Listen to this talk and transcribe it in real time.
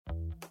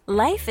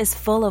Life is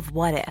full of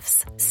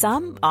what-ifs.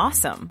 Some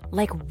awesome,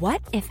 like what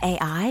if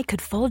AI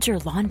could fold your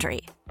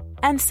laundry?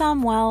 And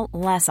some, well,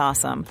 less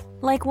awesome,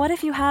 like what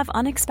if you have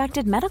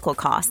unexpected medical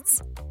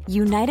costs?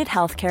 United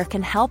Healthcare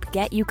can help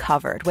get you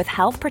covered with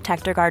Health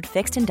Protector Guard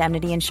fixed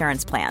indemnity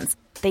insurance plans.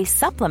 They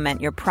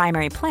supplement your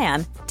primary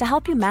plan to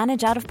help you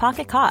manage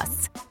out-of-pocket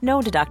costs.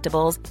 No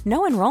deductibles,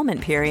 no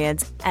enrollment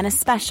periods, and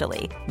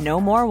especially no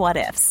more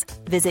what-ifs.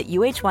 Visit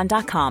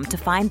uh1.com to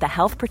find the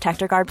Health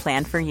Protector Guard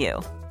plan for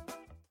you.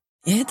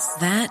 It's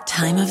that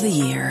time of the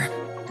year.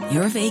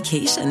 Your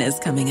vacation is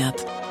coming up.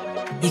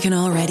 You can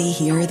already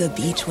hear the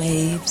beach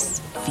waves,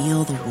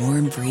 feel the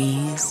warm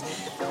breeze,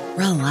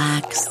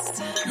 relax,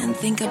 and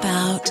think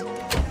about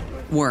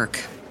work.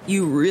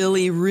 You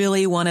really,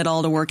 really want it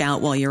all to work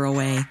out while you're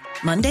away.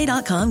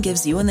 Monday.com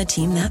gives you and the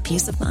team that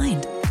peace of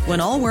mind.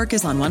 When all work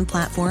is on one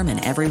platform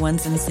and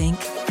everyone's in sync,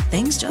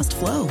 things just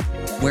flow.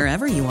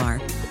 Wherever you are,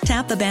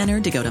 tap the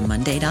banner to go to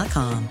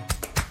Monday.com.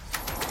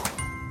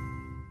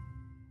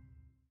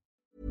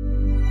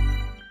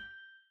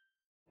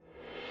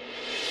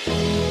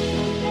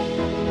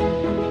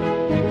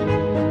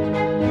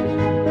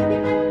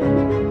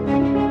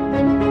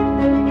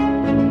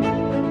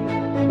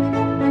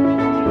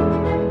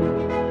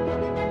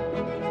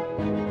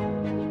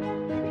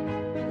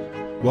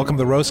 Welcome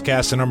to the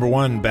Roastcast, the number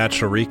one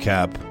Bachelor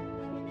Recap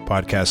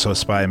podcast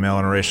hosted by a male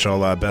and racial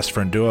best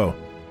friend duo.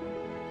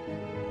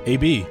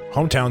 AB,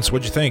 hometowns,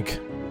 what'd you think?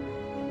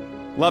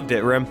 Loved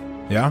it, Rim.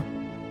 Yeah?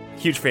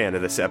 Huge fan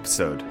of this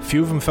episode.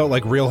 Few of them felt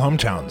like real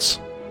hometowns.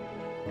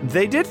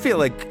 They did feel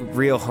like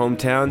real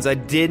hometowns. I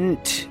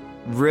didn't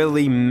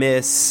really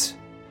miss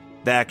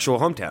the actual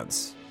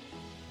hometowns,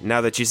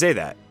 now that you say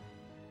that.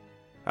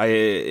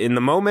 In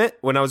the moment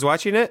when I was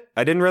watching it,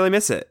 I didn't really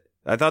miss it.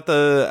 I thought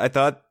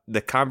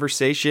the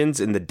conversations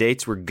and the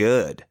dates were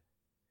good.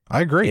 I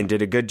agree. And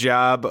did a good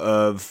job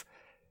of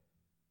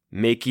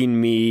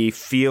making me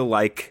feel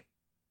like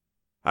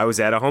I was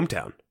at a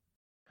hometown.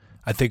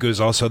 I think it was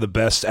also the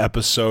best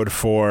episode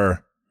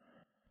for...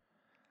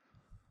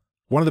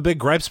 One of the big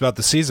gripes about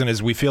the season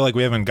is we feel like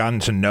we haven't gotten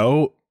to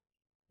know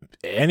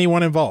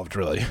anyone involved,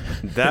 really.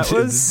 That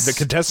was... the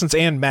contestants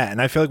and Matt,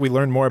 and I feel like we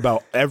learned more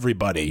about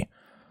everybody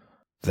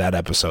that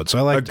episode. So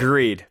I liked it.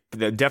 Agreed.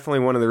 Definitely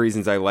one of the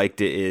reasons I liked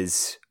it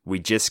is we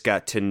just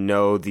got to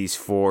know these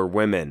four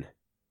women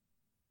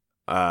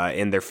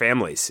and their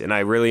families, and I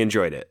really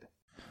enjoyed it.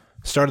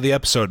 Start of the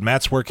episode,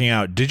 Matt's working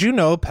out. Did you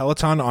know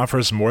Peloton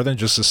offers more than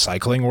just a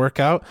cycling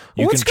workout?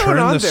 You What's can going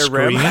turn on the there,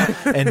 screen Rem?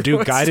 and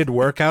do guided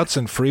workouts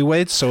and free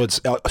weights, so it's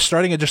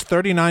starting at just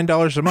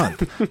 $39 a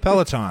month.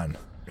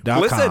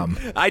 Peloton.com.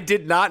 Listen, I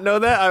did not know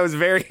that. I was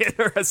very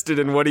interested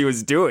in what he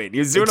was doing. He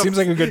was doing seems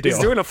like a good deal.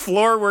 He's doing a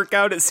floor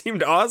workout. It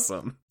seemed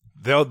awesome.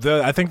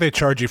 I think they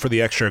charge you for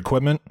the extra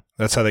equipment.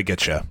 That's how they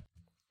get you.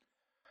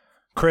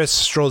 Chris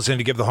strolls in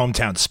to give the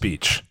hometown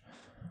speech.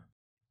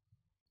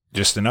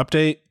 Just an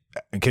update.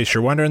 In case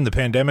you're wondering, the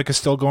pandemic is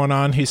still going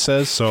on, he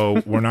says,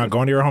 so we're not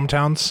going to your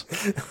hometowns.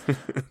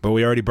 But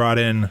we already brought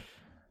in,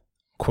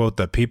 quote,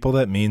 the people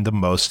that mean the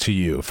most to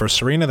you. For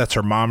Serena, that's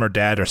her mom or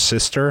dad or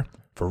sister.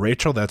 For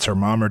Rachel, that's her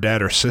mom or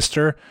dad or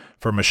sister.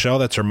 For Michelle,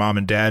 that's her mom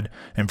and dad.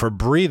 And for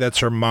Bree, that's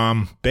her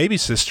mom, baby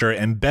sister,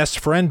 and best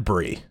friend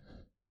Bree.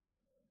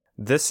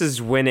 This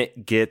is when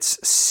it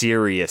gets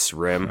serious,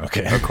 Rim,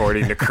 okay.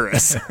 According to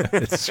Chris.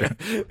 It's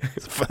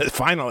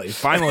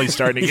finally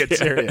starting to get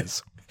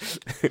serious.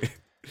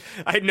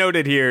 I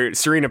noted here,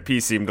 Serena P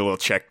seemed a little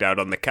checked out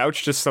on the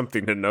couch. Just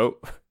something to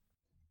note.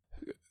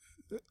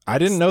 I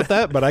didn't note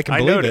that, but I can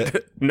believe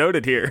it.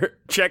 Noted here,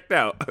 checked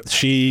out.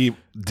 She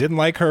didn't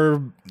like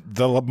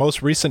the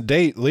most recent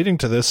date leading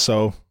to this,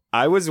 so...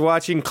 I was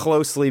watching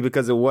closely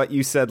because of what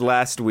you said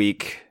last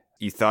week.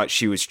 You thought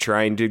she was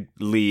trying to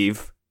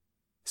leave,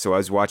 so I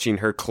was watching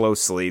her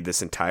closely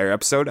this entire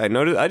episode.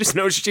 I just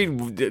noticed she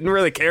didn't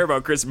really care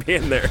about Chris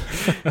being there.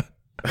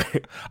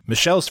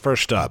 Michelle's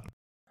first up.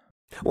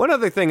 One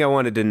other thing I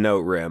wanted to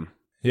note, Rim.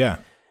 Yeah.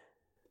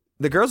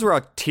 The girls were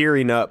all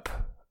tearing up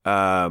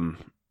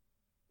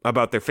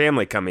about their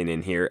family coming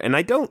in here, and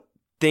I don't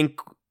think...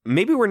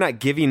 Maybe we're not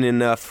giving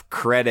enough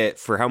credit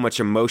for how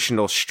much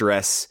emotional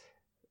stress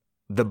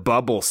the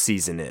bubble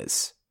season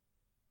is.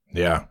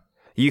 Yeah.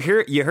 You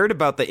heard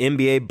about the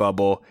NBA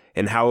bubble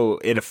and how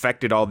it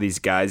affected all these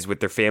guys with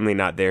their family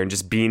not there and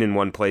just being in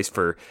one place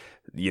for,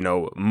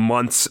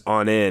 months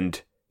on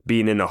end,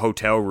 being in a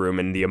hotel room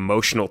and the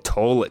emotional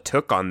toll it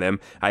took on them.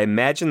 I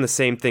imagine the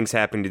same things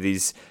happened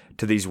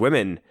to these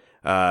women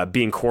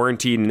being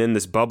quarantined and in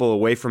this bubble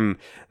away from,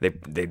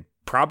 they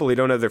probably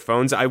don't have their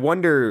phones. I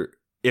wonder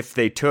if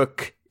they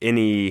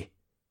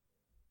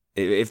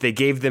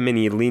gave them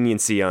any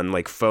leniency on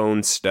like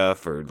phone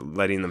stuff or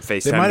letting them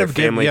FaceTime their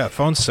family.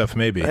 Phone stuff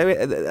maybe. I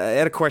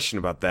had a question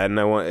about that, and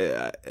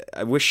I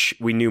wish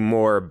we knew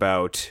more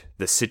about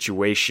the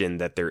situation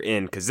that they're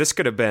in, because this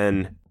could have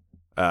been,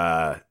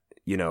 pretty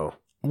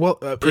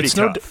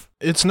tough.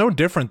 It's no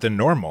different than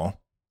normal,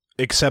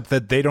 except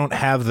that they don't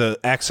have the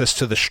access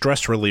to the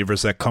stress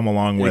relievers that come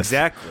along with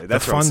exactly.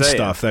 That's the fun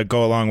stuff that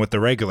go along with the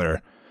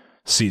regular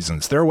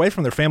seasons. They're away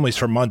from their families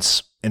for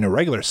months in a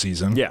regular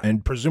season,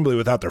 and presumably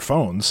without their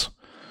phones.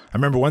 I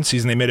remember one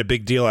season they made a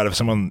big deal out of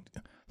someone,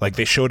 like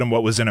they showed them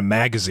what was in a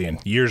magazine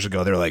years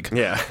ago. They're like,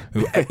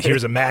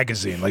 here's a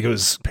magazine. Like it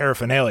was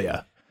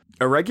paraphernalia.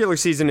 A regular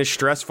season is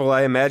stressful,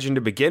 I imagine,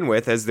 to begin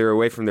with, as they're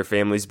away from their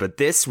families, but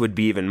this would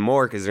be even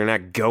more because they're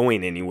not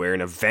going anywhere,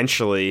 and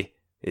eventually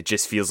it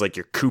just feels like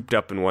you're cooped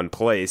up in one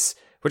place,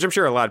 which I'm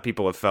sure a lot of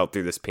people have felt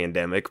through this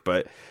pandemic,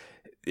 but...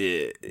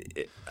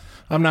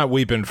 I'm not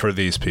weeping for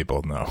these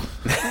people, no.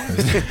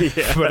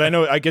 But I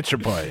know, I get your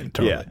point,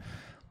 totally. Yeah.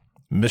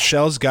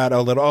 Michelle's got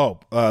a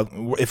little...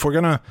 if we're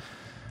going to...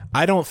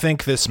 I don't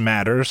think this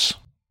matters,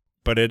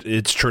 but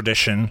it's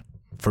tradition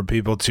for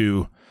people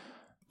to...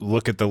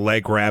 look at the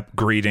leg wrap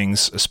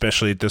greetings,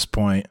 especially at this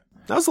point.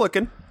 I was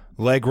looking.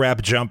 Leg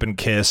wrap, jump, and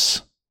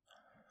kiss.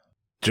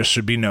 Just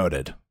should be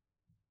noted.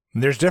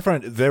 There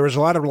was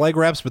a lot of leg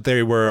wraps, but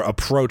they were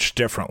approached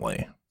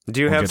differently.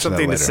 Do you have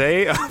something to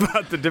say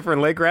about the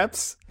different leg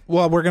wraps?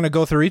 Well, we're going to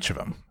go through each of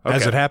them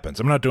as it happens.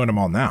 I'm not doing them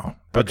all now.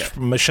 But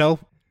Michelle,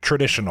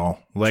 traditional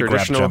leg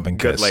wrap, jump, and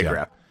kiss. Good leg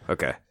wrap.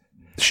 Okay.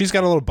 She's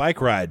got a little bike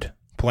ride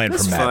planned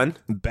for Matt. Fun.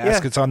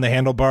 Baskets on the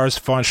handlebars,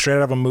 fun, straight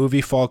out of a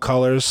movie, fall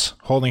colors,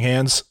 holding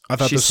hands. I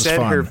thought this was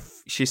fun.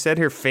 She said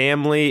her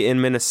family in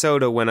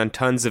Minnesota went on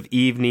tons of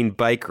evening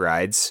bike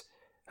rides,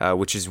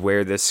 which is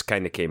where this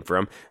kind of came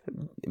from.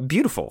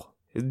 Beautiful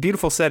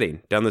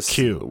setting down this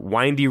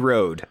windy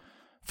road.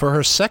 For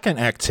her second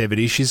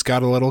activity, she's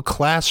got a little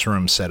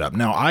classroom set up.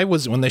 Now,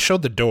 when they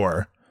showed the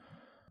door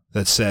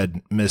that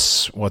said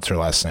Miss, what's her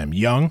last name?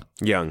 Young.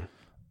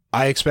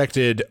 I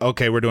expected,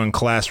 okay, we're doing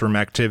classroom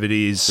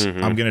activities.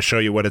 Mm-hmm. I'm going to show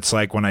you what it's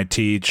like when I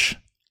teach.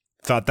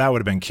 Thought that would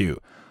have been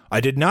cute.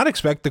 I did not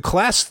expect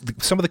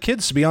some of the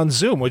kids to be on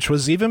Zoom, which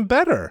was even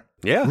better.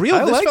 Yeah,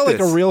 this felt like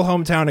a real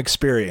hometown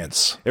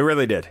experience. It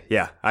really did.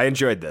 Yeah, I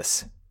enjoyed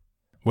this.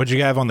 What'd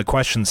you have on the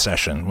question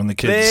session when the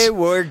kids... They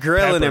were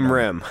grilling him,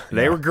 Rim.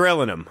 They were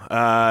grilling him.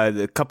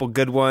 A couple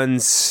good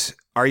ones.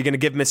 Are you going to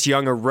give Miss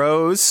Young a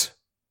rose?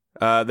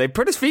 They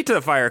put his feet to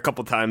the fire a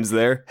couple times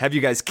there. Have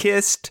you guys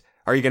kissed?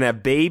 Are you going to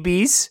have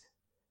babies?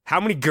 How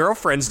many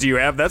girlfriends do you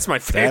have? That's my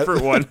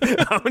favorite one.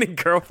 How many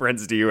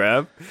girlfriends do you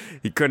have?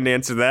 He couldn't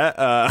answer that.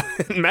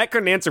 Matt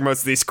couldn't answer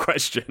most of these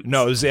questions.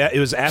 No, it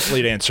was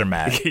athlete answer,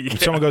 Matt.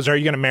 If someone goes, are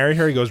you going to marry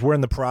her? He goes, we're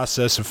in the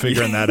process of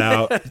figuring that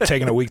out,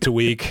 taking it week to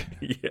week.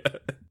 Yeah.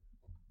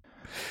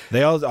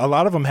 A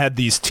lot of them had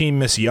these Team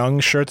Miss Young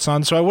shirts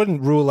on, so I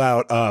wouldn't rule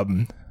out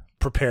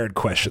prepared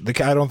question.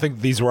 I don't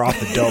think these were off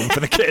the dome for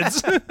the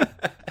kids.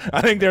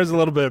 I think there's a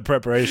little bit of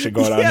preparation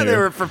going on here. Yeah, they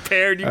were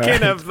prepared. You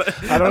can't have...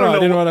 I don't know. I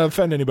didn't want to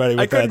offend anybody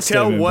with that. I couldn't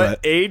tell what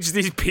age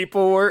these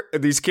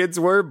kids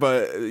were,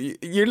 but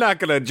you're not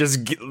going to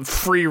just get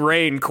free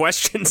reign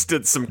questions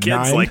to some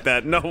kids 9? Like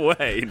that. No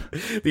way.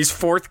 These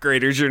fourth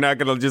graders, you're not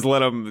going to just let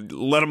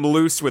them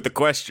loose with a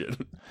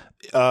question.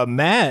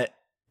 Matt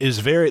is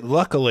very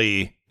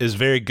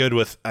good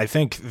with, I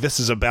think this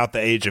is about the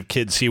age of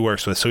kids he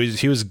works with. So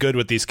he was good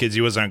with these kids.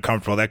 He wasn't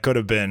uncomfortable. That could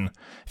have been,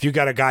 if you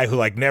got a guy who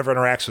like never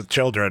interacts with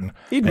children,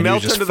 he'd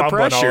melt under the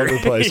pressure. All over the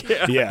place.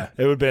 Yeah,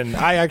 it would have been,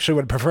 I actually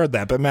would have preferred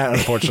that, but Matt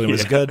unfortunately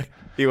was good.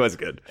 He was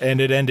good. And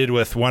it ended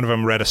with one of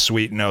them read a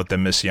sweet note that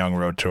Miss Young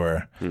wrote to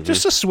her. Mm-hmm.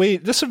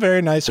 Just a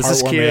very nice,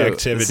 heartwarming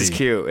activity. This is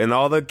cute. And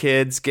all the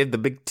kids give the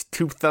big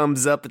 2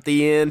 thumbs up at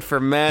the end for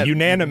Matt.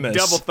 Unanimous.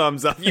 Double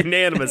thumbs up.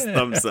 Unanimous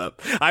thumbs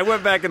up. I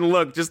went back and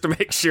looked just to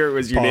make sure it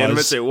was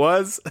unanimous. It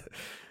was.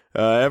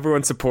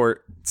 Everyone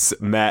supports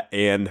Matt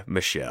and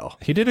Michelle.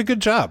 He did a good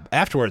job.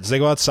 Afterwards, they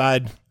go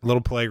outside,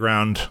 little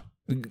playground.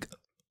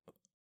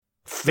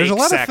 Fake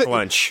sack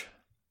lunch.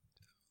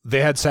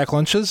 They had sack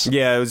lunches?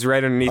 Yeah, it was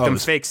right underneath them.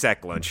 Fake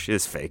sack lunch. It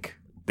is fake.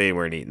 They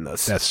weren't eating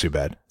those. That's too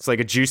bad. It's like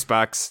a juice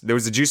box. There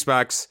was a juice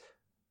box,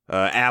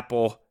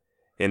 apple,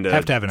 and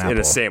have to have an apple. And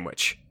a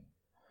sandwich.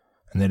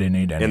 And they didn't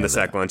eat any in the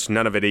sack lunch.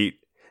 None of it ate.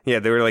 Yeah,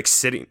 they were like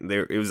sitting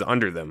there. It was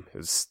under them. It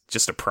was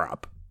just a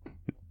prop.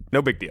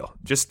 No big deal.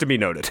 Just to be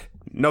noted.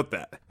 Note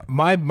that.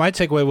 My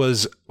takeaway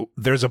was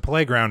there's a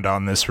playground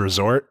on this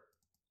resort.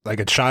 Like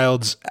a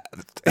child's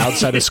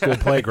outside of school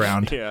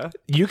playground. Yeah.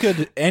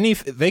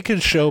 They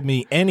could show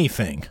me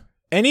anything.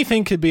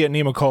 Anything could be at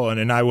Nemacolin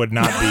and I would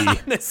not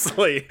be.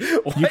 Honestly,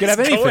 what's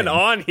going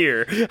on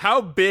here? How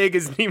big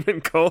is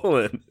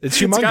Nemacolin?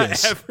 It's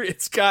humongous.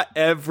 It's got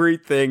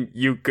everything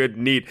you could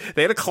need.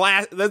 They had a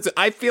class.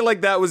 I feel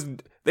like that was.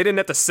 They didn't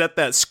have to set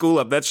that school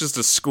up. That's just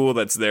a school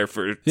that's there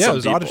for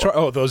some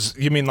people. Those,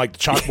 you mean like the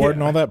chalkboard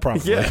and all that?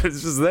 Probably. Yeah,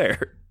 it's just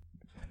there.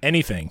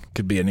 Anything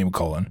could be at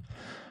Nemacolin.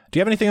 Do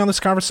you have anything on this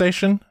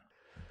conversation?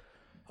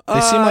 They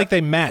seem like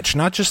they match,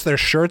 not just their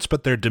shirts,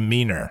 but their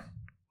demeanor.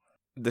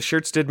 The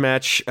shirts did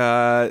match.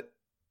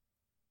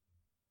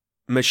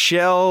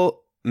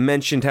 Michelle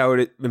mentioned how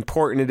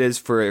important it is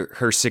for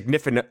her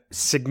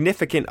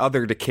significant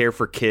other to care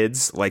for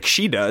kids like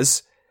she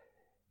does.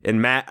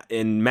 And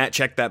Matt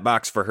checked that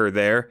box for her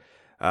there.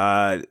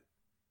 It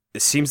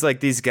seems like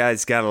these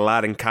guys got a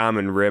lot in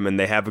common, Rim, and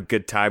they have a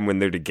good time when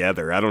they're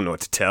together. I don't know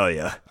what to tell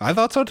you. I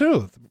thought so,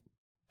 too.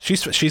 She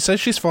says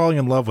she's falling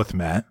in love with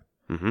Matt.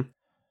 Mm-hmm.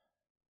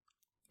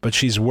 but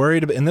she's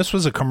worried, and this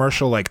was a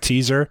commercial like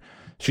teaser,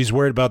 she's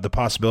worried about the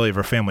possibility of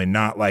her family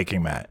not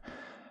liking Matt.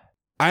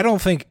 I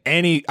don't think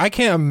I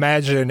can't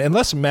imagine,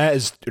 unless Matt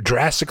is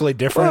drastically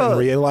different in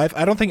real life,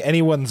 I don't think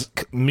anyone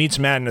meets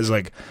Matt and is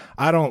like,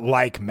 I don't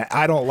like Matt.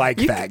 I don't like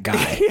that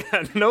guy.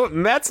 Yeah, no,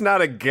 Matt's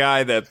not a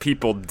guy that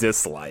people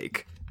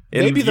dislike.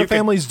 And maybe the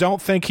families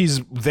don't think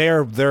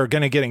they're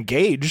going to get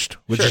engaged,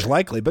 which is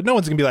likely, but no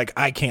one's going to be like,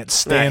 I can't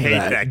stand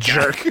that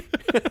jerk.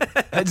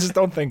 I just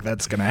don't think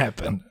that's going to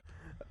happen.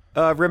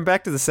 Rim,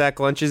 back to the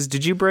sack lunches.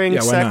 Did you bring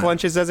sack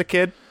lunches as a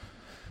kid?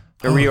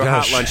 Or were you a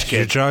hot lunch kid?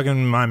 You're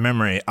jogging my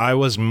memory. I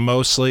was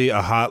mostly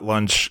a hot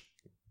lunch.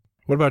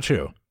 What about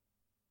you?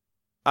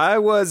 I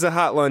was a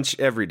hot lunch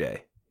every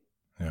day.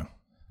 Yeah.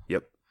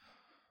 Yep.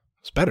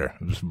 It's better.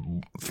 It was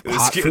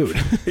hot food.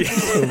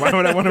 Why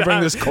would I want to bring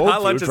this cold hot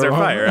food? Lunches are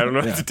fire. I don't know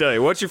what to tell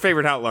you. What's your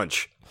favorite hot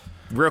lunch?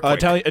 Real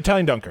quick.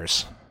 Italian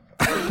Dunkers.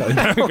 Italian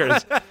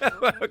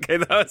Dunkers. Okay,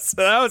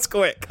 that was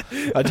quick.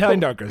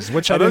 Italian Dunkers,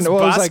 which Are I didn't know.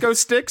 those Bosco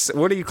sticks?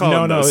 What do you call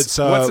them? No, it's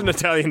what's an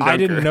Italian Dunker? I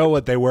didn't know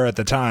what they were at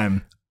the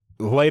time.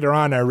 Later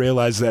on, I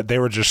realized that they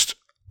were just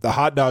the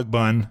hot dog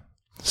bun,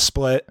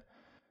 split,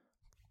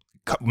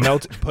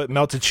 put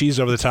melted cheese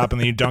over the top,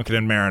 and then you dunk it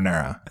in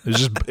marinara.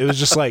 It was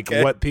just like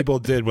what people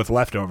did with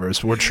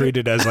leftovers. Were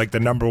treated as like the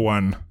number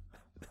one.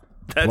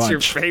 That's lunch. Your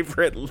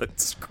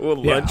favorite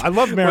school lunch. I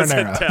love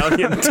marinara.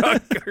 Italian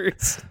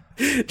Dunkers.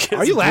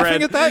 Are you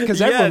laughing at that?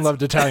 Because everyone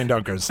loved Italian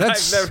Dunkers.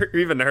 I've never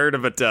even heard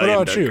of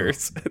Italian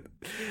Dunkers.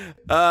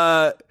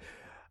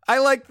 I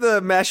like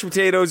the mashed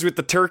potatoes with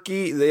the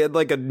turkey. They had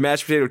like a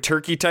mashed potato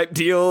turkey type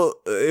deal.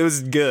 It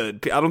was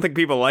good. I don't think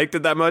people liked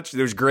it that much.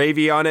 There's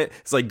gravy on it.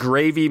 It's like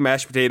gravy,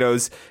 mashed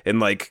potatoes, and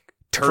like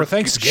turkey. For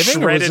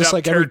Thanksgiving, or was this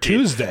like every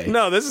Tuesday?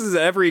 No, this is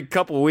every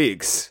couple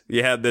weeks.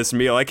 You had this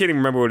meal. I can't even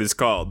remember what it's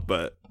called,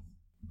 but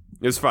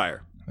it was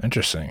fire.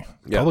 Interesting.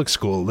 Yeah. Public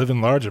school, living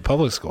large at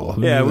public school.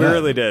 Who yeah, knew we that?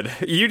 really did.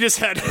 You just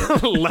had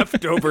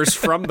leftovers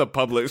from the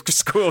public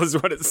school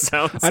is what it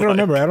sounds I don't like.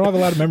 remember. I don't have a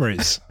lot of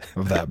memories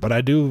of that, but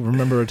I do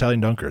remember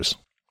Italian Dunkers.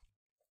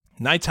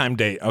 Nighttime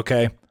date,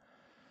 okay.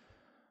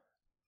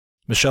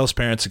 Michelle's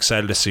parents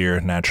excited to see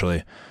her,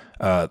 naturally.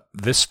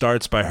 This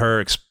starts by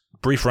her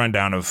brief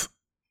rundown of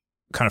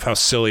kind of how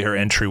silly her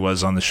entry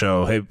was on the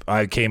show. Hey,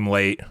 I came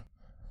late.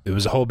 It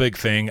was a whole big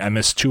thing. I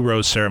missed 2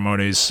 rose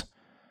ceremonies.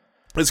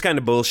 It's kind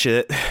of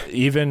bullshit.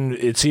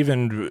 It's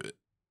even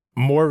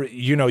more,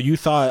 you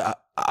thought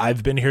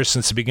I've been here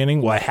since the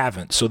beginning. Well, I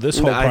haven't. So this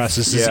whole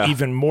process is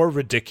even more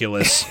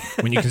ridiculous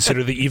when you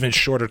consider the even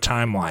shorter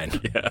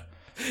timeline. Yeah.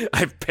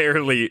 I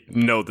barely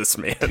know this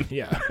man.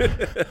 Yeah.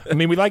 I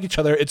mean, we like each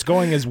other. It's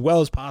going as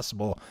well as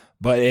possible,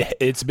 but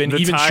it's been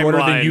even shorter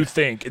than you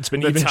think. It's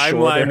been even shorter. The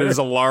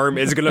timeline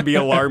is going to be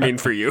alarming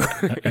for you.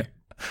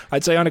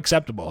 I'd say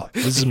unacceptable.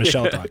 This is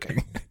Michelle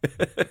talking.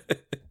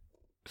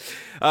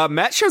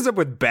 Matt shows up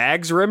with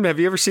bags, Rim. Have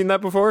you ever seen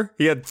that before?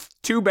 He had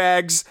 2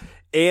 bags,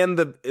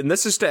 and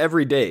this is to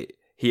every date.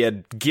 He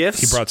had gifts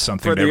he brought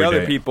something for the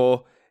other day.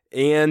 people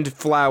and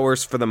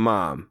flowers for the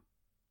mom.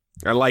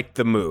 I liked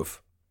the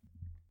move.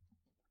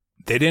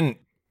 They didn't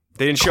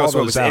show us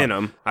what was in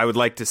them. I would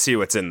like to see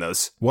what's in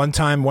those. One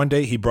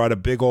day, he brought a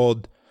big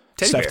old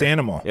stuffed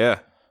animal. Yeah.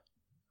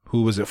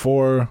 Who was it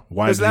for?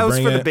 Why did he bring it? That was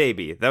for the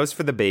baby. That was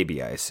for the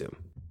baby, I assume.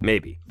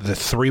 Maybe. The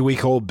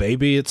 3-week-old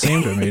baby, it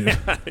seemed. I mean,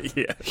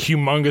 yeah.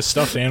 Humongous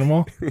stuffed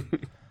animal.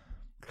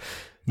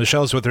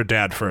 Michelle's with her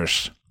dad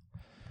first.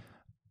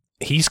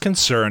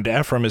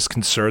 Ephraim is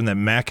concerned that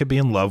Matt could be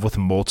in love with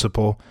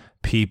multiple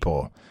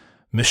people.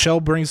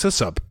 Michelle brings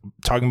this up,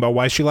 talking about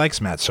why she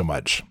likes Matt so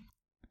much.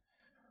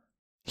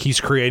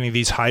 He's creating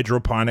these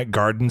hydroponic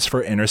gardens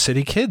for inner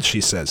city kids,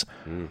 she says.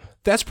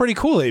 That's pretty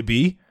cool,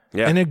 AB.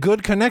 Yeah. And a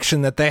good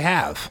connection that they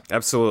have.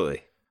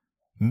 Absolutely.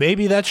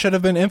 Maybe that should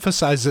have been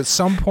emphasized at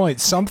some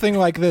point. Something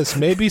like this.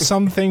 Maybe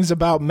some things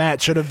about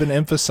Matt should have been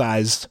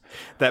emphasized.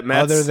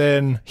 Other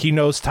than he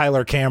knows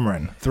Tyler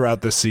Cameron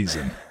throughout this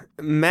season.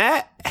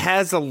 Matt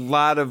has a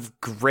lot of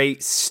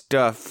great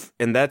stuff,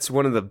 and that's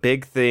one of the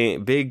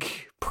big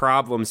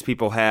problems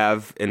people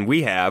have, and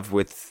we have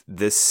with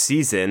this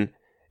season,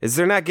 is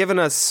they're not giving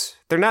us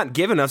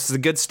the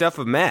good stuff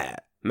of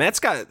Matt.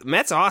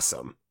 Matt's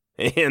awesome,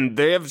 and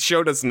they have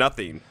showed us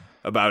nothing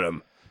about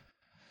him.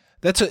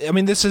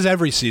 This is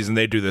every season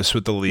they do this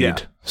with the lead. Yeah.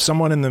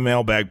 Someone in the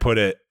mailbag put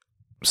it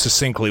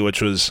succinctly,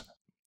 which was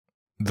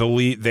the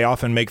lead. They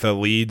often make the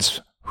leads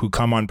who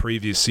come on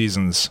previous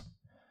seasons.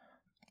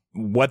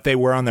 What they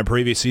were on their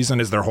previous season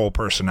is their whole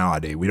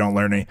personality. We don't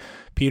learn any.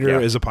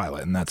 Peter is a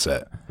pilot, and that's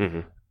it.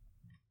 Mm-hmm.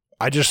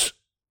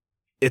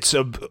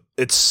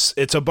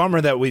 It's a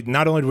bummer that we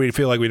not only do we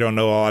feel like we don't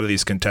know a lot of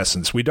these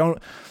contestants. We don't.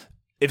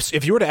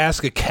 If you were to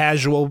ask a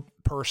casual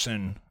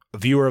person, a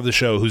viewer of the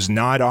show who's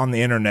not on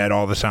the internet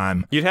all the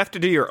time, you'd have to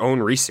do your own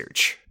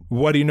research.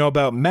 What do you know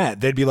about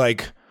Matt? They'd be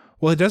like,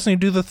 well, doesn't he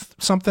do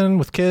something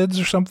with kids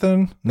or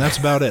something? And that's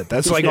about it.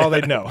 That's like all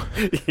they'd know.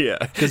 Yeah.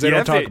 Because they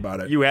don't talk about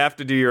it. You have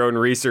to do your own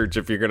research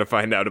if you're going to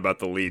find out about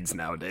the leads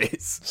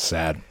nowadays.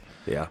 Sad.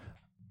 Yeah.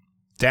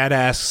 Dad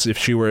asks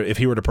if he were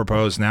to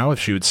propose now, if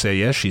she would say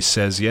yes. She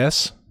says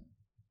yes.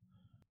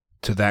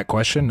 to that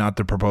question, not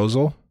the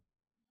proposal.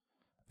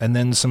 And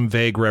then some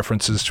vague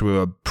references to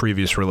a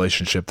previous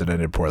relationship that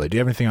ended poorly. Do you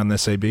have anything on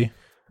this, AB?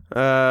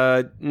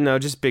 No,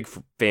 just big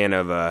fan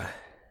of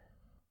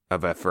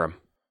Ephraim.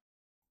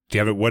 Do you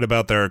have it? What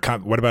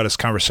about his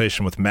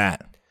conversation with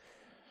Matt?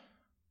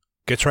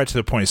 Gets right to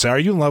the point. He said, "Are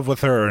you in love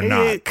with her or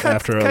not?"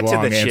 After a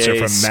long answer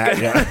from Matt.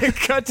 Yeah.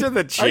 Cut to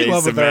the chase,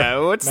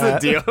 Matt. What's the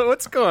deal?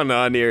 What's going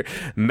on here?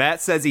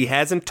 Matt says he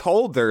hasn't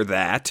told her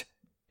that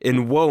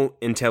and won't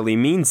until he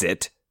means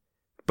it,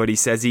 but he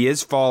says he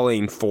is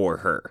falling for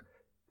her.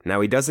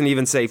 Now, he doesn't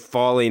even say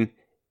falling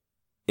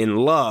in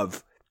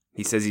love.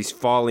 He says he's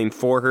falling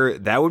for her.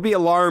 That would be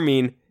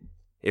alarming.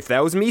 If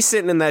that was me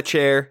sitting in that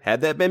chair,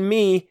 had that been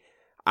me,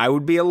 I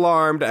would be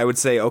alarmed. I would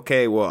say,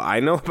 okay, well, I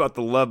know about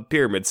the love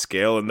pyramid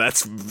scale, and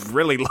that's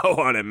really low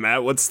on it,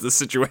 Matt. What's the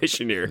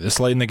situation here? This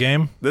late in the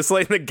game? This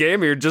late in the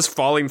game, you're just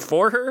falling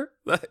for her?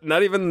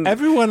 Not even...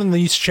 Everyone in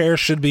these chairs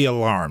should be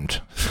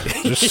alarmed.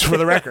 Just for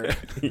the record.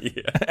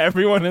 Yeah.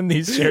 Everyone in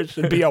these chairs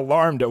should be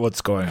alarmed at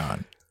what's going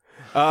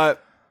on.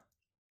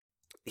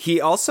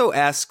 He also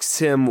asks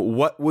him,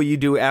 what will you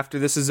do after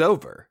this is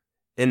over?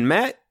 And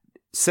Matt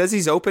says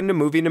he's open to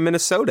moving to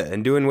Minnesota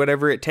and doing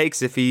whatever it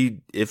takes if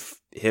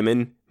him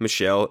and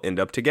Michelle end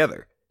up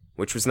together,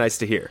 which was nice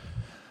to hear.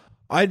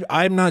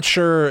 I'm not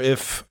sure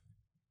if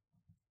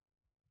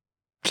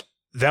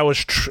that was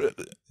true.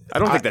 I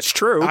don't think that's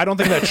true. I don't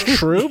think that's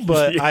true,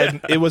 but Yeah.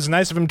 It was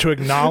nice of him to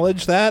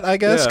acknowledge that, I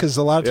guess, because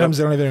a lot of times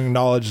they don't even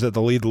acknowledge that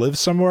the lead lives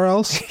somewhere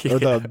else or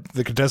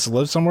the contestant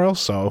lives somewhere else.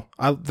 So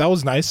that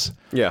was nice.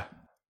 Yeah.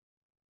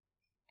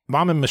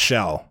 Mom and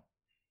Michelle.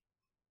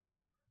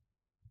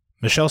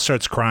 Michelle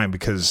starts crying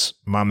because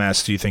Mom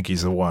asks, "Do you think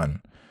he's the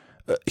one?"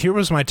 Here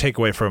was my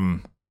takeaway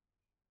from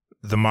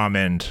the mom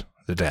and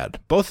the dad.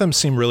 Both of them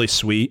seem really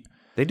sweet.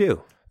 They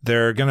do.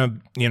 They're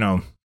going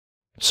to,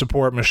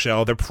 support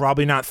Michelle. They're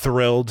probably not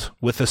thrilled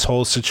with this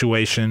whole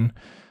situation,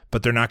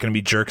 but they're not going to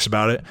be jerks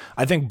about it.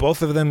 I think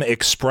both of them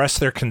express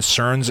their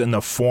concerns in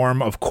the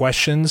form of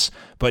questions,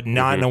 but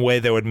not in a way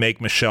that would make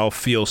Michelle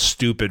feel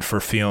stupid for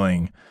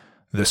feeling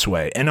this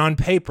way. And on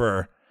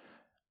paper,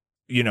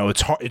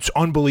 it's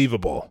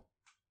unbelievable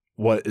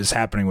what is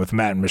happening with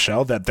Matt and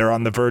Michelle, that they're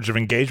on the verge of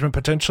engagement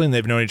potentially, and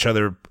they've known each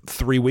other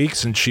 3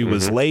 weeks, and she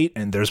was late,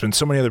 and there's been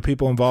so many other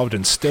people involved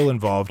and still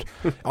involved.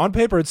 On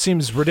paper, it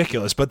seems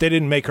ridiculous, but they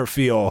didn't make her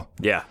feel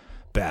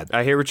bad.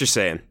 I hear what you're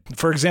saying.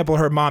 For example,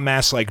 her mom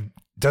asked,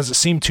 does it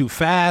seem too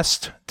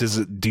fast?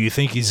 Do you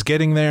think he's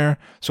getting there?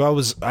 So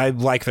I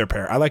like their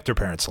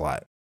parents a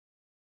lot.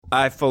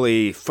 I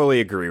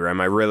fully agree,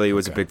 Rem. I really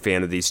was a big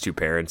fan of these two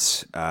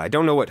parents. I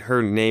don't know what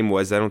her name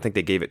was. I don't think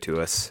they gave it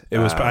to us. It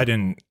was.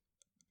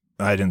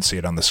 I didn't see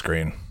it on the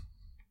screen.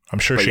 I'm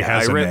sure she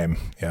has a name.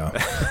 Yeah.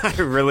 I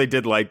really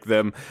did like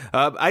them.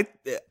 I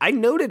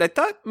noted. I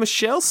thought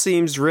Michelle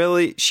seems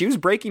really. She was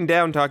breaking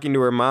down, talking to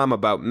her mom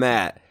about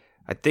Matt.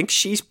 I think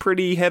she's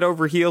pretty head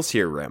over heels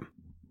here, Rem.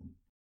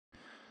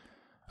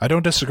 I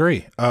don't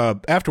disagree.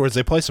 Afterwards,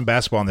 they play some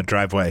basketball in the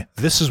driveway.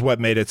 This is what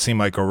made it seem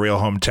like a real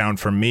hometown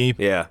for me.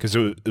 Yeah. Because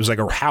it was like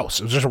a house.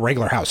 It was just a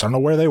regular house. I don't know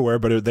where they were,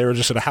 but they were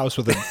just at a house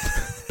with a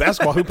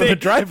basketball hoop in the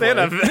driveway.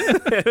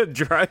 They had a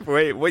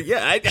driveway. Well,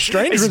 yeah.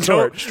 Strange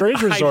resort.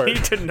 I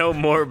need to know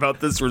more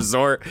about this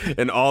resort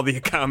and all the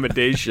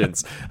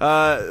accommodations.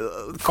 Father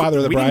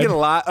of the bride.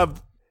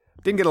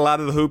 Didn't get a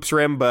lot of the hoops,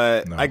 Rim,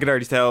 but no. I could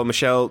already tell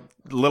Michelle,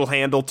 little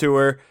handle to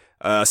her,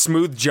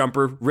 smooth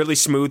jumper, really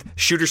smooth,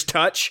 shooter's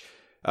touch.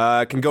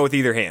 Can go with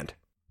either hand.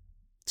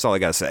 That's all I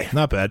gotta say.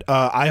 Not bad.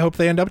 I hope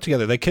they end up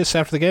together. They kiss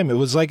after the game. It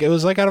was like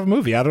out of a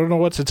movie. I don't know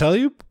what to tell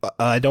you.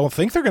 I don't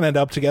think they're gonna end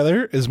up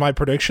together, is my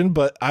prediction,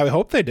 but I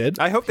hope they did.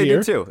 I hope they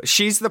did too.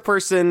 She's the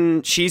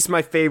person. She's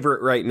my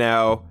favorite right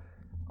now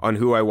on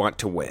who I want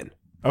to win.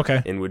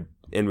 Okay, and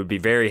would be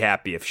very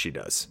happy if she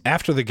does.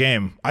 After the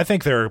game, I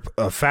think they're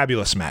a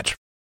fabulous match.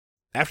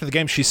 After the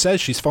game, she says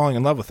she's falling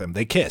in love with him.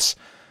 They kiss.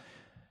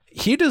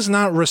 He does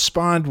not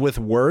respond with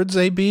words,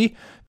 AB.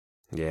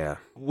 Yeah.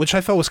 Which I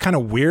felt was kind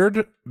of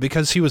weird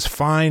because he was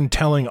fine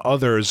telling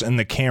others in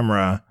the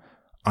camera,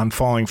 "I'm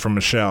falling for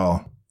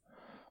Michelle."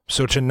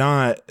 So to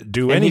not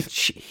do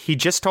anything. He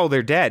just told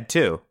their dad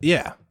too.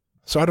 Yeah.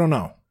 So I don't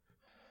know.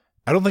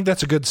 I don't think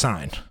that's a good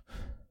sign.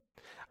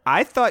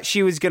 I thought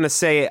she was going to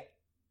say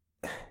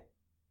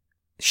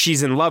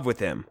she's in love with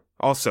him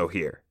also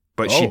here,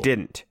 but she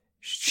didn't.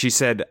 She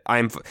said,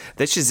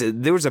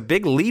 there was a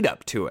big lead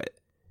up to it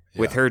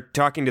with her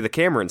talking to the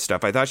camera and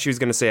stuff. I thought she was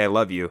going to say, "I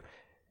love you."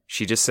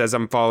 She just says,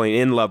 "I'm falling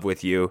in love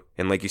with you."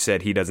 And like you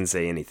said, he doesn't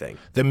say anything.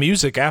 The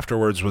music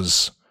afterwards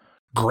was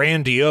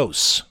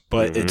grandiose,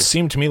 but it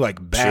seemed to me like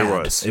bad.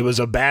 Sure was. It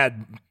was a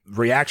bad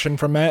reaction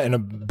from Matt and a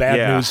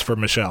bad news for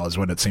Michelle is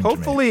what it seemed to me.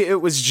 Hopefully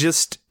it was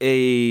just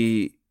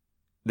they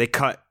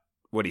cut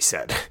what he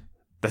said.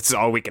 That's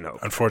all we can hope.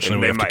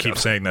 Unfortunately, we have to keep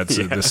saying that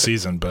this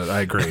season, but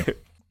I agree.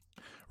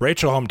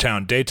 Rachel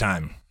hometown,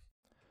 daytime.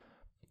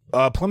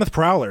 Plymouth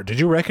Prowler. Did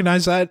you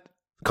recognize that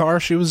car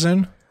she was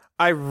in?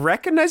 I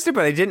recognized it,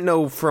 but I didn't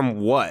know from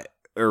what.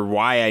 or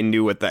why I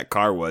knew what that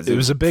car was. It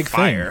was a big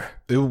fire.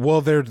 thing.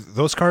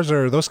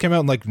 Those came out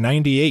in like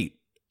 98.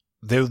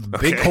 They're the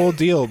big whole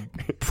deal.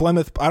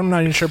 Plymouth, I'm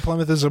not even sure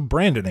Plymouth is a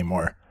brand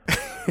anymore.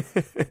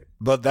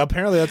 But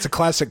apparently that's a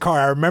classic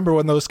car. I remember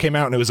when those came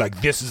out and it was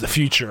like, this is the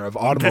future of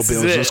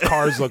automobiles. Those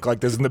cars look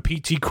like this. And the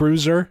PT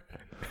Cruiser,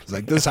 it's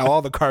like, this is how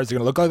all the cars are going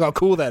to look. Like how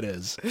cool that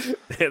is.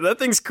 Yeah, that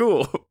thing's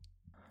cool.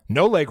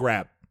 No leg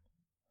wrap.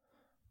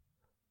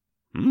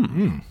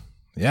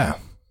 Yeah.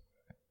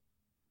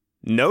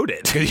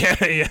 Noted.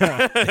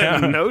 Yeah.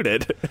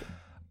 Noted.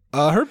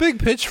 Her big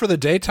pitch for the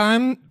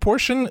daytime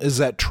portion is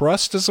that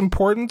trust is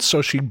important,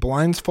 so she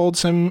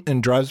blindfolds him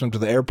and drives him to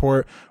the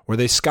airport where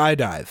they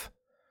skydive.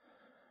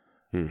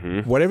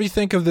 Mm-hmm. Whatever you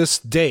think of this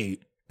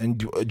date,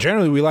 and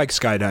generally we like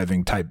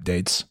skydiving type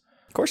dates.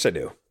 Of course I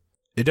do.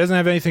 It doesn't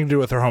have anything to do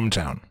with her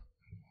hometown.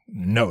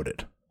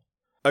 Noted.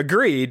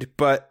 Agreed,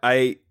 but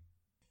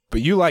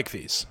you like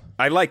these.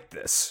 I like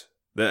this.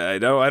 I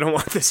don't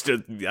want this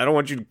to. I don't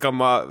want you to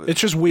come up. It's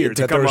just weird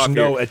that there's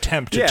no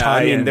attempt to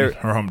tie in her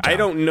hometown. I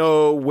don't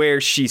know where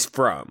she's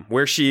from.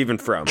 Where's she even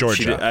from?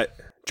 Georgia.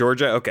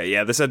 Georgia? Okay,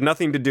 yeah, this had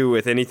nothing to do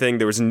with anything.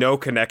 There was no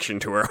connection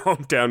to her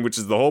hometown, which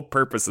is the whole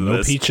purpose of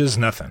this. No peaches,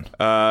 nothing.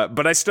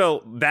 But I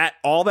still,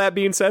 all that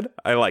being said,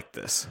 I like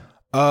this.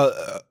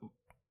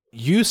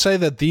 You say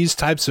that these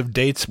types of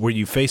dates where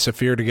you face a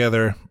fear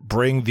together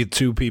bring the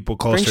two people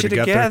closer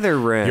together.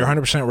 Ren. You're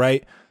 100%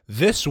 right.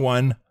 This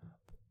one,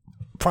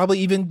 probably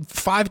even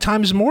 5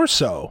 times more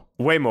so.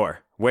 Way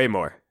more.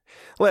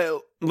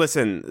 Well,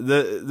 listen,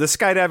 the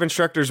skydive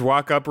instructors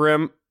walk up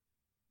rim.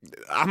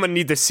 I'm going to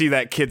need to see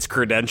that kid's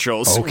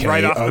credentials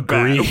right off the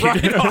bat.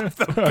 Right off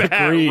the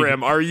bat,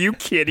 Rim. Are you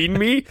kidding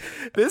me?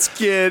 This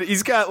kid,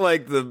 he's got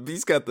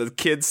the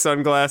kid's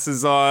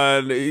sunglasses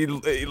on. He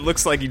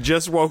looks like he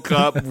just woke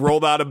up,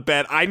 rolled out of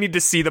bed. I need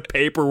to see the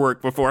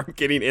paperwork before I'm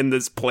getting in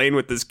this plane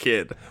with this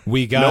kid.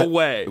 No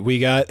way. We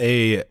got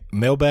a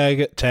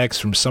mailbag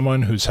text from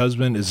someone whose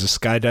husband is a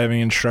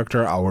skydiving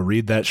instructor. I will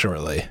read that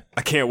shortly.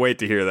 I can't wait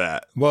to hear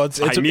that. Well,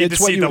 I need to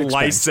see the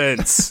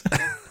license.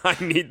 I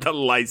need the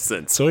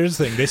license. So here's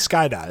the thing. They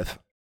skydive.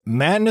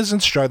 Matt and his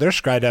instructor, they're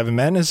skydiving.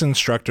 Matt and his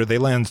instructor, they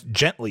land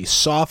gently,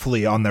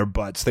 softly on their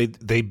butts. They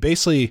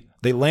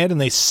land and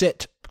they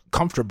sit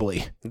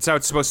comfortably. That's how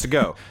it's supposed to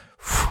go.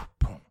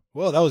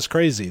 Well, that was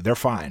crazy. They're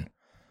fine.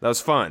 That was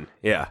fun.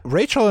 Yeah.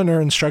 Rachel and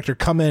her instructor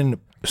come in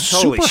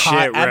super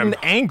high at an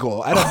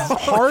angle, at a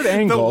hard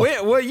angle.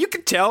 Well, you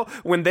could tell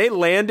when they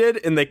landed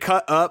and they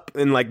cut up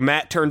and like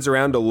Matt turns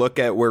around to look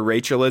at where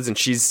Rachel is and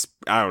she's,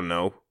 I don't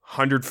know,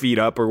 100 feet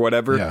up or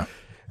whatever. Yeah.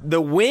 The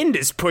wind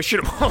is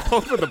pushing them all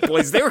over the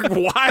place. They were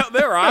wild.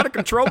 They were out of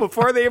control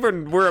before they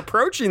even were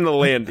approaching the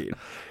landing.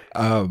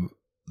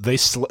 They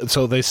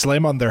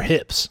slam on their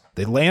hips.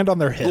 They land on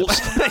their hips.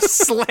 They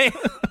slam.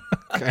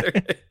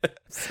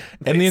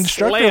 And the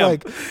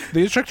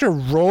instructor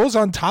rolls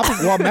on top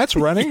of while Matt's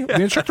running.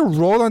 The instructor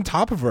rolled on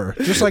top of her,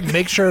 just like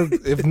make sure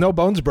if no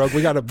bones broke,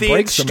 we got to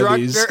break some of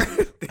these.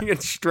 The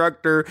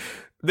instructor.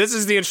 This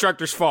is the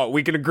instructor's fault.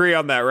 We can agree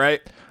on that,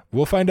 right?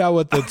 We'll find out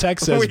what the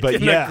text says,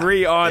 but yeah,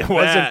 agree on it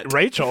wasn't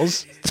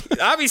Rachel's.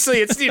 Obviously,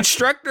 it's the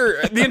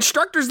instructor. The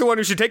instructor's the one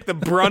who should take the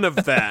brunt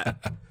of that.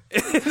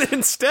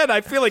 Instead,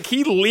 I feel like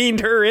he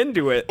leaned her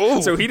into it,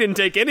 so he didn't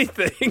take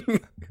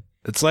anything.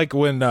 It's like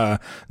when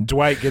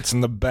Dwight gets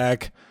in the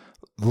back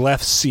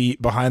left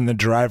seat behind the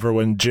driver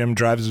when Jim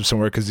drives him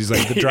somewhere because he's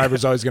like, the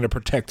driver's always going to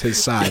protect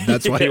his side.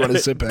 That's why he wanted to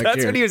sit back here.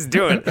 That's what he was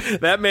doing.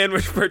 That man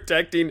was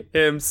protecting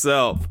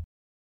himself.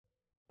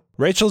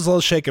 Rachel's a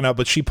little shaken up,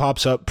 but she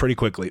pops up pretty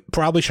quickly.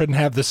 Probably shouldn't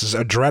have. This is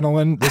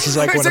adrenaline. This is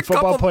like when a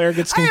football player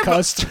gets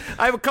concussed.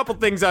 I have a couple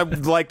things I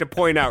would like to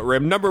point out,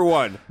 Rim. Number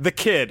one, the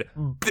kid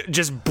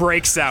just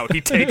breaks out.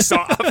 He takes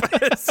off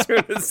as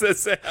soon as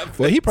this happens.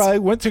 Well, he probably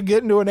went to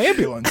get into an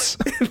ambulance.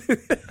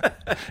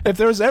 If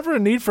there was ever a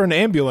need for an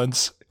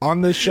ambulance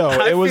on this show,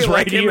 it was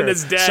right here. Him and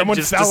his dad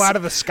Someone fell out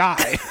of the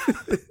sky.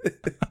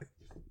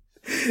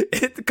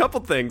 A couple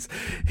things.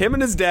 Him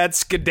and his dad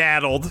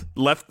skedaddled,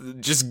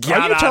 just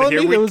got out of here. Are you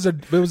telling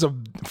me there was a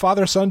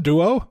father-son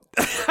duo?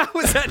 How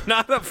was that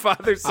not a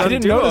father-son duo? I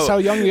didn't notice how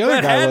young the other guy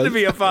was. That had to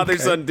be a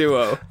father-son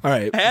duo. All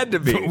right. Had to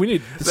be.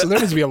 So there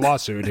needs to be a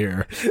lawsuit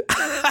here.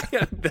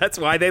 That's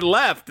why they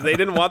left. They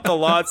didn't want the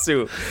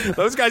lawsuit.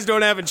 Those guys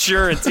don't have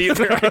insurance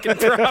either. I can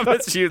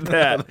promise you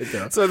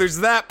that. So there's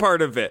that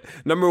part of it.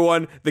 Number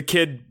one, the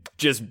kid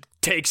just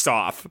takes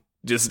off.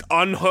 Just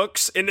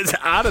unhooks and is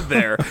out of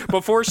there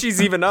before she's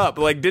even up.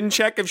 Like, didn't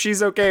check if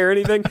she's okay or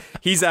anything.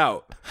 He's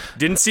out.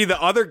 Didn't see the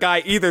other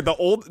guy either.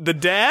 The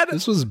dad.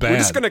 This was bad. We're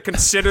just going to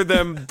consider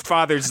them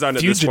father-son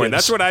at this point.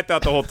 That's what I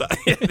thought the whole time.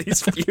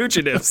 These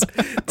fugitives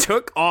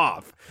took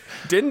off.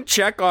 Didn't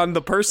check on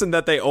the person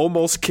that they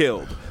almost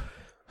killed.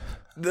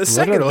 The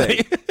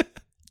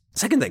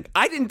second thing,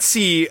 I didn't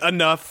see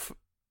enough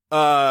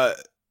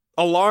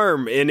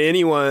alarm in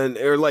anyone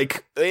or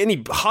like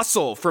any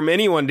hustle from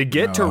anyone to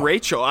get to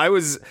Rachel. I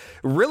was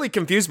really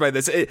confused by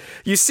this. It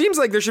seems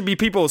like there should be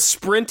people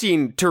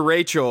sprinting to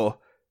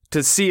Rachel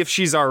to see if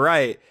she's all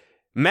right.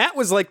 Matt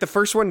was like the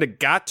first one to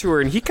got to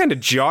her, and he kind of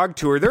jogged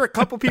to her. There are a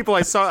couple people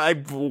I saw. I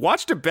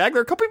watched it back.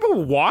 There are a couple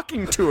people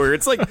walking to her.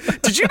 It's like,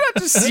 did you not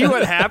just see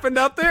what happened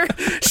out there?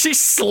 She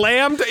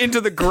slammed into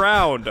the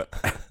ground.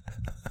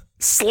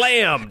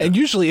 Slammed. And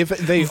usually if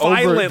they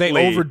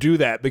overdo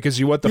that because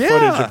you want the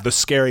footage of the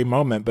scary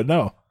moment, but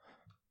no.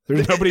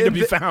 There's nobody to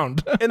be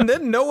found. And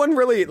then no one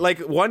really, like,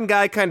 one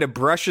guy kind of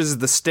brushes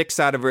the sticks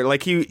out of her.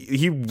 Like,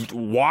 he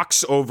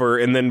walks over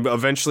and then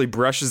eventually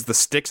brushes the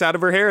sticks out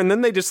of her hair. And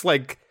then they just,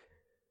 like,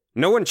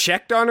 no one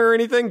checked on her or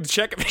anything to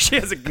check if she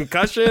has a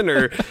concussion,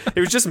 or it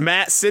was just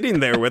Matt sitting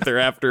there with her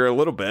after a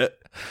little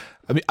bit.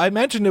 I mean, I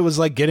imagine it was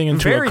like getting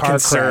into a car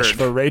crash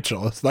for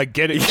Rachel. It's like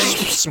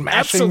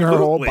smashing her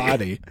whole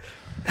body.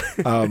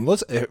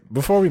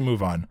 Before we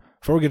move on,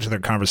 before we get to their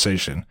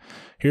conversation,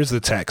 here's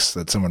the text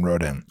that someone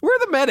wrote in. Where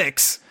are the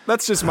medics?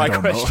 That's just my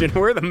question.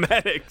 Where are the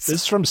medics?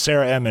 This is from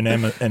Sarah M.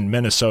 in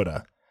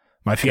Minnesota.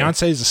 My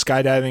fiance is a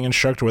skydiving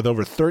instructor with over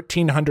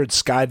 1,300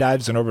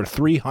 skydives and over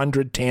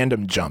 300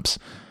 tandem jumps.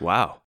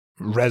 Wow.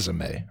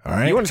 Resume, all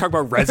right? You want to talk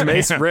about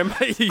resumes, Rim?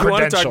 You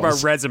want to talk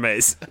about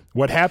resumes.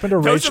 What happened to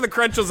Rachel? Those are the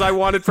credentials I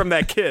wanted from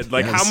that kid.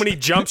 Like, how many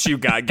jumps you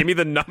got? Give me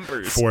the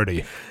numbers.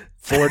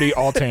 40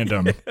 all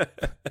tandem.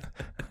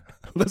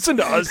 Listen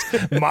to us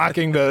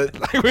mocking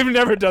like we've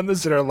never done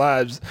this in our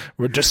lives.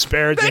 We're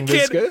disparaging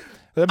this kid.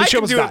 I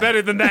can do it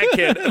better than that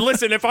kid.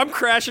 Listen, if I'm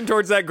crashing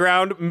towards that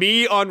ground,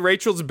 me on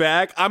Rachel's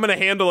back, I'm going to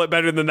handle it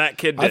better than that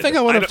kid did. I think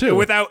I would have too.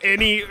 Without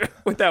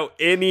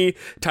any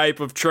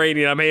type of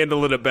training, I'm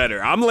handling it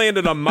better. I'm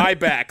landing on my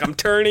back. I'm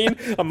turning.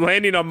 I'm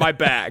landing on my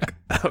back.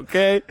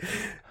 Okay?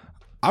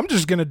 I'm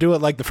just going to do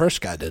it like the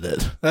first guy did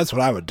it. That's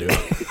what I would do.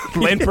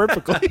 Land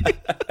perfectly.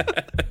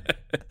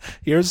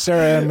 Here's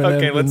Sarah M.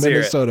 in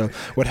Minnesota.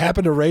 What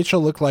happened to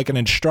Rachel looked like an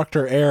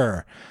instructor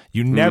error.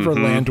 You never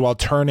land while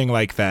turning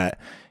like that.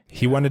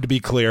 He wanted to be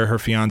clear, her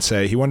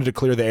fiance. He wanted to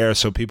clear the air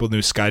so people knew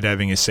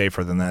skydiving is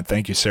safer than that.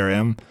 Thank you, Sarah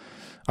M.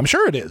 I'm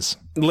sure it is.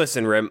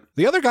 Listen, Rim.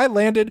 The other guy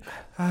landed.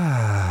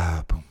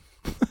 Boom.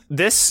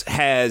 This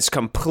has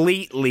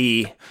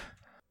completely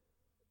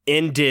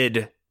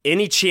ended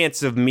any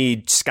chance of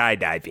me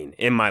skydiving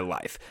in my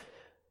life.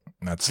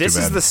 This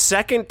is the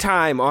second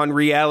time on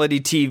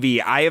reality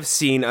TV I have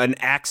seen an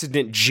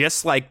accident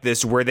just like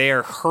this where they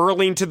are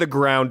hurling to the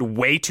ground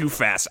way too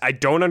fast. I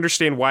don't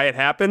understand why it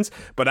happens,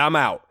 but I'm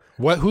out.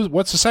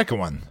 What's the second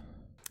one?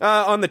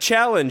 On the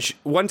challenge,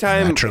 one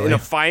time in a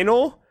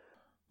final,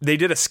 they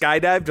did a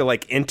skydive to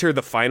like enter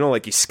the final.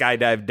 Like you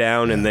skydive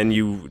down and then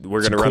you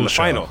were going to run the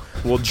final.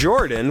 Well,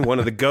 Jordan, one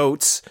of the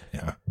goats,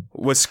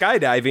 was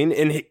skydiving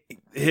and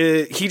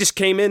he just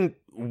came in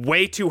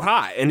way too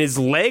hot and his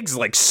legs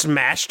like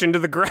smashed into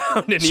the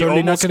ground and he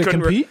almost couldn't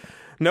compete.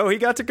 No, he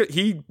got to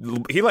he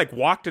like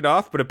walked it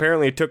off, but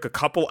apparently it took a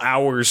couple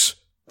hours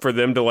for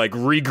them to like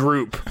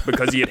regroup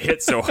because he had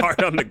hit so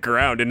hard on the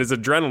ground and his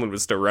adrenaline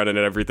was still running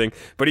and everything.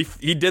 But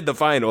he did the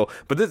final.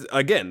 But this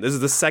is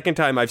the second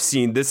time I've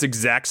seen this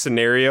exact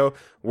scenario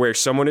where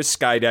someone is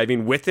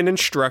skydiving with an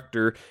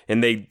instructor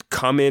and they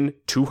come in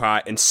too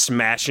hot and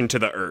smash into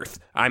the earth.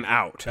 I'm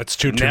out. That's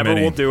too Never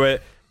many. will do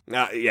it.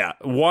 Yeah.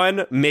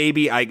 One,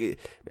 maybe I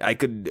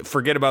could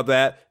forget about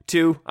that.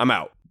 Two, I'm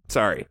out.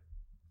 Sorry.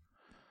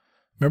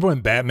 Remember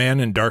when Batman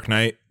in Dark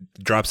Knight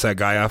drops that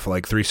guy off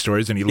like 3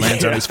 stories and he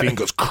lands on his feet and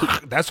goes,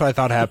 that's what I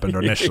thought happened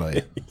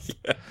initially.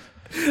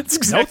 That's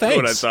exactly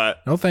what I thought.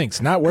 No thanks.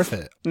 Not worth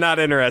it. Not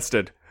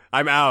interested.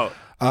 I'm out.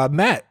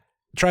 Matt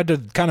tried to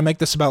kind of make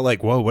this about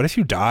like, whoa, what if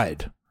you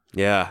died?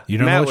 Yeah. You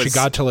don't know what you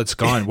got till it's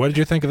gone. What did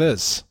you think of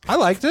this? I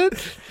liked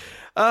it.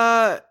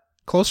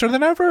 Closer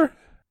than ever?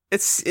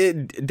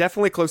 It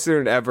definitely closer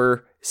than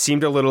ever.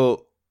 Seemed a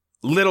little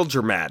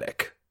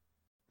dramatic.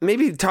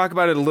 Maybe talk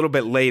about it a little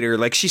bit later.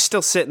 Like she's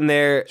still sitting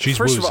there. She's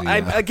First woozy, of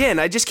all,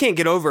 I just can't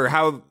get over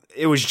how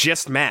it was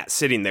just Matt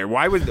sitting there.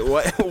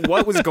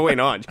 What was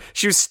going on?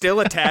 She was still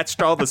attached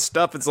to all the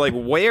stuff. It's like,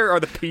 where are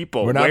the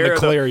people? We're not in the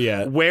clear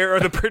yet. Where are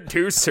the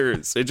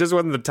producers? It just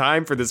wasn't the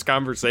time for this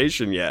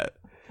conversation yet.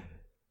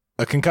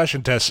 A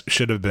concussion test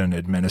should have been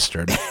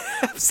administered.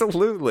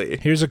 Absolutely.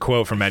 Here's a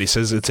quote from Matt. He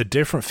says, "It's a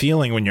different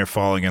feeling when you're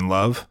falling in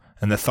love,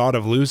 and the thought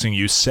of losing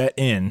you set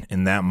in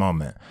that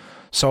moment."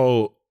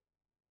 So,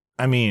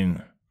 I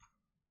mean,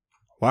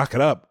 lock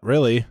it up,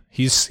 really.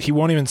 He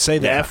won't even say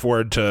the F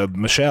word to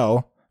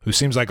Michelle, who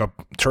seems like a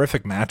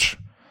terrific match.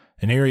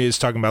 And here he is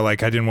talking about,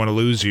 like, I didn't want to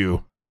lose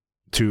you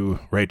to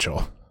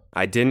Rachel.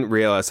 I didn't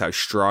realize how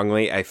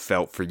strongly I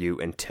felt for you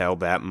until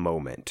that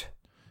moment.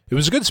 It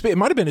was a good speech. It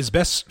might have been his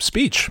best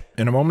speech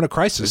in a moment of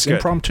crisis,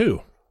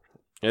 impromptu.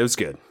 It was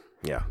good,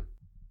 yeah.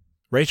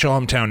 Rachel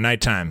Hometown,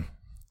 nighttime.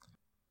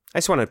 I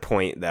just want to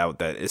point out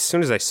that as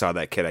soon as I saw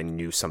that kid, I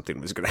knew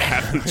something was going to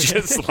happen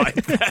just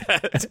like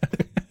that.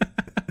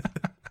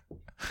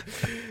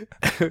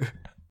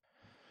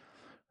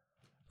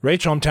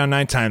 Rachel Hometown,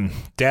 nighttime.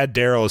 Dad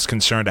Daryl is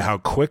concerned at how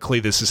quickly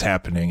this is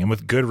happening, and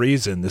with good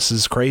reason. This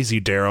is crazy,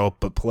 Daryl,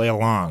 but play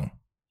along.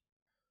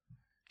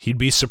 He'd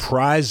be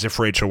surprised if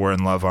Rachel were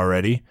in love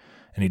already,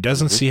 and he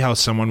doesn't see how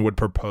someone would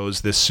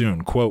propose this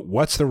soon. Quote,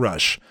 "What's the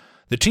rush?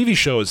 The TV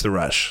show is the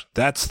rush.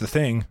 That's the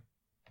thing.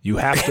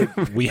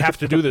 We have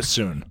to do this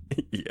soon.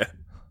 Yeah.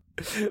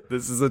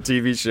 This is a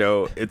TV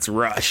show. It's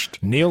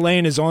rushed. Neil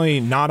Lane is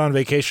only not on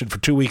vacation for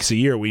 2 weeks a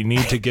year. We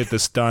need to get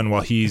this done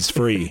while he's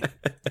free.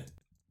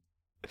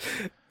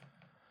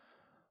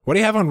 What do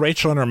you have on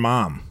Rachel and her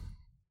mom?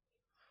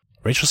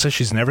 Rachel says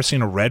she's never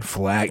seen a red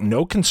flag.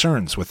 No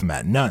concerns with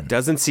Matt. None.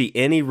 Doesn't see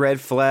any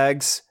red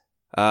flags.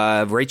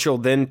 Rachel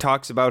then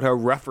talks about how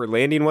rough her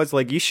landing was.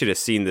 Like, you should have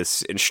seen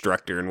this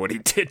instructor and what he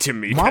did to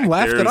me. Mom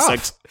laughed it off.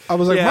 Like, I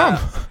was like, yeah.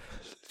 Mom,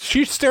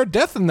 she stared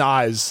death in the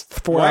eyes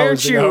 4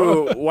 hours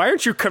ago. Why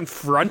aren't you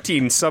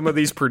confronting some of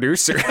these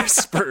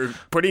producers for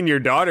putting your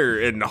daughter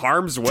in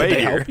harm's way Did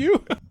they here? help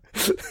you?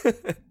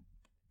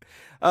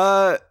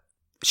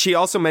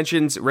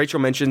 Rachel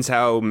mentions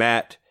how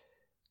Matt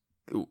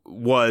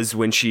was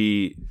when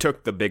she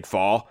took the big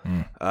fall,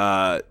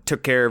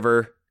 took care of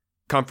her,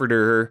 comforted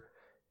her,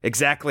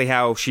 exactly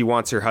how she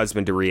wants her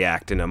husband to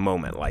react in a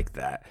moment like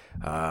that.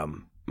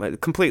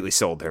 Completely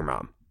sold her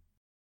mom.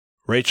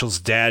 Rachel's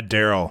dad,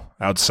 Daryl,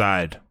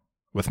 outside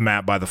with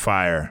Matt by the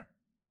fire.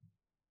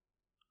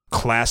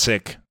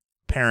 Classic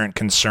parent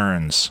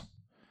concerns.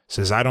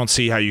 Says, I don't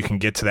see how you can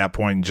get to that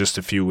point in just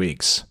a few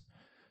weeks.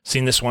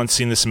 Seen this once,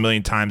 seen this a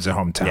million times at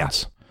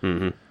hometowns. Yeah.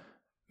 Mm-hmm.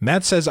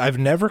 Matt says, I've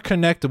never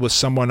connected with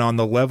someone on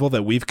the level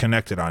that we've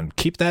connected on.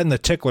 Keep that in the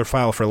tickler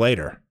file for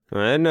later.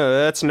 I know,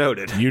 that's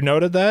noted. You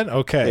noted that?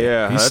 Okay.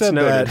 Yeah, he that's said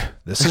noted. That.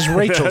 This is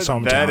Rachel's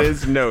hometown. That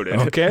is noted.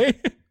 Okay.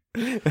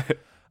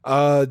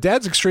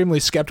 Dad's extremely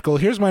skeptical.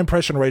 Here's my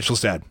impression of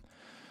Rachel's dad.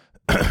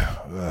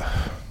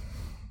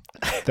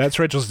 That's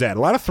Rachel's dad. A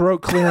lot of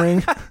throat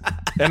clearing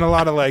and a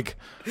lot of like,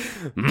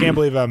 can't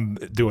believe I'm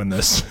doing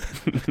this.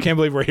 Can't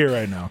believe we're here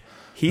right now.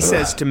 He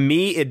says, to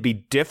me, it'd be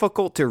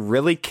difficult to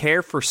really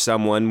care for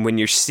someone when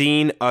you're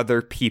seeing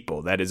other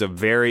people. That is a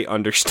very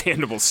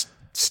understandable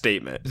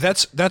statement.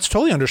 That's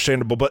totally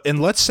understandable. And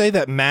let's say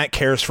that Matt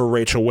cares for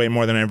Rachel way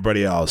more than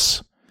everybody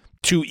else.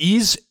 To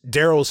ease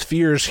Daryl's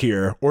fears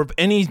here, or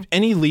any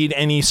lead,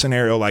 any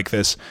scenario like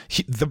this,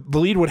 the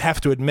lead would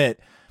have to admit,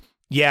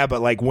 yeah,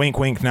 but like wink,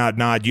 wink, nod,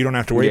 nod. You don't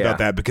have to worry about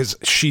that because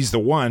she's the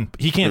one.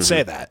 He can't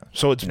say that.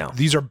 So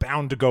these are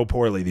bound to go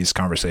poorly, these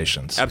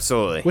conversations.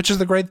 Absolutely. Which is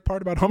the great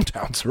part about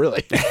hometowns,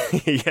 really.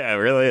 Yeah, it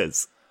really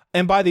is.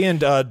 And by the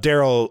end,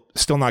 Daryl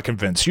still not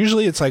convinced.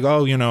 Usually it's like,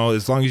 oh,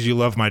 as long as you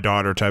love my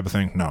daughter type of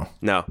thing.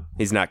 No,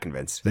 he's not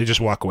convinced. They just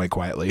walk away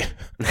quietly.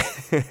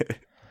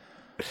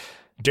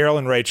 Daryl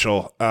and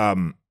Rachel.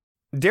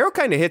 Daryl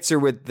kind of hits her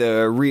with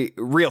the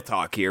real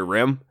talk here,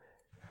 Rim.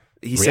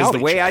 He says,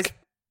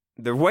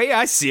 the way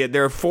I see it,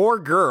 there are 4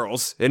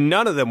 girls, and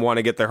none of them want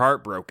to get their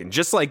heart broken,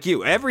 just like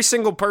you. Every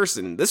single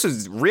person, this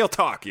is real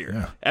talk here.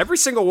 Yeah. Every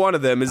single one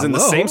of them is in the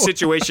same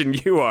situation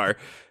you are.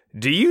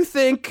 Do you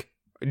think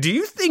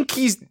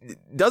he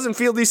doesn't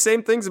feel these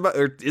same things about,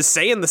 or is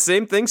saying the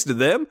same things to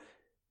them?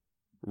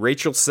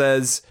 Rachel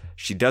says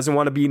she doesn't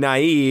want to be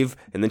naive,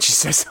 and then she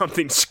says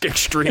something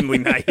extremely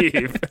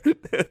naive.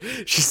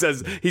 She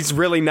says he's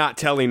really not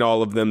telling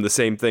all of them the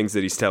same things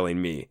that he's telling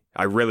me.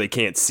 I really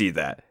can't see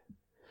that.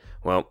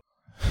 Well,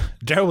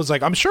 Daryl was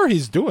like, I'm sure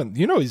he's doing,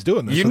 he's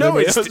doing this. He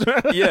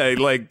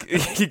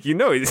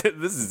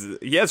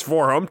has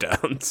 4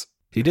 hometowns.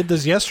 He did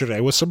this yesterday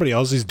with somebody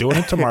else. He's doing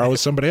it tomorrow with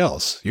somebody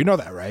else. You know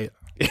that, right?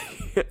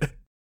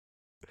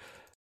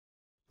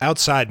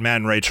 Outside, Matt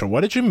and Rachel,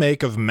 what did you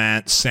make of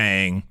Matt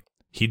saying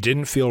he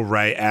didn't feel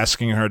right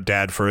asking her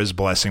dad for his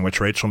blessing, which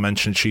Rachel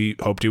mentioned she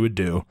hoped he would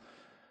do.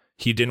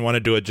 He didn't want to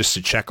do it just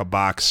to check a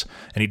box,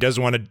 and he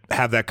doesn't want to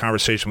have that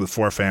conversation with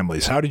 4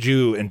 families. How did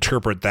you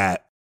interpret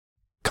that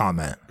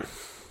comment?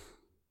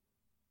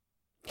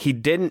 He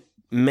didn't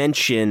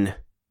mention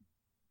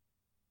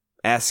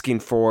asking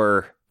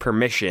for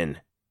permission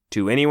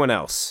to anyone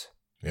else.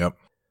 Yep.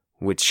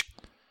 Which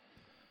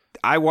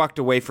I walked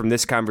away from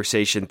this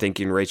conversation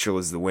thinking Rachel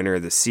is the winner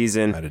of the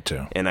season. I did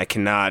too. And I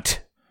cannot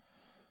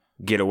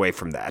get away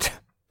from that.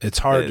 It's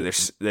hard.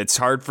 It's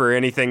hard for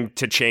anything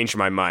to change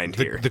my mind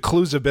here. The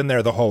clues have been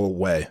there the whole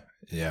way.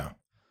 Yeah.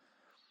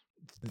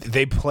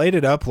 They played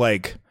it up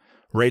like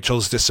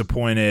Rachel's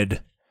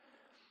disappointed.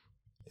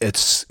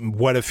 It's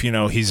what if,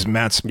 he's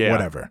Matt's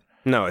whatever.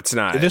 No, it's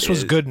not. This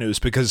was good news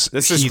because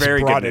he's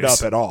brought it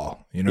up at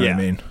all. You know what I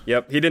mean?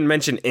 Yep. He didn't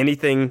mention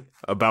anything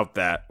about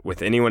that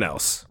with anyone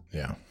else.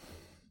 Yeah.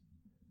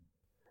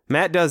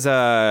 Matt does,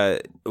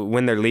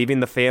 when they're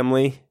leaving the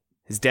family,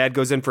 his dad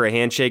goes in for a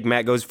handshake.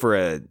 Matt goes for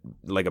a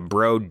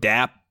bro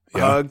dap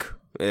hug.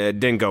 It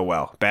didn't go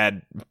well.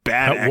 Bad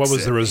What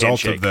was the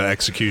result handshake. Of the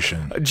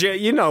execution?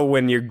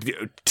 When you're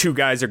 2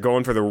 guys are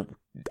going for the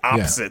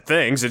opposite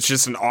things, it's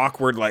just an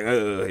awkward,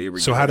 here we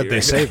go. So how did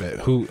they save it?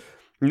 Who?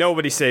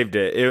 Nobody saved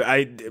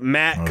it.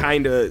 Matt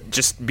kind of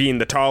just being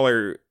the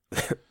taller,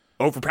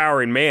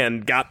 overpowering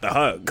man got the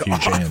hug.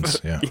 Huge hands,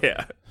 yeah.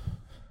 Yeah.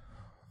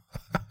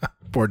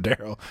 Poor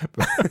Daryl.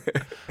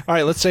 All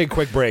right, let's take a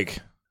quick break.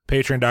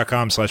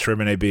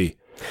 Patreon.com/RibbonAB.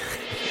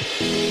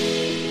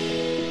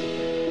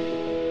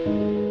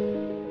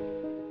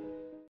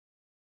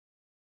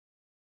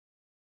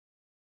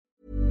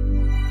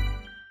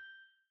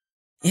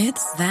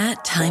 It's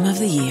that time of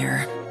the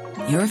year.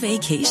 Your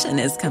vacation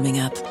is coming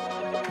up.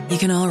 You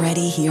can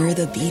already hear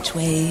the beach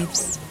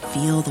waves,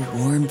 feel the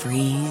warm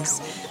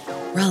breeze,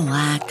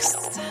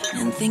 relax,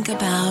 and think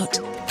about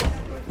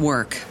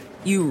work.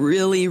 You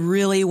really,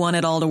 really want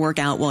it all to work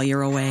out while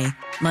you're away.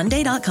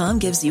 Monday.com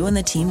gives you and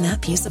the team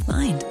that peace of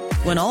mind.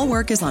 When all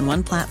work is on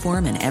one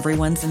platform and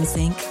everyone's in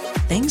sync,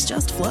 things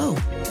just flow.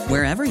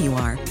 Wherever you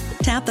are,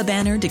 tap the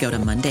banner to go to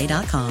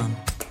Monday.com.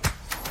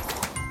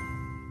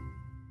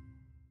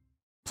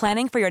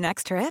 Planning for your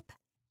next trip?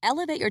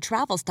 Elevate your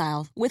travel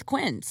style with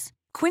Quince.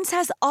 Quince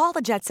has all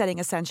the jet-setting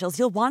essentials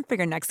you'll want for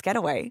your next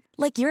getaway,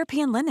 like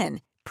European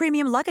linen,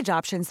 premium luggage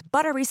options,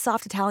 buttery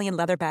soft Italian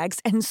leather bags,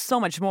 and so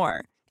much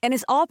more. And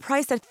is all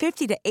priced at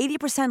 50 to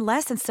 80%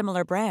 less than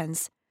similar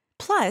brands.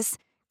 Plus,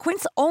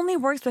 Quince only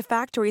works with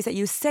factories that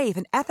use safe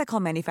and ethical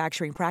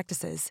manufacturing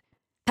practices.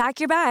 Pack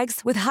your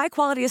bags with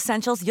high-quality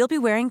essentials you'll be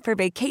wearing for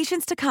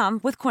vacations to come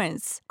with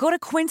Quince. Go to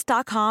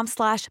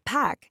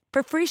quince.com/pack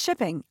for free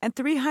shipping and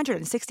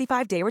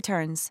 365-day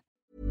returns.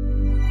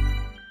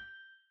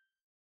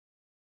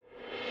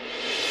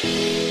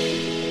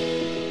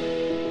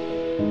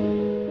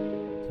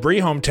 Bree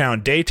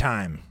hometown,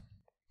 daytime.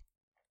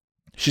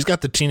 She's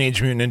got the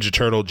Teenage Mutant Ninja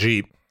Turtle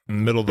Jeep in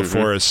the middle of the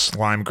forest,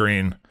 lime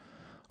green.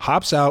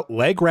 Hops out,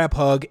 leg wrap,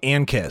 hug,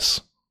 and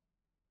kiss.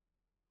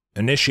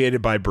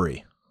 Initiated by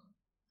Bree.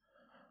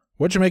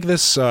 What'd you make of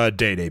this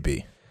date,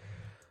 AB?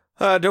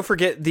 Don't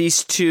forget,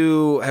 these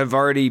two have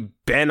already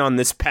been on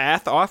this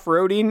path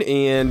off-roading,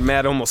 and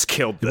Matt almost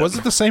killed them. Was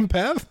it the same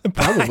path?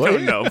 Probably. I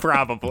don't know,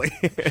 probably.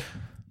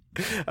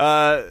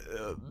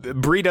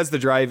 Bree does the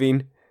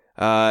driving.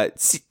 It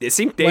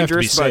seemed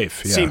dangerous, but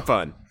safe. Yeah. Seemed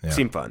fun. Yeah.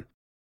 Seemed fun.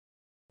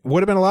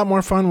 Would have been a lot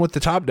more fun with the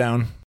top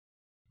down.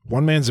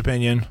 One man's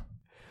opinion.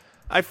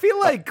 I feel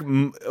like,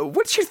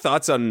 what's your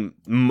thoughts on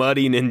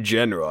mudding in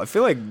general? I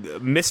feel like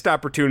missed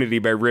opportunity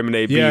by Rim and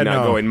AB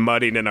not going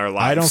mudding in our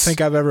lives. I don't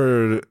think I've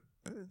ever,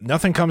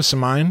 nothing comes to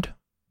mind.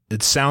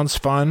 It sounds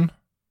fun.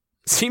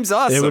 Seems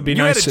awesome. It would be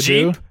nice to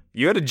do.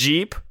 You had a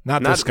Jeep.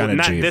 Not this kind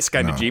of Jeep. Not this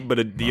kind of Jeep,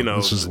 but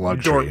this is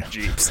luxury. Dork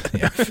Jeeps.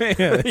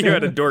 You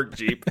had a dork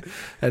Jeep.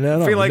 And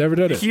I feel like never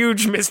did it.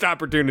 Huge missed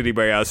opportunity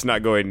by us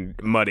not going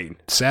mudding.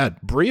 Sad.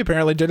 Bree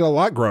apparently did a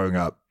lot growing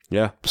up.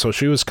 Yeah. So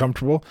she was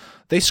comfortable.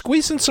 They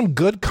squeezed in some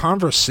good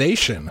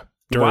conversation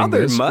during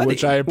this, mudding,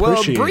 which I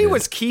appreciated. Well, Bree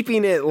was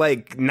keeping it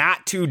like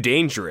not too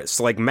dangerous.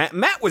 Like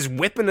Matt was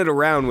whipping it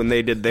around when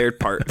they did their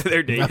part.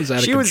 Their date.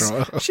 She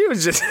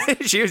was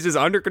just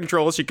under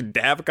control. She could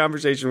have a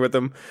conversation with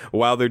them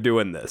while they're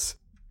doing this.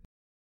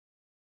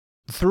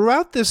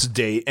 Throughout this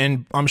date,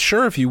 and I'm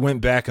sure if you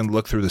went back and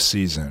looked through the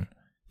season,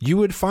 you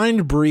would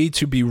find Bree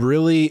to be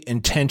really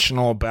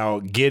intentional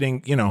about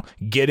getting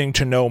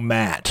to know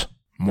Matt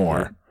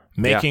more,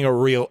 making a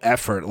real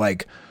effort.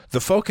 Like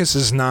the focus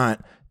is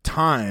not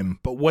time,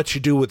 but what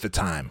you do with the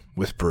time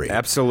with Bree.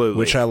 Absolutely.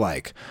 Which I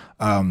like.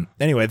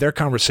 Anyway, their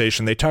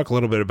conversation, they talk a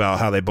little bit about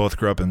how they both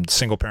grew up in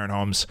single parent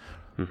homes,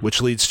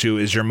 which leads to,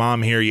 is your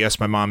mom here?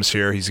 Yes, my mom's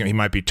here. He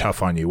might be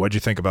tough on you. What'd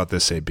you think about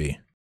this, AB?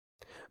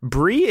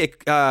 Bree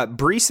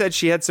said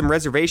she had some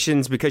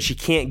reservations because she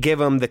can't give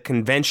him the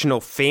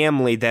conventional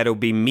family that'll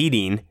be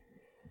meeting.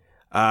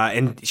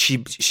 And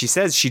she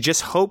says she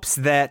just hopes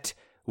that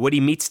what he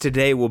meets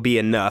today will be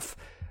enough.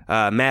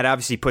 Matt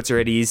obviously puts her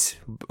at ease,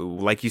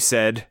 like you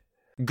said.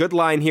 Good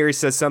line here. He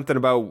says something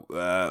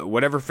about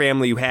whatever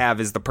family you have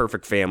is the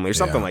perfect family or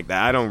something like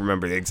that. I don't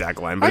remember the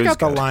exact line. But I got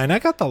the line.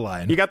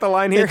 You got the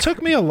line here? It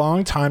took me a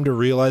long time to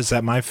realize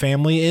that my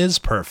family is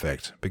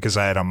perfect because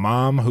I had a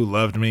mom who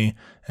loved me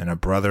and a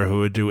brother who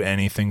would do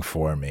anything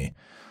for me.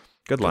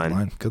 Good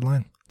line. Good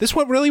line. This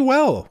went really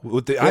well.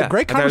 With the,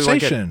 great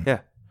conversation. Yeah,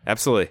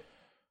 absolutely.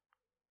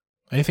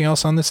 Anything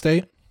else on this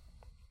date?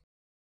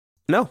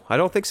 No, I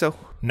don't think so.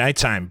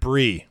 Nighttime,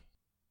 Bree.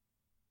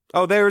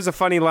 Oh, there was a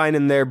funny line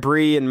in there.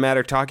 Bree and Matt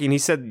are talking. They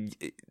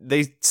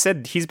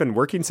said he's been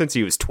working since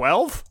he was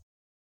 12?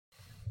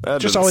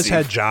 Just always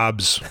had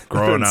jobs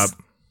growing up.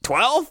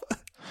 12?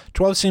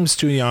 12 seems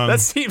too young.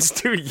 That seems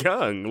too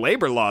young,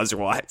 labor laws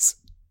wise.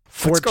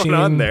 What's going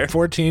on there?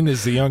 14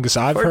 is the youngest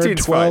I've heard.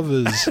 12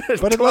 is,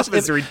 but 12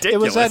 is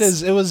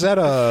ridiculous. It was at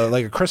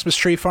a Christmas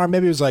tree farm.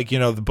 Maybe it was like,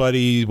 the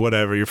buddy,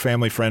 whatever, your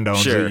family friend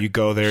owns it. You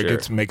go there,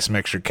 get to make some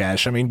extra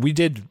cash. I mean, we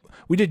did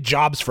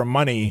jobs for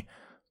money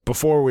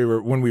before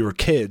when we were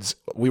kids.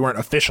 We weren't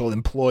official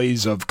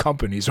employees of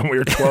companies when we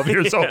were 12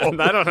 years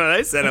old. I don't know.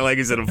 I said it like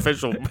he's an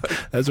official.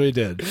 That's what we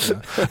did.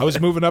 Yeah. I was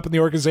moving up in the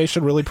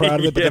organization, really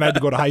proud of it, but then I had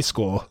to go to high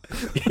school.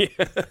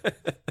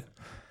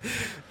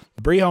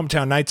 Bree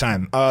hometown,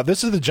 nighttime.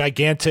 This is the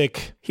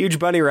gigantic, huge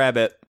bunny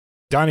rabbit,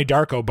 Donnie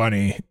Darko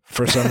bunny.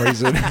 For some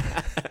reason,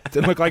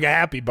 didn't look like a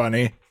happy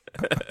bunny.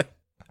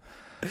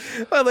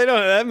 Well, they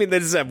don't. I mean, they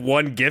just have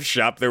one gift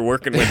shop they're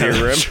working with here,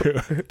 Rim. True.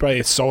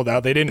 Probably sold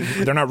out.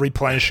 They're not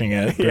replenishing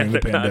it during the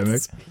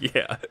pandemic.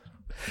 Yeah.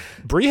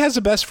 Bree has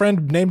a best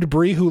friend named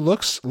Bree who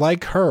looks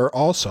like her.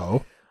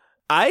 Also,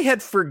 I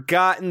had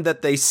forgotten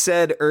that they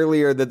said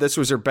earlier that this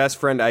was her best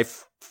friend. I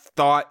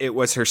thought it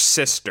was her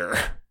sister.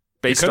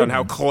 Based on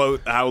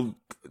how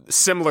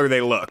similar they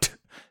looked.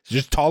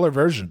 Just taller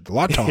version, a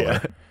lot taller.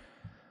 Yeah.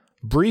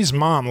 Bree's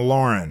mom,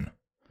 Lauren,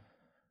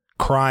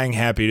 crying,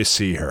 happy to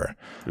see her.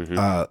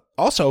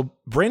 Also,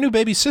 brand new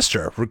baby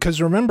sister,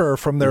 because remember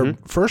from their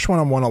first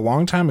one-on-one a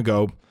long time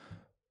ago,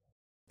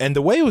 and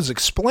the way it was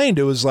explained,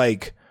 it was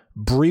like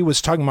Bree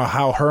was talking about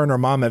how her and her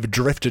mom have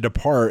drifted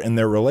apart in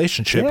their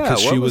relationship because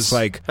she was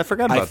like, I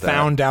forgot about that. I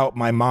found out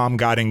my mom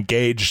got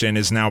engaged and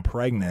is now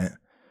pregnant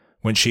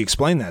when she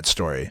explained that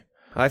story.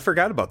 I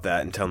forgot about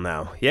that until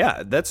now.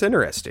 Yeah, that's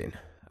interesting.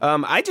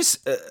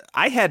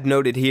 I had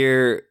noted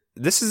here,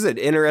 this is an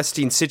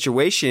interesting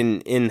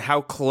situation in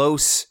how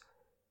close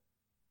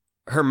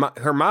her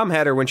mom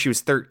had her when she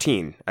was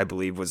 13, I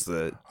believe was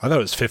the... I thought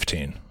it was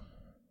 15.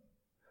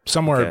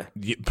 Somewhere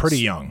pretty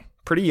young.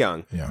 Pretty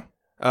young. Yeah.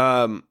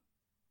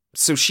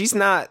 So she's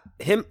not...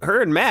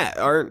 Her and Matt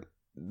aren't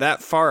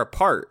that far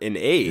apart in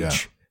age. Yeah.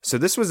 So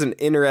this was an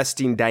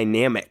interesting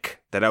dynamic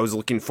that I was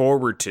looking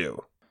forward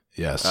to.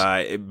 Yes.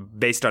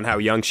 Based on how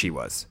young she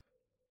was.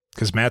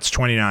 Because Matt's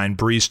 29,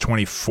 Bree's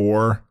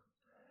 24.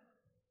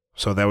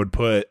 So that would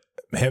put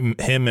him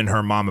and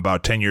her mom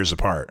about 10 years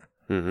apart,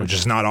 which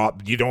is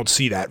not... You don't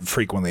see that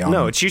frequently on...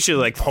 No, it's usually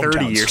like 30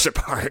 hometowns. years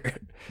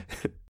apart.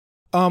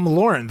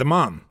 Lauren, the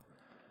mom,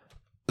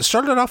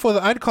 started off with,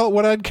 I'd call it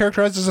what I'd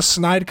characterize as a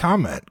snide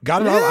comment.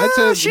 Got off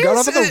on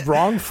the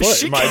wrong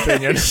foot, in my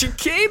opinion. She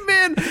came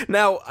in.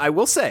 Now, I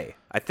will say,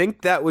 I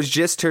think that was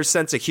just her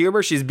sense of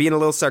humor. She's being a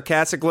little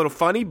sarcastic, a little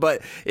funny,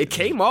 but it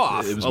came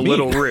off a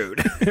little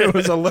rude. It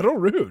was a little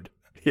rude.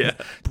 Yeah.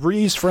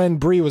 Bree's friend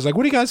Bree was like,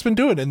 what have you guys been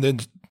doing? And then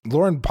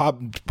Lauren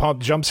pop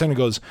jumps in and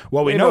goes,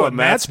 well, we know what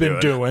Matt's been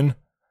doing.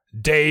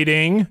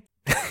 Dating.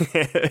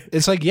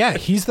 It's like, yeah,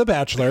 he's the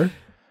Bachelor.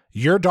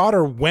 Your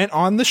daughter went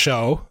on the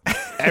show.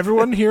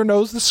 Everyone here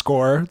knows the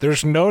score.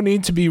 There's no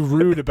need to be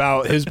rude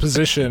about his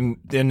position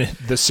in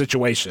the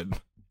situation.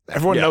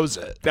 Everyone knows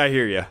it. I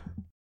hear you.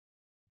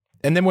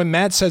 And then when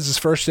Matt says his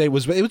first date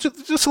was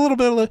just a little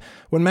bit of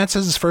when Matt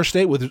says his first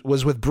date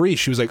was with Bree,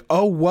 she was like,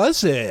 "Oh,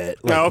 was it?"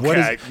 Like,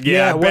 okay,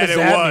 I bet it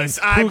was.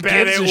 I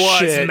bet it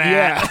was,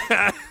 Matt.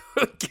 Yeah.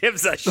 Who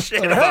gives a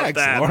shit about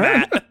that, Lauren.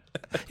 Matt?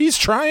 He's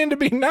trying to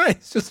be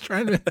nice, just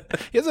trying to.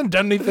 He hasn't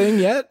done anything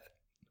yet.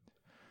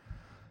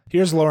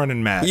 Here's Lauren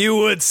and Matt. You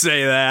would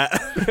say that.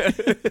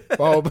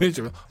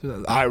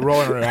 I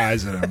rolling her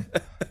eyes at him.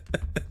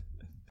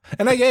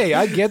 And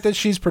I get that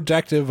she's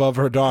protective of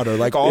her daughter,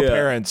 like all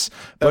parents,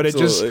 but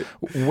absolutely.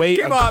 It just wait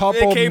a couple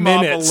minutes. It came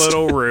off a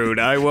little rude.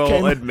 I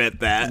will admit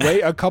that.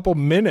 Wait a couple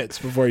minutes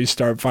before you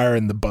start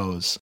firing the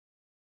bows.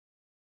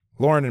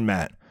 Lauren and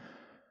Matt,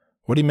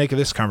 what do you make of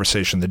this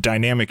conversation? The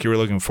dynamic you were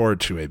looking forward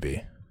to,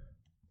 AB?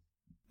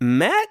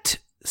 Matt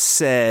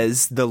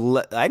says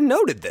I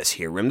noted this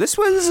here, Rim. This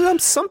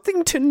was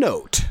something to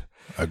note.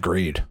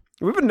 Agreed.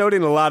 We've been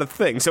noting a lot of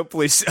things.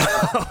 Hopefully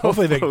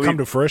they come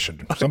to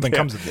fruition. Something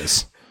comes of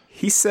this.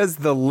 He says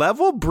the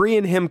level Bree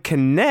and him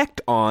connect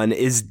on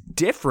is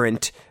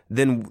different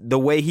than the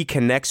way he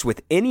connects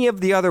with any of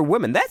the other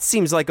women. That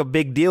seems like a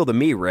big deal to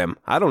me, Rim.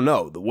 I don't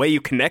know. The way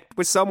you connect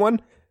with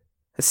someone,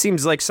 it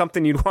seems like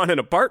something you'd want in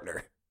a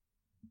partner.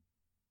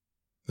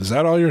 Is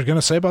that all you're going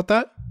to say about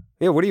that?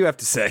 Yeah, what do you have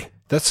to say?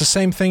 That's the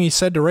same thing he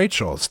said to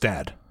Rachel's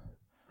dad.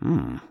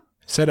 He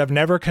said, I've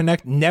never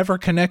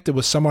connected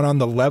with someone on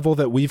the level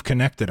that we've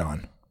connected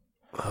on.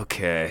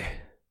 Okay.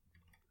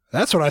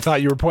 That's what I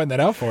thought you were pointing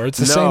that out for. It's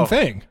the same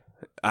thing.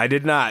 I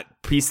did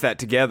not piece that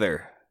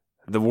together.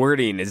 The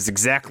wording is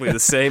exactly the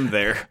same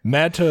there.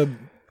 Matt to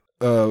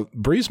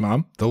Bree's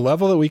mom, the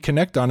level that we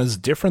connect on is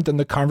different than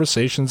the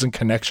conversations and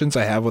connections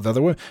I have with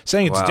other women.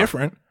 Saying it's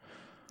different,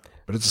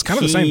 but it's kind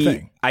of the same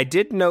thing. I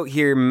did note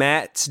here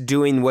Matt's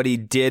doing what he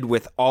did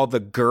with all the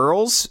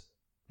girls,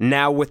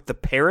 now with the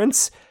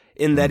parents,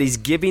 in that he's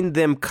giving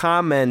them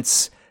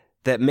comments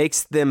that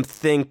makes them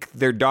think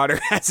their daughter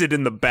has it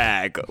in the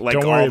bag, like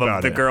all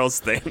of the girls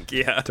think.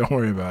 Yeah. Don't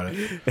worry about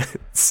it.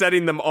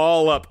 Setting them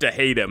all up to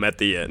hate him at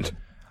the end.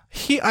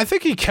 I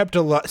think he kept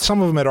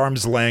some of them at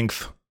arm's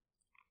length.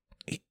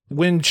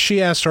 When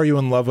she asked, are you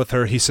in love with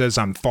her? He says,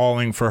 I'm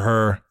falling for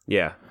her.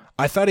 Yeah.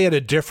 I thought he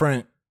had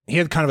kind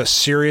of a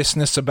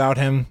seriousness about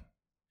him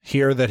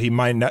here that he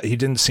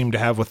didn't seem to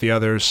have with the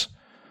others.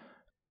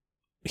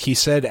 He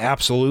said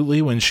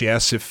absolutely when she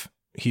asked if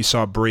he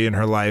saw Bree in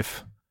her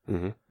life.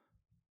 Mm-hmm.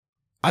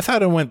 I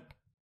thought it went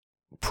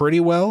pretty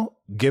well,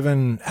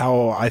 given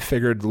how I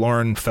figured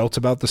Lauren felt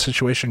about the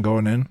situation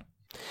going in.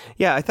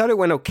 Yeah, I thought it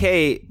went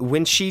okay.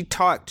 When she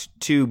talked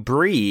to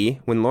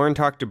Bree, when Lauren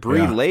talked to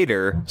Bree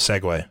later...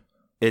 Segue.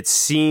 It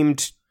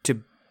seemed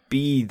to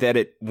be that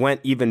it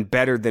went even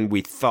better than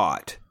we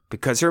thought.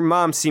 Because her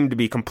mom seemed to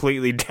be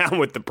completely down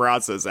with the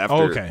process after...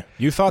 Oh, okay.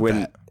 You thought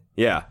that?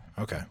 Yeah.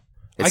 Okay.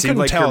 I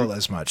couldn't tell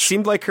as much.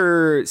 Seemed like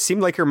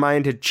her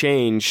mind had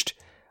changed,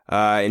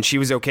 and she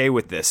was okay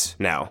with this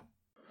now.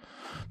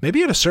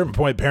 Maybe at a certain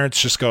point,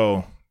 parents just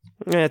go,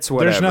 it's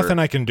whatever. There's nothing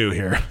I can do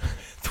here.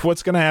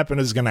 What's going to happen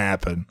is going to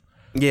happen.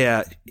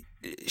 Yeah.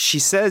 She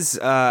says,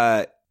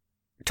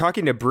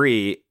 talking to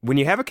Bree, when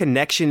you have a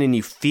connection and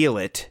you feel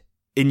it,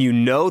 and you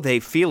know they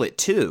feel it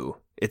too,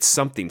 it's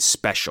something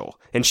special.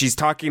 And she's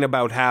talking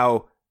about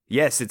how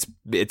yes, it's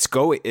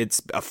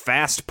a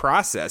fast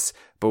process,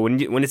 but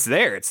when it's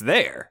there, it's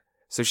there.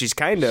 So she's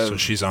kind of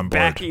she's on board.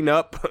 Backing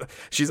up.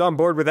 She's on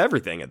board with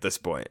everything at this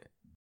point.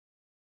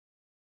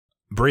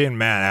 Bree and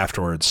Matt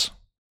afterwards.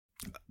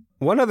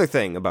 One other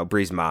thing about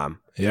Bree's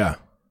mom. Yeah.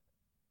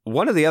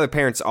 One of the other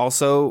parents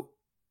also,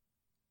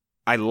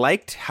 I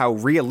liked how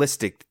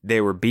realistic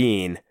they were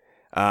being.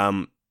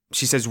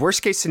 She says,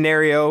 worst case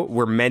scenario,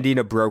 we're mending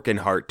a broken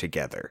heart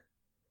together.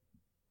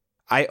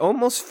 I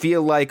almost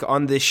feel like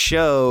on this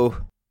show,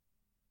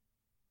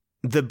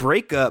 the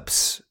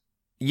breakups,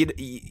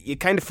 you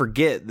kind of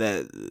forget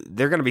that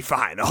they're going to be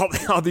fine.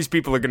 All these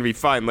people are going to be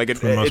fine. Like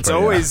it's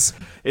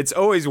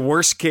always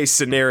worst case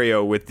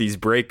scenario with these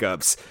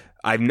breakups.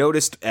 I've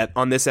noticed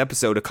on this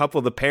episode, a couple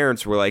of the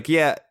parents were like,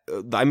 yeah,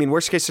 I mean,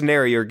 worst case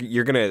scenario,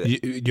 you're going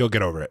to... You'll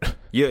get over it.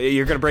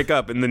 You're going to break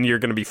up and then you're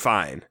going to be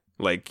fine.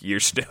 Like, you're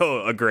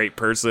still a great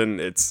person.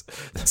 It's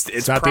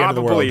not the end of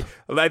the world.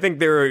 I think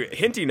they were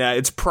hinting at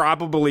it's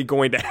probably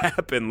going to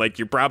happen. Like,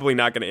 you're probably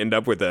not going to end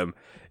up with him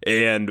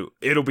and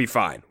it'll be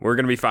fine. We're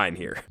going to be fine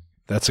here.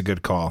 That's a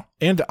good call.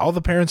 And all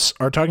the parents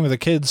are talking to the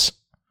kids,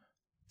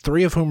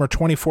 3 of whom are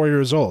 24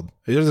 years old.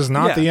 It is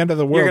not the end of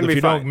the world if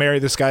you don't marry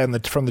this guy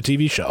from the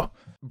TV show.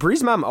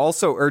 Bree's mom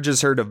also urges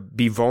her to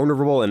be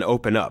vulnerable and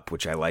open up,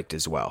 which I liked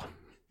as well.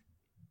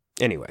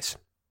 Anyways.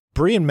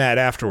 Bree and Matt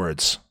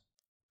afterwards.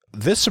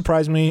 This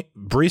surprised me.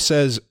 Bree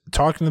says,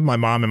 talking to my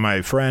mom and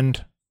my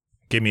friend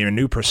gave me a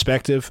new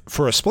perspective.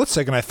 For a split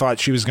second, I thought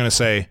she was going to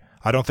say,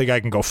 I don't think I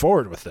can go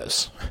forward with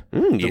this.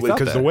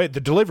 Because the way the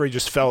delivery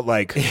just felt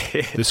like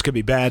this could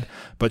be bad.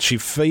 But she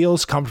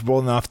feels comfortable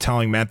enough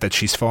telling Matt that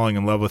she's falling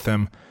in love with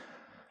him.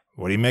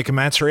 What do you make of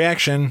Matt's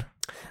reaction?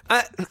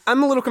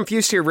 I'm a little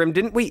confused here, Rim.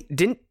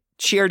 Didn't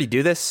she already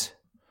do this?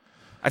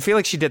 I feel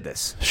like she did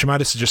this. She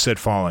might have just said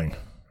falling,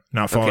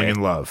 not falling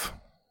in love.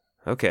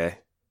 Okay.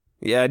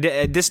 Yeah,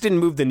 this didn't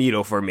move the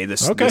needle for me,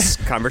 this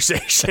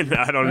conversation.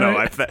 I don't know.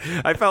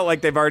 Right. I felt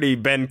like they've already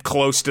been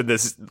close to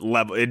this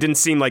level. It didn't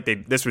seem like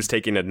this was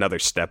taking another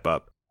step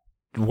up.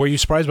 Were you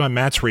surprised by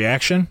Matt's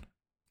reaction?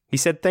 He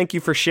said, thank you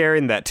for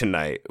sharing that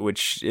tonight,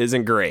 which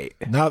isn't great,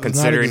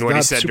 considering what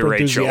he said to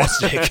Rachel.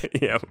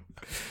 Yeah.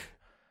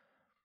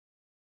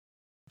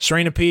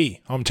 Serena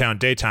P., hometown,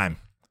 daytime.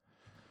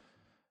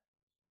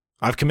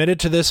 I've committed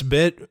to this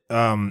bit.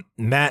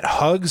 Matt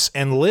hugs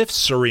and lifts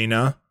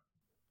Serena.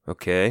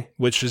 Okay.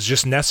 Which is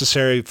just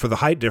necessary for the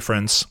height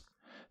difference.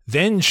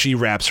 Then she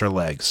wraps her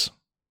legs.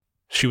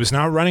 She was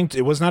not running.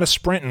 It was not a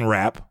sprint and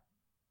wrap.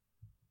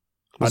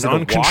 Was an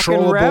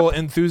uncontrollable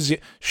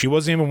enthusiasm. She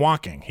wasn't even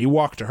walking. He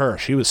walked to her.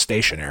 She was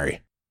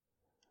stationary.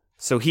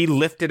 So he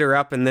lifted her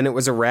up and then it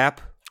was a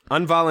wrap?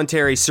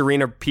 Involuntary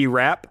Serena P.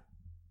 wrap?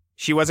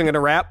 She wasn't going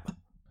to wrap?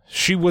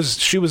 She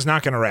was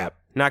not going to wrap.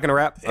 Not going to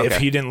wrap? Okay. If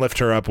he didn't lift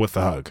her up with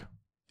the hug.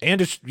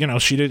 And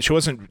she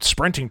wasn't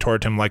sprinting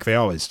toward him like they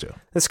always do.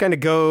 This kind of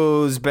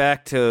goes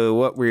back to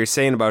what we were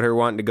saying about her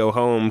wanting to go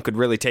home. Could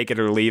really take it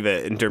or leave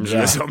it in terms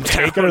of his hometown.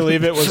 Take it or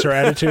leave it was her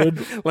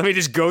attitude. Let me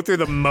just go through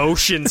the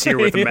motions here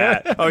with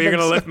Matt. Oh, you're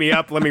going to lift me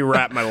up? Let me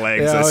wrap my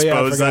legs. I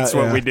suppose that's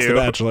what we do. The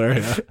Bachelor.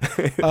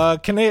 Yeah.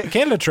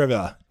 Canada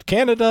trivia.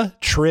 Canada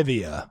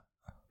trivia.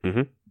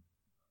 Mm-hmm.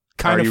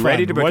 Are you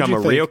ready to become a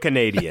real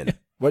Canadian?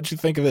 What'd you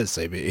think of this,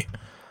 AB?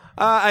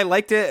 I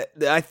liked it.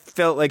 I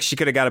felt like she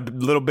could have got a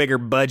little bigger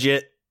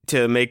budget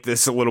to make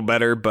this a little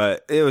better,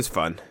 but it was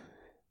fun.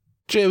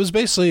 It was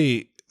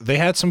basically, they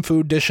had some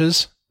food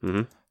dishes.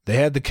 Mm-hmm. They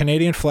had the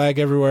Canadian flag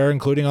everywhere,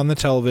 including on the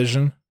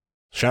television.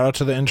 Shout out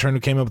to the intern who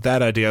came up with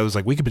that idea. I was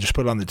like, we could just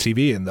put it on the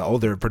TV, and the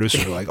older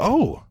producers were like,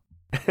 oh.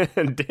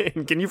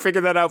 Can you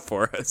figure that out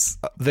for us?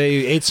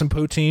 They ate some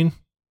poutine.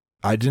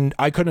 I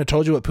couldn't have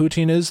told you what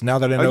poutine is. Now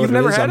that I know what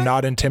it is, I'm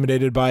not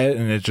intimidated by it,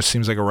 and it just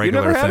seems like a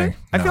regular thing.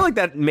 I feel like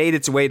that made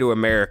its way to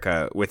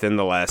America within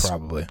the last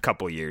probably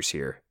couple years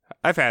here.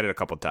 I've had it a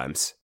couple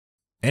times.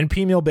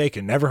 NP meal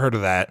bacon. Never heard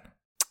of that.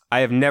 I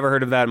have never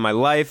heard of that in my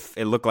life.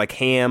 It looked like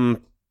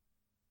ham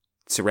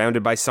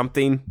surrounded by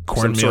something.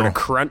 Some sort of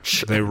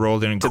crunch. They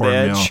rolled in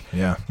cornmeal.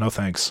 Yeah, no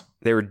thanks.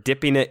 They were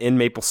dipping it in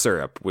maple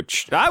syrup,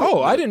 which...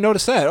 I didn't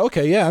notice that.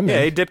 Okay, yeah.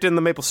 They dipped it in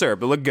the maple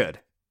syrup. It looked good.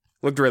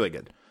 Looked really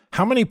good.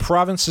 How many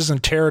provinces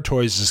and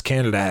territories does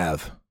Canada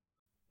have?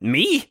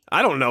 Me?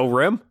 I don't know,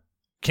 Rim.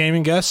 Can't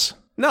even guess?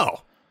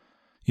 No.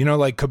 You know,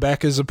 like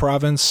Quebec is a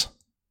province?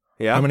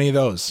 Yeah. How many of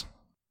those?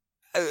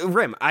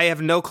 Rim, I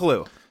have no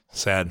clue.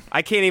 Sad.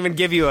 I can't even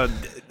give you a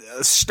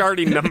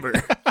starting number.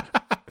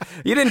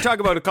 You didn't talk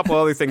about a couple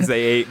other things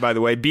they ate, by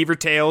the way. Beaver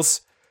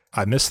tails.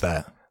 I missed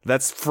that.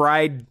 That's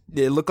fried.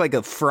 It looked like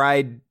a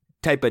fried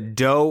type of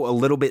dough, a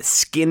little bit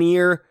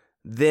skinnier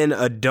than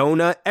a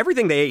donut.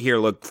 Everything they ate here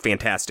looked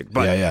fantastic.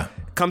 But yeah.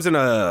 Comes in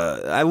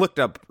I looked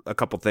up a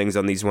couple things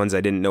on these ones. I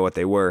didn't know what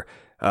they were.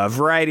 A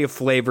variety of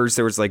flavors.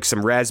 There was like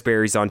some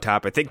raspberries on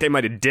top. I think they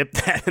might have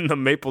dipped that in the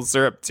maple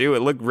syrup too. It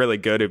looked really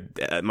good.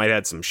 It might have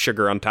had some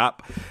sugar on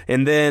top.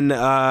 And then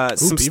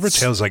some beaver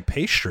tails like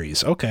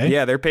pastries. Okay.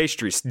 Yeah, they're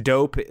pastries.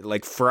 Dough,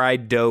 like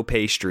fried dough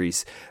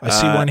pastries. I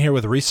see one here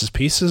with Reese's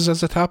Pieces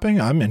as a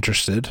topping. I'm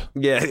interested.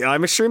 Yeah,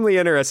 I'm extremely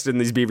interested in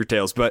these beaver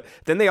tails. But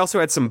then they also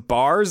had some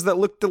bars that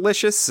looked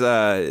delicious.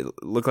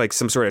 Looked like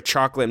some sort of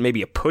chocolate,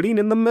 maybe a pudding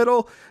in the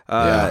middle.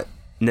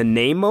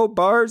 Nanaimo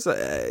bars.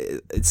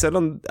 It said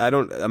on.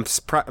 I'm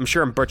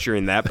sure I'm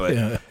butchering that,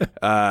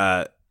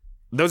 but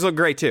those look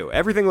great too.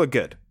 Everything looked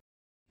good.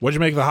 What'd you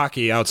make of the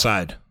hockey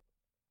outside?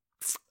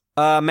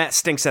 Matt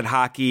stinks at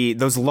hockey.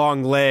 Those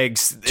long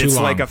legs. It's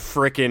like a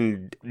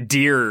freaking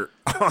deer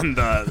on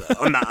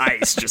the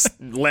ice. Just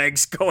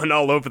legs going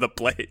all over the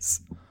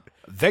place.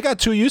 They got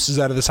 2 uses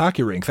out of this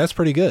hockey rink. That's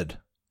pretty good.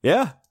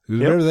 Yeah.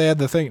 Whenever they had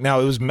the thing. Now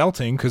it was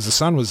melting because the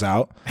sun was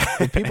out.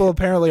 What people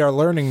apparently are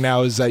learning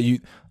now is that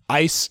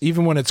ice,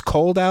 even when it's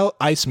cold out,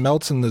 ice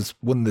melts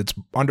when it's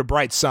under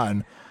bright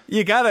sun.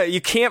 You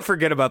can't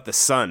forget about the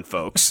sun,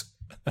 folks.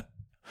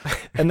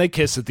 And they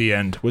kiss at the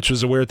end, which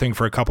was a weird thing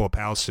for a couple of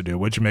pals to do.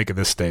 What'd you make of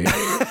this date?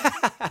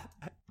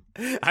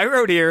 I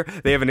wrote here,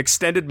 they have an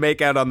extended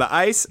makeout on the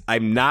ice.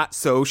 I'm not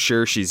so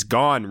sure she's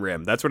gone,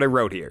 Rim. That's what I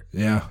wrote here.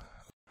 Yeah.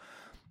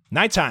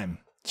 Nighttime.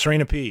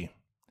 Serena P.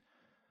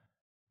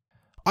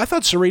 I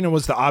thought Serena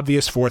was the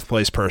obvious 4th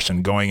place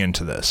person going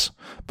into this,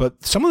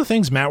 but some of the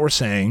things Matt was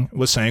saying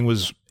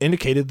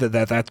indicated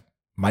that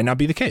might not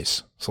be the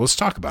case. So let's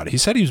talk about it. He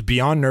said he was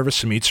beyond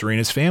nervous to meet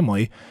Serena's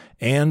family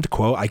and,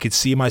 quote, I could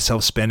see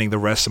myself spending the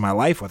rest of my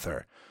life with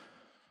her.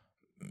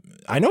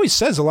 I know he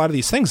says a lot of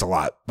these things a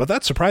lot, but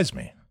that surprised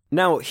me.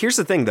 Now, here's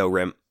the thing though,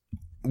 Rim.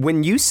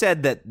 When you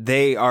said that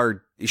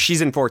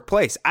she's in 4th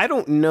place, I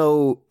don't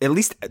know, at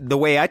least the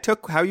way I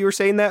took how you were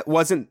saying that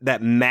wasn't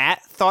that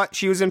Matt thought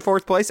she was in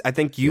 4th place. I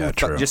think you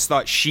just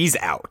thought she's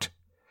out.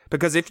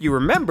 Because if you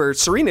remember,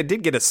 Serena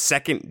did get a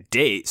second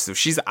date, so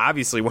she's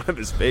obviously one of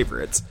his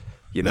favorites.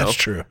 You know? That's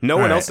true. No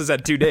one else has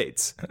had 2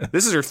 dates.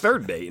 This is her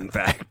 3rd date, in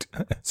fact.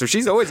 So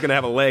she's always going to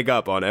have a leg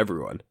up on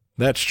everyone.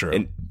 That's true.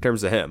 In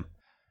terms of him.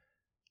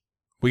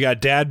 We got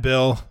Dad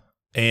Bill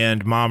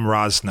and Mom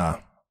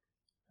Rosna.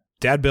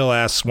 Dad Bill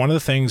asks, what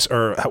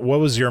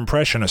was your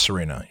impression of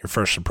Serena? Your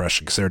first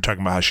impression? Because they were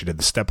talking about how she did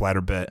the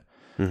stepladder bit.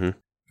 Mm-hmm.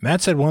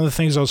 Matt said, one of the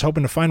things I was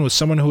hoping to find was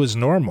someone who was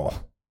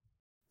normal.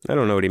 I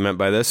don't know what he meant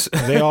by this.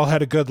 They all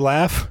had a good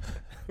laugh.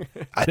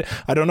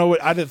 I don't know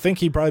I didn't think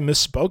he probably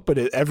misspoke, but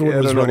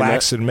everyone was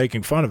relaxed and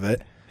making fun of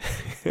it.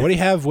 What do you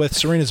have with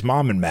Serena's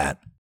mom and Matt?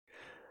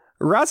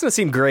 Rosna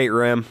seemed great,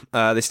 Rim.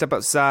 They step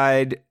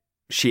outside.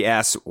 She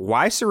asks,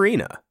 why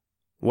Serena?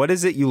 What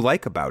is it you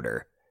like about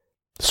her?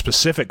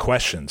 Specific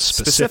questions.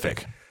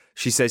 Specific.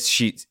 He says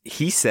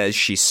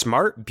she's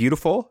smart,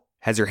 beautiful,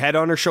 has her head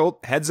on her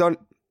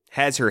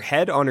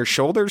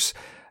shoulders,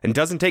 and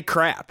doesn't take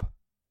crap.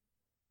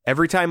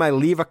 Every time I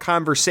leave a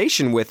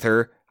conversation with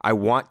her, I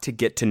want to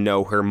get to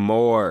know her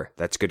more.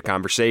 That's good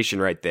conversation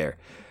right there.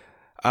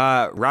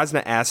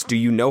 Rosna asks, do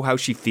you know how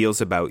she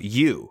feels about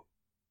you?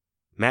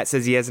 Matt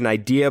says he has an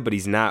idea, but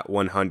he's not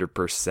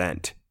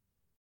 100%.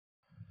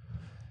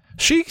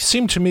 She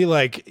seemed to me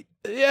like,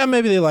 yeah,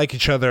 maybe they like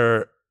each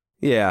other.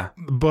 Yeah.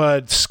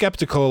 But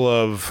skeptical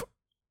of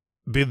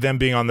them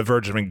being on the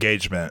verge of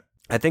engagement.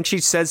 I think she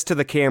says to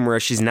the camera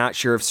she's not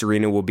sure if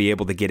Serena will be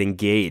able to get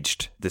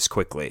engaged this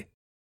quickly.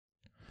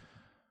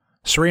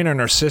 Serena and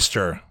her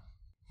sister,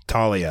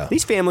 Talia.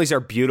 These families are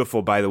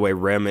beautiful, by the way,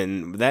 Rim,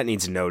 and that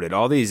needs noted.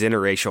 All these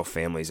interracial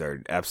families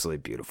are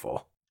absolutely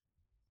beautiful.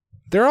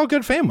 They're all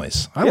good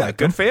families. I like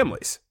good them.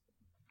 families.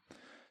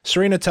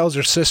 Serena tells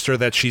her sister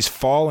that she's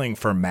falling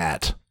for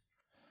Matt.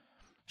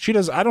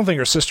 I don't think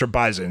her sister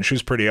buys it, and she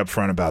was pretty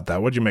upfront about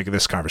that. What'd you make of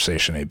this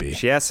conversation, AB?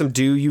 She asks him,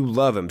 do you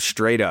love him?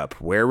 Straight up.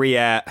 Where are we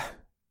at?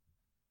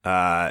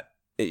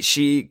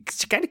 She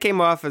kind of came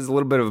off as a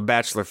little bit of a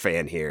Bachelor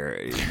fan here.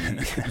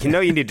 You know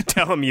you need to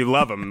tell him you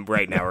love him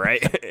right now,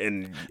 right?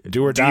 And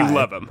do or die. Do you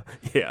love him?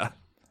 Yeah.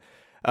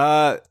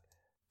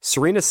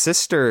 Serena's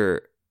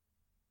sister,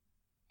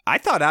 I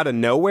thought out of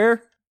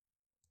nowhere,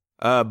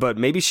 but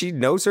maybe she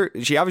knows her.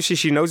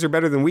 She knows her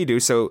better than we do,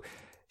 so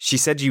she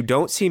said, you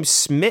don't seem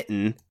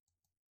smitten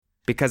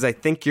because I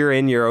think you're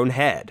in your own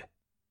head.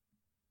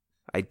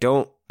 I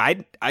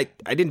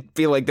didn't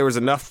feel like there was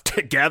enough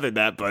to gather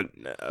that, but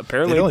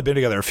apparently... They've only been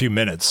together a few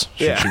minutes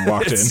since she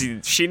walked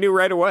in. She knew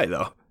right away,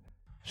 though.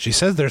 She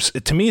says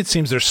to me, it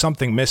seems there's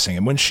something missing.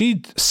 And when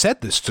she said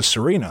this to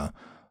Serena,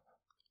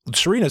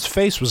 Serena's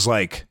face was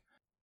like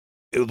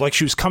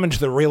she was coming to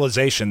the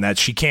realization that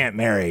she can't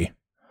marry.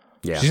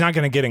 Yeah. She's not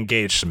going to get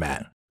engaged to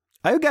Matt.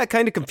 I got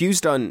kind of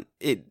confused on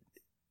it.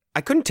 I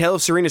couldn't tell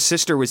if Serena's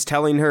sister was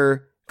telling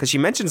her, because she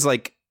mentions,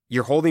 like,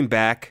 you're holding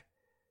back.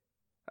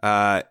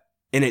 And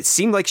it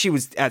seemed like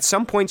at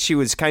some point she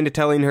was kind of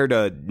telling her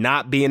to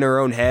not be in her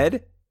own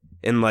head.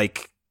 And,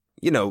 like,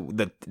 you know,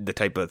 the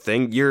type of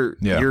thing. You're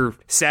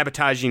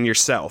sabotaging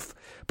yourself.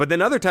 But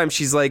then other times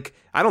she's like,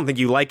 I don't think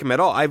you like him at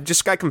all. I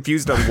just got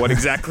confused on what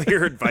exactly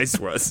her advice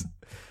was.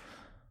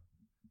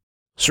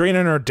 Serena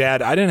and her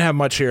dad, I didn't have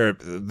much here.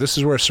 This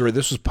is where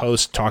this was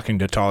post talking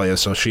to Talia,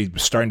 so she's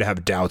starting to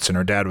have doubts, and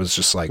her dad was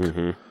just like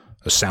a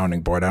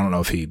sounding board. I don't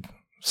know if he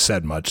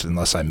said much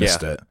unless I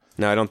missed it.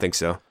 No, I don't think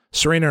so.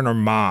 Serena and her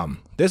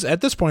mom. At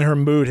this point, her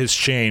mood has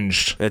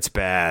changed. It's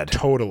bad.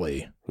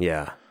 Totally.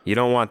 Yeah. You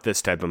don't want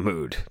this type of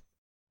mood.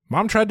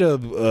 Mom tried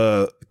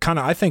to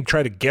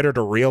try to get her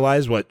to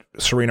realize what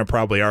Serena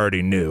probably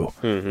already knew,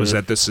 was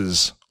that this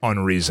is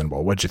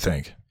unreasonable. What'd you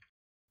think?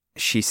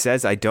 She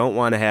says, I don't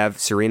want to have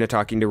Serena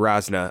talking to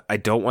Rosna. I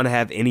don't want to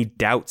have any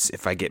doubts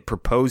if I get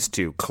proposed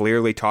to.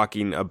 Clearly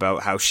talking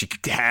about how she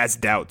has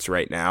doubts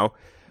right now.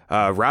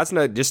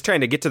 Rosna just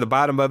trying to get to the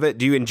bottom of it.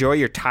 Do you enjoy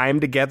your time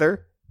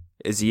together?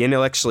 Is he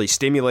intellectually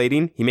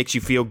stimulating? He makes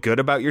you feel good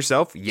about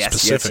yourself? Yes,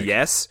 Specific.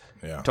 yes,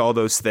 Yeah. to all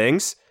those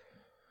things.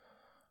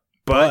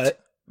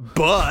 But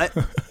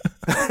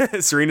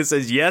Serena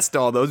says yes to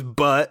all those,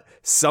 but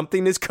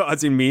something is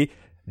causing me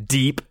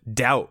deep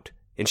doubt.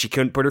 And she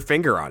couldn't put her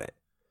finger on it.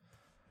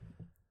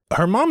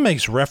 Her mom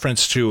makes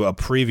reference to a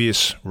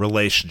previous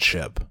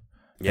relationship.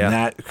 Yeah. And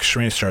that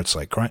Serena starts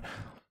like crying.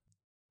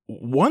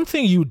 One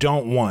thing you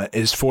don't want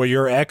is for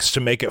your ex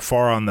to make it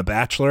far on The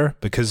Bachelor,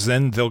 because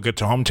then they'll get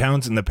to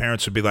hometowns and the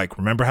parents would be like,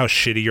 remember how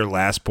shitty your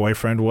last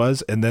boyfriend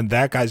was? And then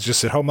that guy's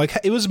just at home like,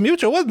 hey, it was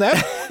mutual, wasn't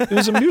that? It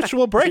was a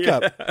mutual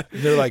breakup. Yeah.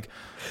 They're like,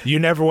 you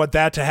never want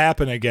that to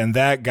happen again.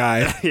 That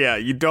guy. Yeah,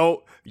 you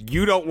don't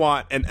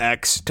want an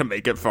ex to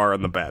make it far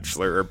on The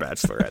Bachelor or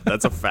Bachelorette.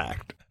 That's a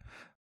fact.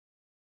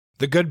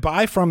 The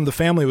goodbye from the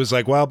family was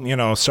like, well,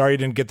 sorry you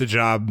didn't get the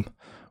job.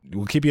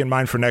 We'll keep you in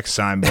mind for next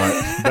time,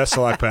 but best of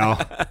luck, pal.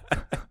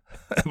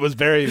 It was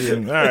very,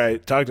 all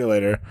right, talk to you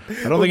later.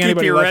 I don't think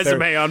anybody keep your left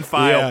resume on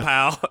file,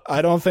 pal.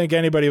 I don't think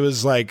anybody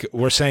was like,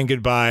 we're saying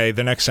goodbye.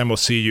 The next time we'll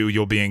see you,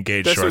 you'll be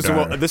engaged to our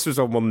daughter. This was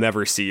a we'll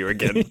never see you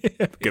again.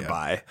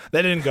 Goodbye.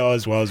 That didn't go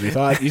as well as we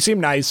thought. You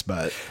seem nice,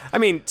 but... I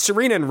mean,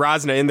 Serena and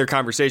Rosna in their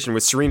conversation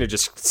with Serena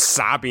just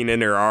sobbing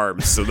in her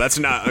arms, so that's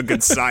not a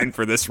good sign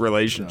for this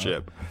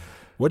relationship. No.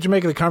 What'd you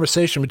make of the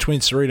conversation between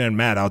Serena and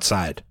Matt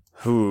outside?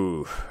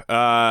 Ooh.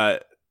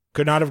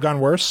 Could not have gone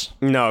worse?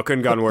 No, it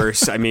couldn't have gone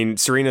worse. I mean,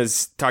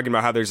 Serena's talking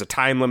about how there's a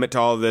time limit to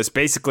all of this,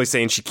 basically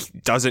saying she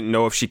doesn't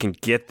know if she can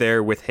get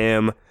there with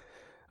him.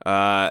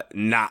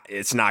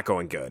 It's not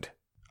going good.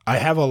 I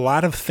have a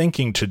lot of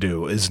thinking to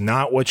do is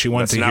not what you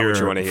want to hear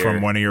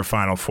from one of your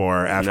Final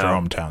Four after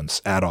hometowns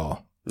at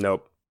all.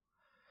 Nope.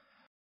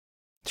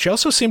 She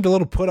also seemed a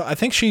little put. I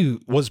think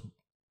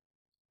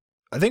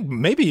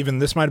maybe even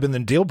this might have been the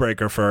deal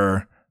breaker for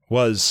her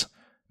was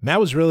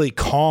Matt was really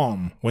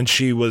calm when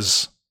she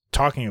was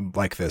talking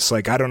like this.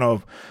 Like, I don't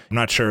know. I'm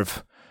not sure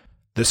if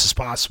this is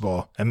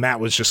possible. And Matt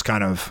was just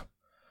kind of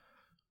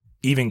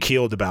even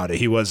keeled about it.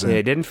 He wasn't. Yeah,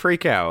 he didn't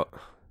freak out.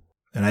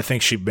 And I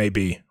think she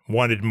maybe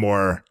wanted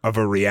more of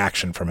a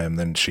reaction from him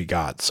than she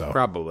got. So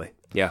probably.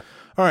 Yeah.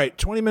 All right.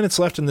 20 minutes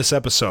left in this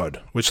episode,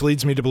 which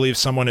leads me to believe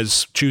someone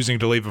is choosing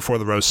to leave before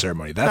the rose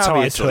ceremony. That's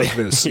Obviously. how I took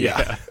this.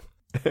 Yeah.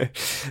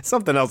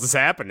 Something else is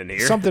happening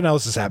here. Something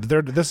else has happened.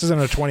 This isn't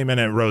a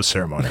 20-minute rose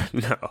ceremony.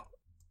 No.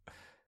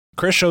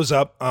 Chris shows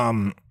up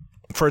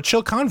for a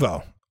chill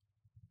convo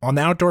on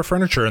the outdoor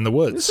furniture in the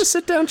woods. It's a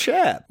sit-down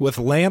chat. With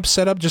lamps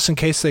set up just in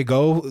case they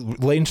go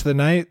late into the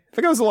night. If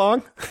it goes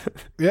long.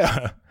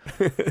 Yeah.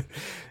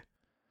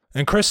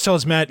 And Chris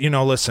tells Matt,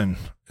 listen,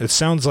 it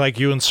sounds like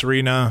you and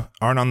Serena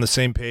aren't on the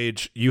same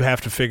page. You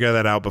have to figure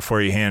that out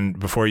before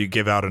you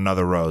give out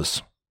another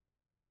rose.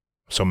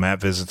 So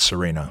Matt visits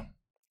Serena.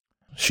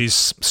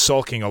 She's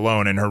sulking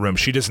alone in her room.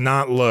 She does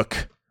not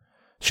look...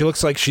 She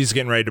looks like she's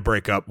getting ready to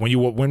break up.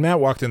 When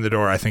Matt walked in the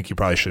door, I think you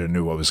probably should have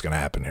knew what was going to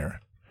happen here.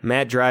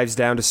 Matt drives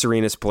down to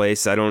Serena's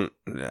place. I don't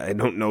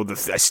know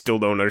I still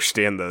don't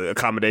understand the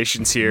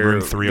accommodations here.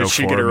 Room 304, Did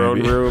she get her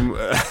maybe? own room?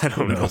 I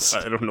don't know.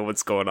 I don't know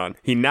what's going on.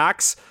 He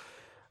knocks.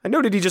 I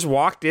noted he just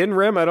walked in,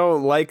 Rim. I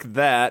don't like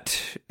that.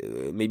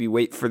 Maybe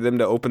wait for them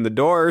to open the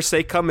door or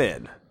say, come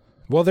in.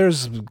 Well,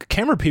 there's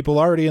camera people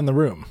already in the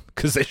room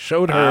because they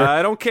showed her.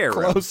 I don't care,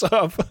 Rim. Close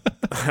up.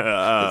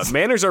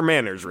 Manners are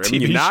manners, Rim.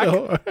 TV You knock,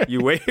 show.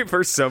 you wait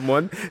for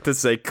someone to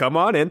say, come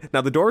on in.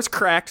 Now, the door's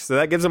cracked, so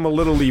that gives them a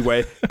little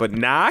leeway. But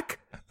knock,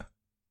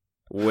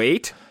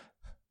 wait.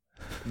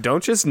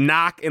 Don't just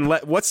knock and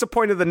what's the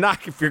point of the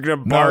knock if you're going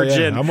to barge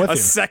in a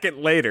second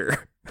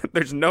later?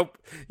 There's you got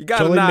to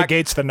totally knock.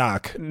 negates the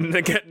knock.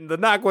 The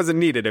knock wasn't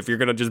needed if you're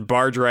going to just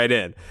barge right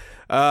in.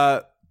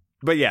 But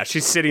yeah,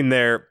 she's sitting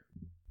there.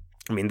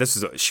 I mean,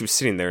 she was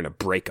sitting there in a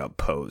breakup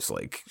pose.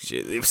 Like,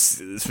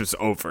 this was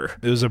over.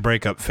 It was a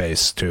breakup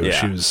face, too.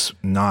 Yeah.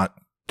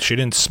 She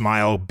didn't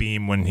smile,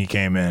 beam when he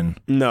came in.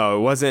 No,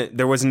 it wasn't.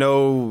 There was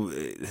no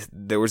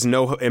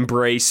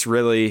embrace,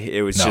 really.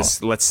 It was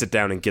just, let's sit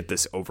down and get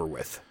this over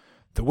with.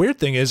 The weird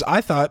thing is,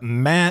 I thought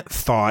Matt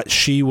thought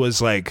she was,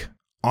 like,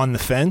 on the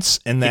fence,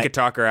 and that he could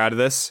talk her out of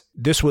this.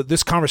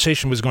 This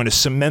conversation was going to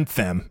cement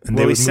them, and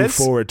they would move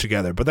forward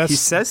together. But he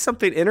says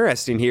something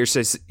interesting here.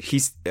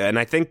 And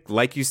I think,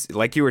 like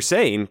you were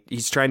saying,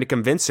 he's trying to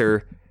convince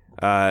her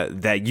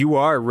that you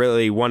are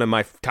really one of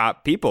my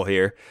top people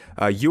here.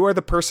 You are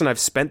the person I've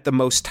spent the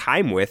most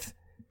time with.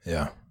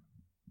 Yeah.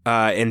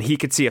 and he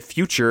could see a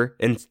future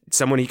and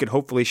someone he could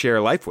hopefully share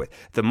a life with.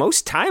 The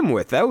most time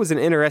with, that was an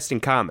interesting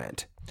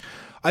comment.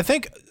 I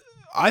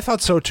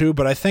thought so too,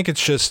 but I think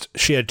it's just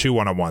she had 2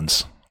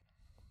 one-on-ones.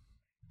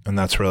 And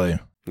that's really...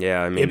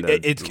 Yeah, I mean...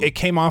 It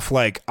came off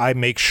like, I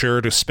make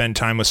sure to spend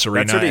time with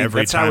Serena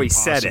every time how he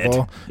possible. said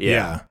it.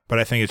 Yeah. But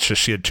I think it's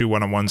just she had 2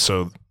 one-on-ones,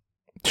 so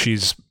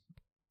she's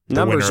the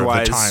numbers-wise,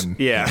 winner of the time.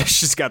 Yeah,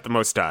 she's got the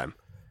most time.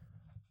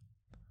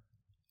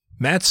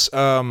 Matt's...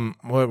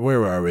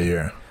 where are we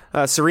here?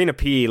 Serena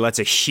P lets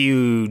a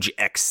huge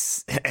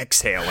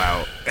exhale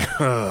out.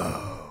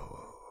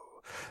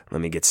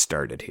 Let me get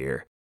started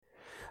here.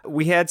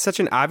 We had such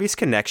an obvious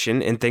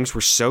connection and things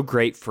were so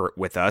great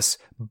with us,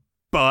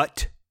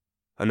 but,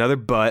 another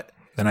but.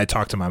 Then I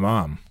talked to my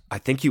mom. I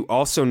think you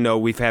also know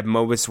we've had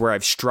moments where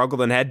I've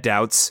struggled and had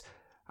doubts.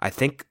 I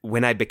think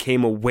when I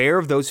became aware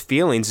of those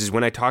feelings is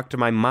when I talked to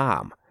my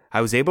mom. I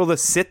was able to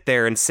sit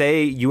there and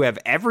say, you have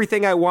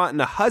everything I want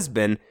in a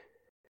husband.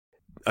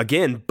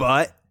 Again,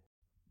 but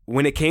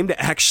when it came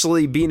to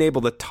actually being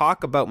able to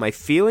talk about my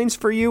feelings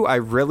for you, I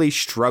really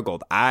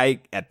struggled.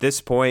 At this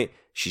point,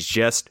 she's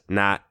just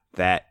not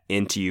that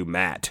into you,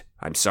 Matt.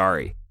 I'm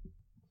sorry.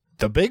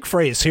 The big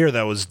phrase here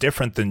that was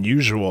different than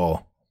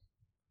usual,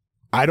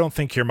 I don't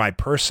think you're my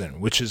person,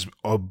 which is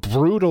a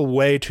brutal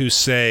way to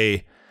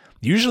say,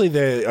 usually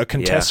a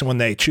contestant when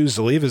they choose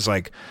to leave is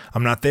like,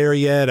 I'm not there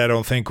yet. I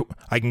don't think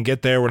I can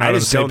get there. We're not on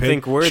the same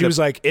page. She was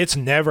like, it's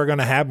never going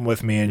to happen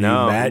with me and you,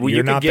 Matt.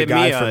 You're not the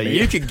guy for me.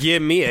 You could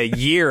give me a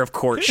year of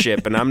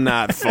courtship and I'm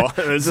not this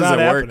isn't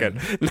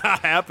working. Not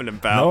happening,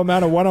 pal. No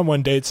amount of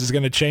one-on-one dates is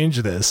going to change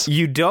this.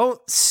 You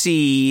don't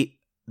see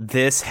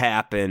this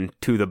happen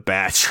to The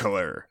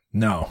Bachelor.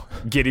 No.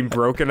 Getting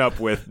broken up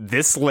with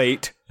this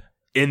late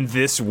in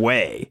this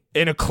way.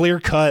 In a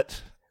clear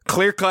cut,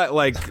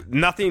 like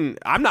nothing.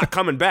 I'm not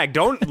coming back.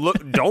 Don't be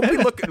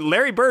looking.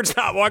 Larry Bird's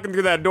not walking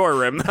through that door,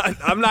 Rim.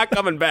 I'm not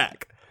coming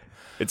back.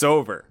 It's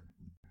over.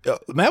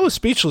 Matt was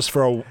speechless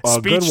for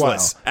a good while.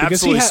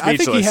 Absolutely speechless. I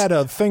think he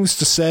had things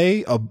to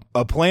say,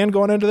 a plan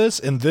going into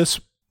this, and this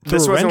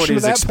wasn't what he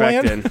was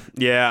expecting.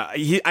 Yeah,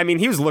 he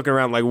was looking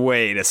around like,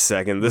 wait a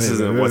second, this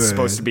isn't what's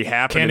supposed to be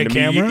happening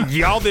to me.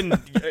 Y'all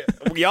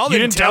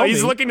didn't tell me.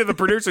 He's looking to the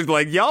producers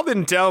like, y'all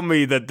didn't tell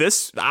me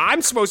that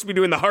I'm supposed to be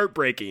doing the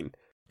heartbreaking.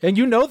 And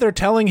they're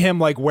telling him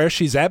like where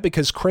she's at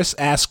because Chris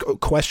asked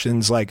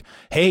questions like,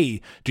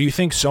 hey, do you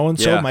think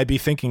so-and-so might be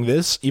thinking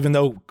this? Even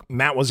though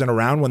Matt wasn't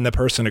around when the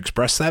person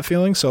expressed that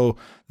feeling. So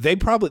they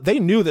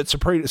knew that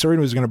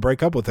Serena was going to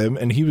break up with him.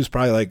 And he was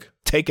probably like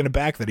taken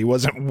aback that he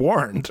wasn't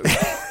warned.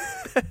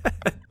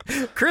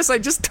 Chris, I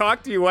just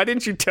talked to you. Why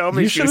didn't you tell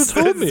me she was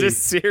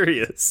just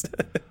serious?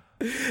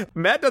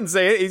 Matt doesn't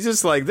say it. He's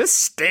just like, this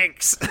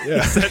stinks.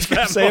 Yeah,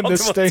 saying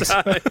this stinks.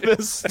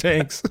 This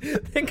stinks. I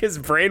think his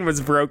brain was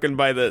broken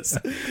by this.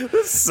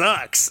 This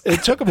sucks.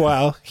 It took him a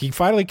while. He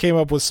finally came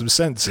up with some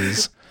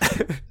sentences.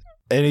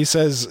 And he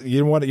says,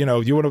 you want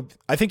to,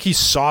 I think he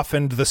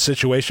softened the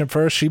situation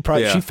first. She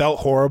felt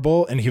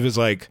horrible. And he was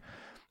like,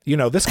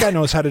 this guy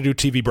knows how to do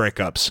TV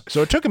breakups.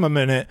 So it took him a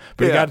minute,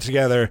 but he got it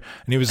together.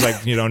 And he was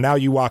like, now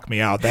you walk me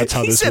out. That's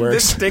how this works.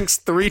 This stinks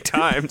 3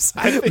 times.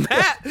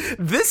 Matt,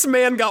 this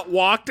man got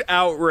walked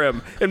out,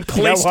 Rim, and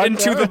placed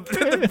into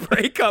the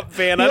breakup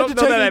van. I don't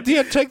know that he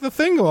had to take the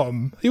thing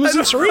home. He was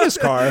in Serena's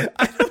car.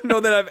 I don't know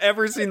that I've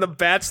ever seen The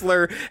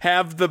Bachelor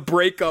have the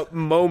breakup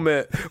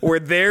moment where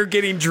they're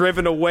getting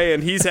driven away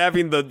and he's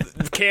having the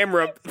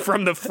camera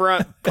from the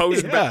front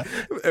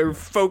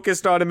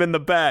focused on him in the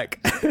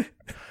back.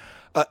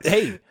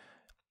 Hey,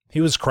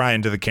 he was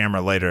crying to the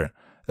camera later.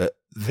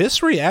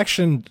 This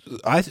reaction,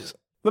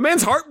 the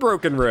man's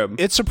heartbroken, Rim.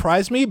 It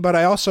surprised me, but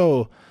I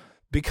also,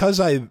 because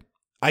I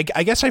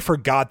guess I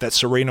forgot that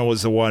Serena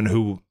was the one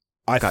who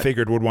I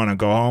figured would want to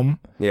go home.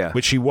 Yeah,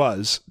 which he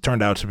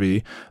turned out to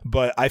be.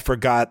 But I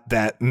forgot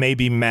that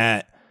maybe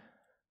Matt.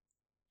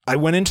 I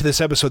went into this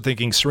episode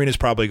thinking Serena's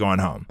probably going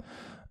home.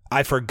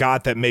 I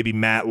forgot that maybe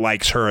Matt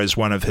likes her as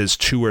one of his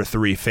 2 or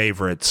 3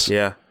 favorites.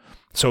 Yeah,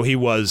 so he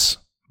was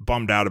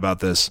bummed out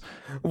about this.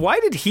 Why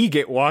did he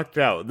get walked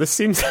out? This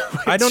seems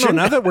like I don't know.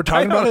 Now that we're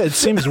talking about it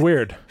seems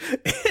weird.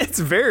 It's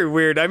very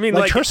weird. I mean,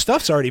 like her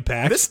stuff's already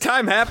packed.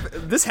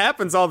 This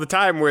happens all the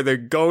time where they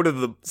go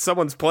to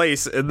someone's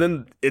place and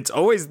then it's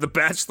always the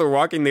Bachelor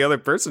walking the other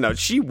person out.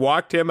 She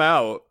walked him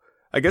out.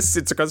 I guess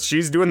it's because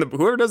she's doing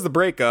whoever does the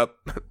breakup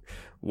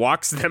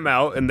walks them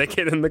out and they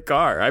get in the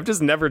car. I've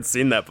just never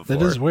seen that before.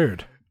 That is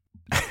weird.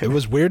 It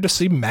was weird to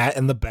see Matt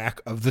in the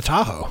back of the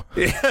Tahoe.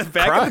 Yeah,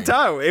 back of the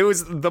Tahoe. It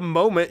was the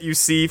moment you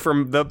see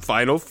from the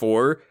Final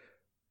Four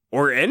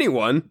or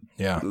anyone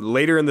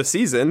later in the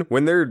season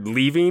when they're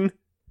leaving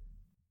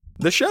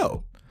the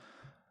show.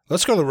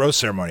 Let's go to the rose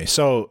ceremony.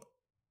 So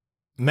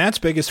Matt's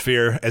biggest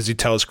fear, as he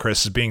tells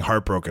Chris, is being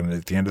heartbroken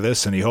at the end of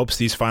this, and he hopes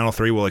these final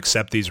 3 will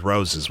accept these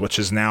roses, which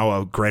is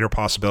now a greater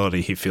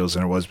possibility he feels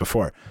than it was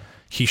before.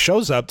 He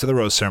shows up to the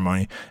rose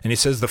ceremony and he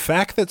says, the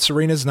fact that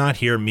Serena's not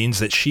here means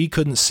that she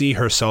couldn't see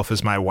herself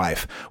as my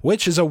wife,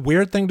 which is a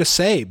weird thing to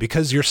say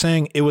because you're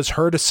saying it was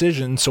her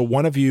decision. So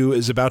one of you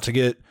is about to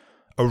get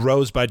a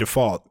rose by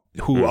default.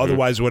 who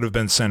otherwise would have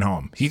been sent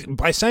home.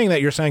 By saying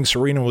that, you're saying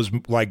Serena was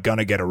like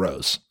gonna get a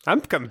rose.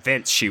 I'm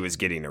convinced she was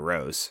getting a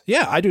rose.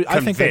 Yeah, I do. I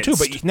think that too.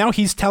 But now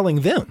he's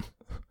telling them.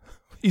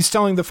 He's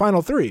telling the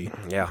final three.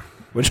 Yeah.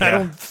 Which I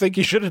don't think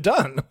he should have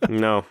done.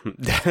 No,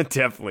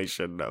 definitely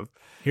shouldn't have.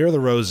 Here are the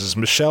roses: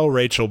 Michelle,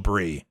 Rachel,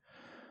 Bree.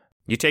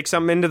 You take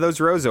something into those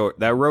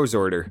that rose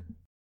order.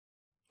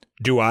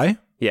 Do I?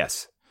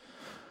 Yes.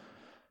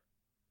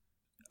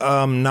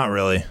 Not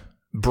really.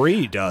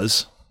 Bree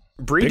does.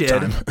 Bree Big did.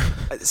 time.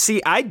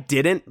 See, I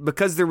didn't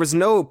because there was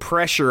no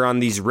pressure on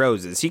these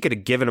roses. He could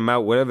have given them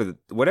out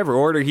whatever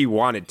order he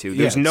wanted to.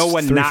 There's no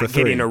one not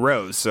getting a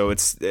rose, so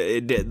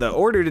the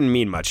order didn't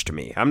mean much to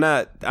me. I'm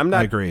not.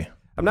 I agree.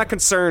 I'm not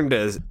concerned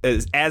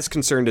as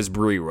concerned as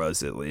Bree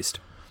was, at least.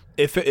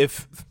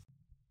 If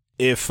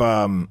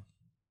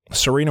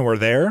Serena were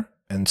there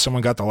and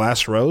someone got the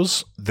last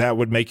rose, that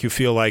would make you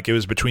feel like it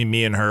was between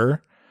me and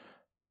her.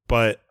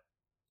 But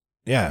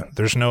yeah,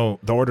 the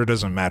order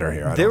doesn't matter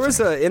here. There was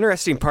an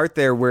interesting part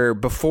there where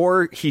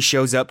before he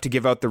shows up to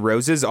give out the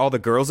roses, all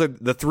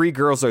the three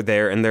girls are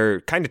there and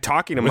they're kind of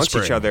talking amongst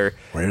each other.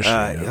 Where's she?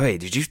 Hey,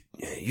 did you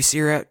see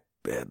her at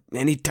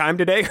any time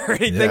today or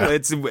anything? Yeah.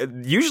 It's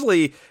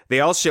usually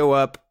they all show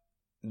up.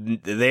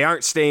 They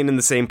aren't staying in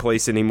the same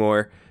place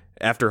anymore.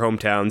 After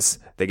hometowns,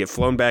 they get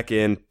flown back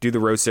in, do the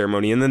rose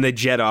ceremony, and then they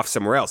jet off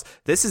somewhere else.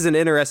 This is an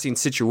interesting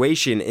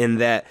situation in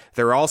that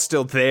they're all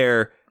still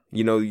there.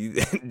 You know,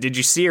 did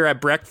you see her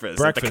at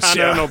breakfast at the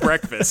continental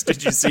breakfast?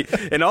 Did you see?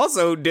 And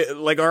also,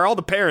 are all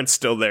the parents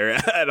still there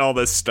at all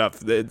this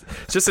stuff? It's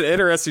just an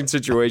interesting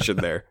situation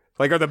there.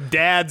 Like, are the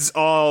dads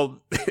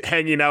all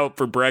hanging out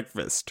for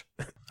breakfast?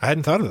 I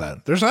hadn't thought of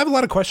that. I have a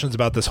lot of questions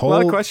about this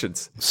whole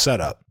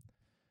setup.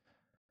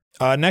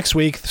 Next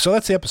week, so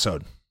that's the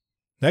episode.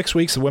 Next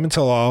week's the Women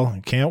Tell All.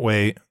 Can't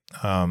wait.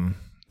 The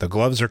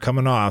gloves are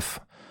coming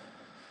off.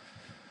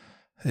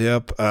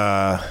 Yep.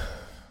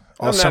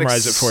 I'll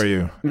summarize it for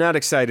you. Not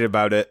excited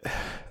about it.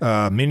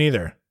 Me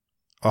neither.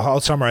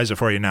 I'll summarize it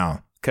for you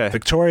now. Okay.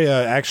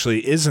 Victoria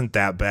actually isn't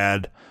that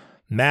bad.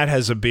 Matt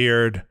has a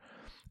beard,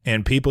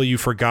 and people you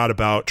forgot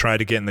about try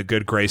to get in the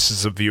good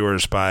graces of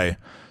viewers by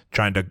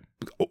trying to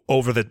go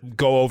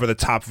over the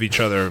top of each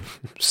other,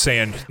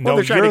 saying, "No,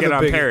 they're trying you're to get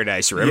on big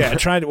Paradise Rim." Yeah,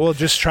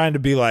 just trying to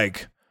be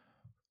like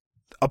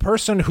a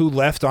person who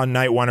left on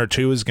night 1 or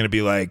 2 is going to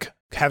be like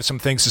have some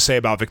things to say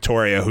about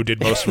Victoria, who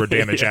did most of her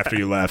damage after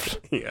you left.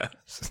 Yeah,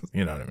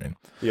 you know what I mean.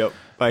 Yep,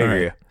 I hear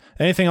you.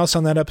 Anything else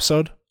on that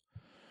episode?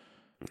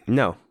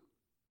 No.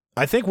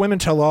 I think Women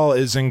Tell All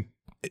is in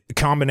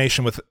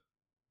combination with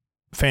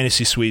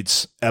Fantasy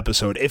Suites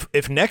episode.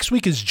 If next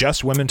week is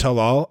just Women Tell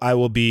All, I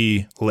will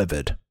be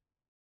livid.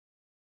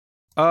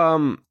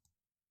 Yeah,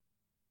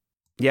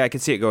 I can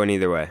see it going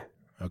either way.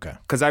 Okay.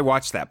 Because I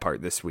watched that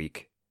part this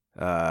week,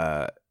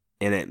 and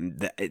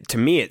it to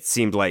me it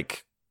seemed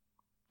like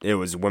it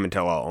was Women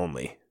Tell All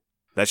only.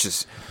 That's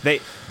just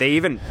they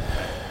even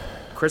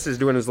Chris is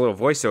doing his little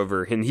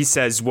voiceover, and he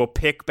says we'll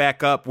pick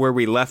back up where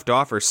we left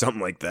off or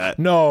something like that.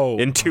 No,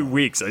 in 2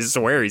 weeks. I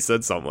swear he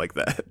said something like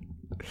that.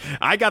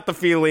 I got the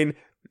feeling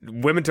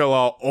Women Tell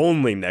All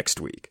only next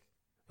week.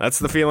 That's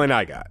the feeling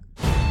I got.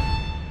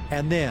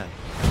 And then,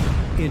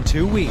 in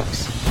 2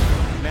 weeks,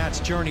 Matt's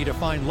journey to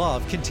find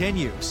love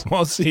continues.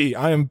 Well, see,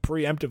 I am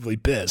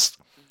preemptively pissed.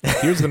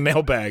 Here's the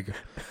mailbag.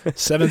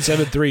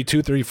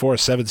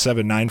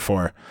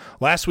 773-234-7794.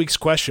 Last week's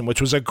question, which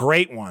was a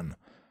great one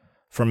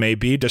from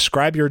AB.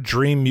 Describe your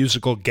dream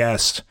musical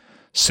guest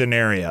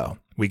scenario.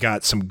 We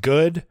got some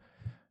good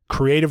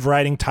creative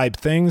writing type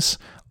things.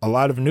 A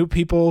lot of new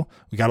people.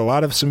 We got a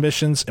lot of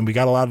submissions, and we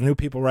got a lot of new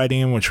people writing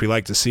in, which we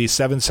like to see.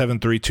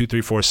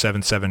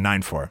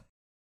 773-234-7794.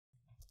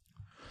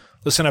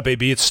 Listen up,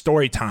 AB. It's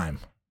story time.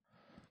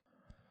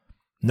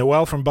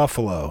 Noelle from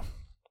Buffalo.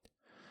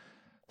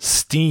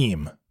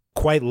 Steam,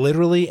 quite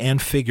literally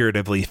and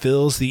figuratively,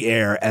 fills the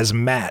air as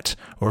Matt,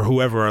 or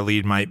whoever our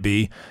lead might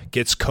be,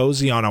 gets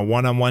cozy on a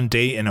one-on-one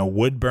date in a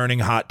wood-burning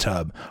hot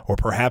tub, or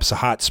perhaps a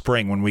hot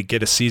spring when we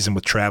get a season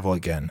with travel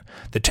again.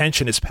 The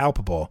tension is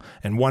palpable,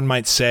 and one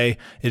might say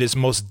it is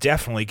most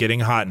definitely getting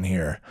hot in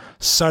here.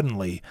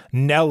 Suddenly,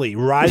 Nelly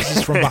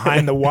rises from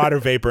behind the water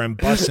vapor and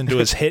busts into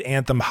his hit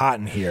anthem Hot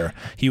in Here.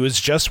 He was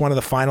just one of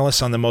the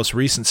finalists on the most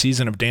recent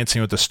season of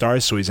Dancing with the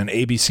Stars, so he's in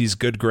ABC's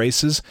good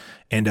graces,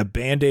 and a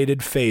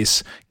band-aided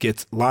face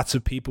gets lots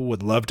of people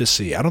would love to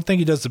see. I don't think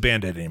he does the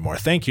band-aid anymore.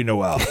 Thank you,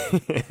 Noelle.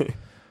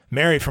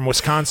 Mary from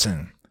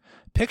Wisconsin.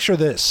 Picture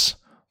this.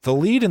 The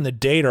lead and the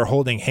date are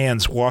holding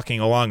hands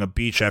walking along a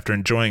beach after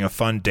enjoying a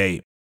fun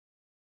date.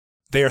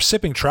 They are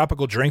sipping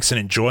tropical drinks and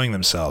enjoying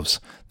themselves.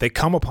 They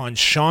come upon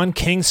Sean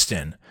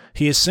Kingston,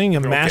 He is singing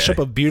a mashup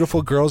of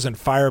beautiful girls and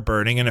fire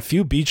burning, and a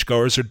few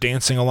beachgoers are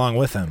dancing along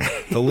with him.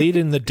 The lead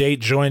and the date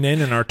join in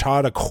and are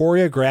taught a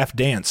choreographed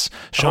dance.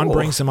 Sean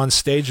brings them on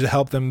stage to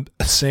help them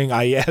sing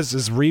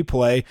Ayaz's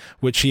Replay,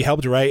 which he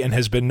helped write and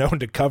has been known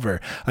to cover.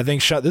 I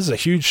think this is a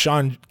huge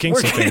Sean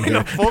Kingston We're getting fan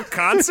a full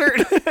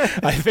concert?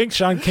 I think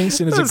Sean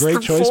Kingston is a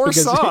great choice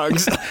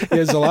because he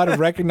has a lot of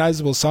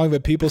recognizable songs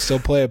that people still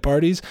play at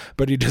parties,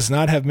 but he does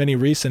not have many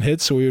recent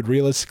hits, so we would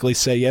realistically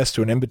say yes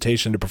to an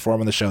invitation to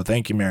perform on the show.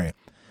 Thank you, Mary.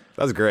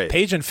 That was great.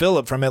 Paige and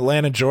Philip from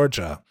Atlanta,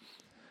 Georgia.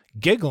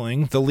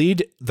 Giggling, the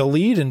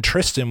lead and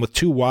Tristan with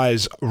two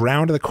Ys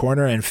round the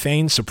corner and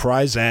feign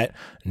surprise at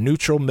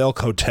Neutral Milk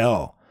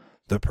Hotel.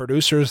 The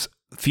producers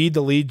feed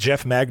the lead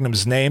Jeff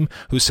Magnum's name,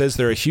 who says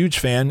they're a huge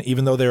fan,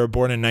 even though they were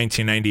born in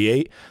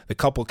 1998. The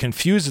couple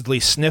confusedly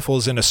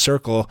shuffles in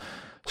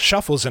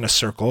a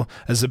circle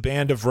as the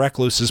band of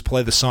recluses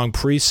play the song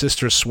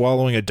Pre-Sisters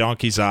Swallowing a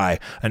Donkey's Eye,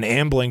 an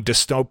ambling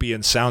dystopian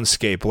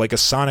soundscape like a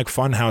sonic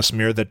funhouse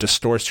mirror that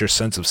distorts your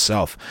sense of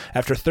self.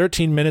 After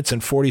 13 minutes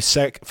and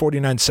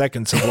 49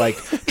 seconds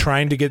of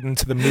trying to get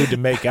into the mood to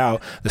make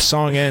out, the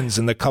song ends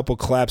and the couple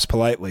claps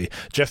politely.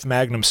 Jeff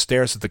Magnum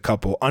stares at the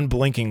couple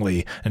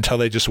unblinkingly until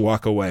they just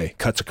walk away.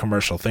 Cut to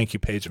commercial. Thank you,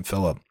 Paige and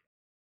Philip.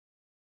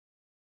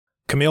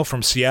 Camille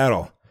from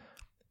Seattle.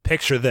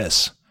 Picture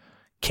this.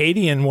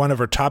 Katie and one of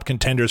her top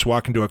contenders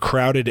walk into a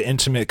crowded,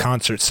 intimate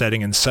concert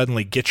setting, and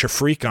suddenly Get Your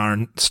Freak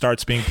On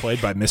starts being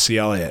played by Missy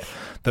Elliott.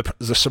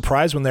 The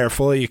surprise when they are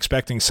fully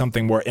expecting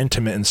something more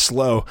intimate and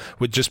slow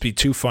would just be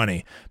too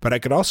funny. But I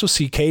could also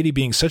see Katie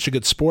being such a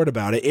good sport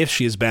about it, if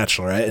she is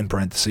bachelorette, in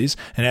parentheses,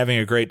 and having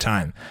a great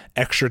time.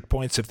 Extra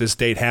points if this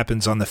date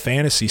happens on the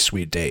fantasy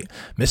suite date.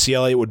 Missy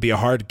Elliott would be a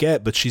hard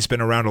get, but she's been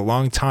around a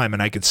long time,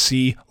 and I could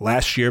see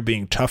last year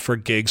being tough for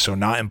gigs, so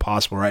not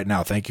impossible right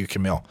now. Thank you,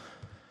 Camille.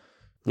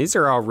 These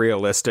are all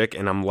realistic,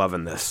 and I'm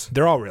loving this.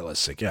 They're all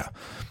realistic, yeah.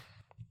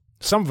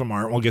 Some of them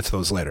aren't. We'll get to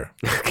those later.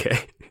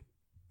 Okay.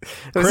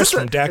 Chris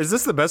from Is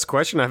this the best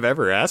question I've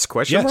ever asked?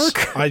 Question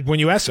mark? When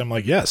you asked, I'm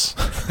like, yes.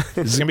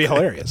 This is going to be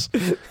hilarious.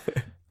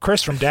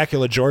 Chris from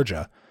Dacula,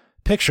 Georgia.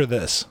 Picture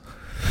this.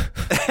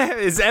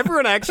 Is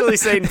everyone actually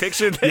saying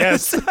picture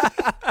this? Yes.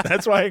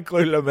 That's why I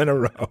included them in a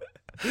row.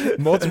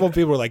 Multiple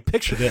people were like,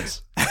 picture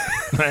this.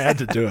 I had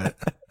to do it.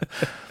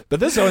 But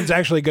this one's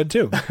actually good,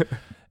 too.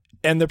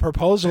 And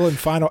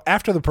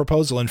after the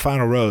proposal and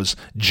final rose,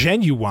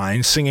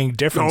 Genuine singing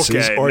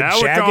Differences, or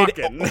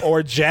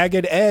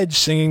Jagged Edge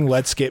singing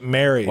Let's Get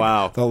Married.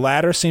 Wow. The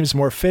latter seems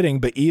more fitting,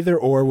 but either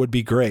or would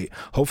be great.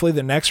 Hopefully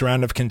the next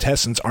round of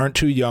contestants aren't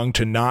too young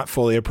to not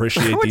fully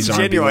appreciate these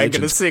R&B Genuine legends.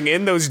 going to sing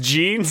In Those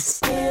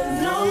Jeans?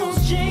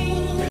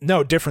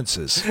 No,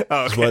 Differences.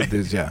 Oh, okay. Is what it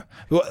is, yeah.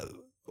 Well,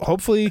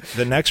 hopefully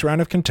the next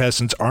round of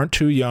contestants aren't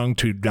too young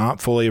to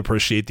not fully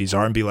appreciate these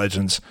R&B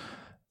legends.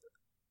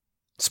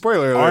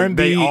 Spoiler alert,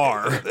 R&B, they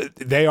are.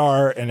 They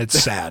are, and it's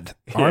sad.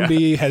 Yeah.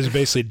 R&B has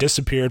basically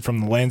disappeared from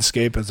the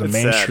landscape as a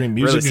mainstream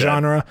music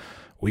genre.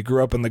 We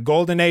grew up in the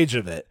golden age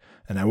of it,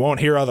 and I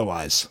won't hear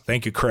otherwise.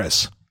 Thank you,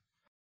 Chris.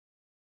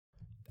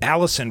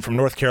 Allison from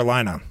North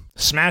Carolina.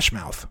 Smash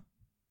Mouth.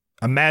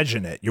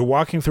 Imagine it. You're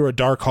walking through a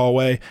dark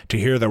hallway to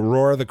hear the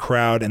roar of the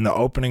crowd in the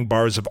opening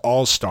bars of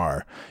All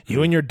Star.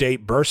 You and your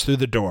date burst through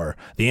the door.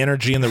 The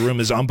energy in the room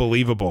is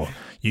unbelievable.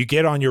 You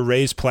get on your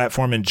raised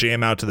platform and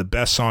jam out to the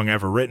best song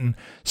ever written.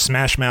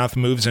 Smash Mouth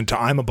moves into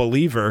I'm a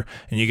Believer,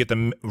 and you get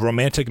the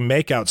romantic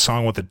makeout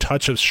song with a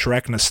touch of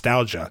Shrek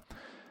nostalgia.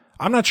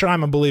 I'm not sure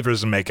I'm a Believer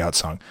is a makeout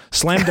song.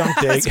 Slam Dunk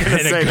Day.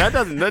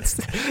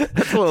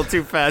 That's a little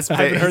too fast paced.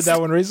 I haven't heard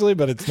that one recently,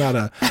 but it's not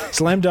a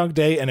Slam Dunk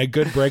Day and a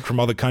good break from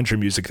all the country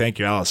music. Thank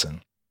you,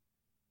 Allison.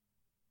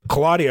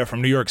 Claudia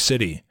from New York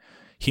City.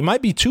 He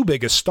might be too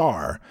big a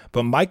star,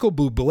 but Michael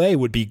Bublé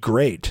would be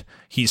great.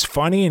 He's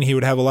funny and he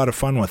would have a lot of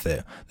fun with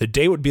it. The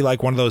date would be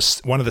like one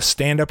of the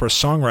stand-up or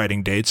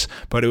songwriting dates,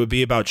 but it would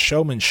be about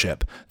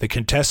showmanship. The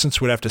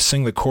contestants would have to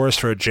sing the chorus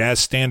for a jazz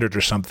standard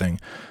or something.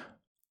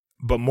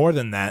 But more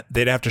than that,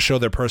 they'd have to show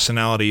their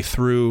personality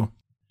through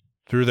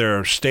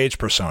their stage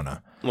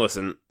persona.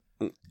 Listen.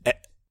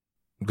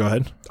 Go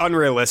ahead.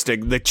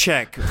 Unrealistic. The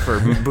check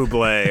for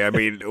Bublé, I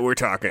mean, we're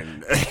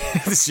talking.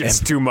 It's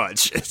just too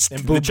much.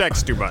 The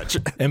check's too much.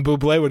 And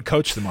Bublé would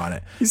coach them on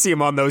it. You see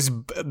him on those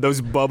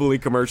bubbly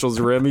commercials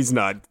rim. He's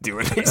not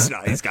doing it.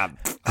 He's got...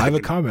 I have a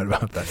comment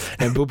about that.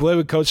 And Bublé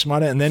would coach them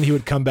on it, and then he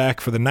would come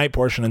back for the night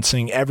portion and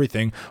sing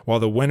everything while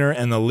the winner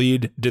and the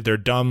lead did their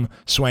dumb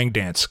swang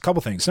dance.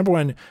 Couple things. Number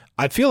one,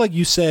 I feel like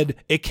you said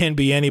it can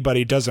be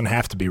anybody, doesn't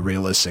have to be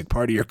realistic.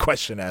 Part of your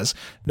question as.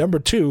 Number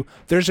two,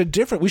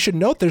 we should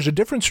note there's a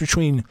difference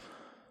between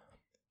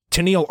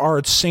Tennille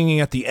Arts singing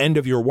at the end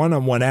of your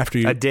one-on-one after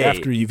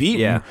you've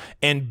eaten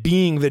and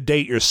being the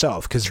date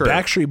yourself. Because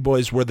Backstreet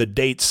Boys were the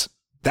dates.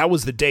 That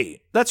was the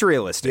date. That's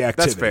realistic. The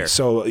activity. That's fair.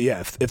 So,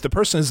 yeah, if the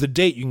person is the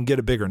date, you can get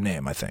a bigger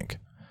name, I think.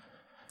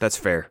 That's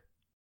fair.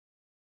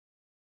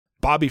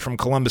 Bobby from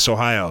Columbus,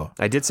 Ohio.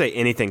 I did say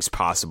anything's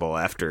possible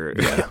after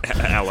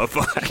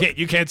LFI.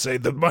 You can't say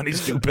the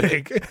money's too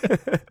big.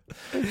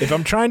 If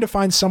I'm trying to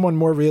find someone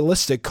more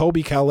realistic,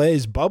 Colby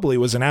Calais' Bubbly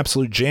was an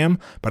absolute jam,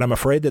 but I'm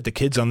afraid that the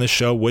kids on this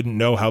show wouldn't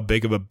know how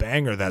big of a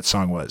banger that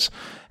song was.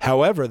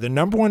 However, the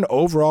number one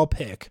overall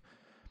pick,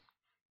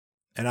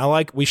 and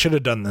we should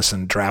have done this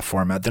in draft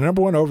format. The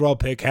number one overall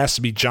pick has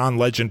to be John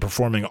Legend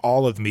performing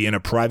All of Me in a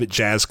private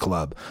jazz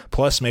club.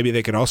 Plus, maybe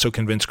they could also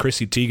convince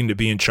Chrissy Teigen to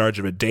be in charge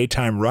of a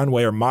daytime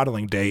runway or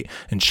modeling date,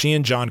 and she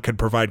and John could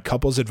provide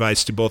couples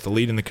advice to both the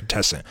lead and the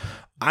contestant.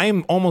 I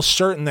am almost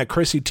certain that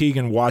Chrissy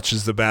Teigen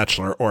watches The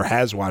Bachelor or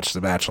has watched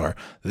The Bachelor.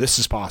 This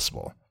is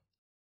possible.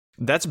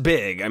 That's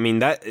big. I mean,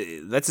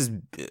 that's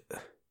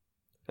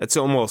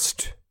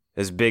almost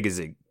as big as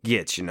it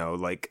gets,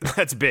 like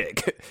that's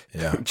big.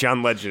 Yeah.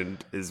 John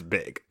Legend is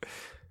big.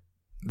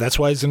 That's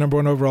why he's the number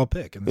one overall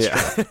pick in this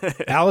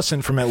draft.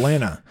 Allison from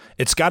Atlanta.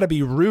 It's got to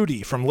be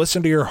Rudy from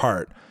Listen to Your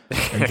Heart.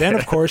 And then,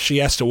 of course, she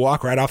has to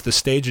walk right off the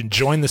stage and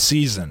join the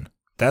season.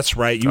 That's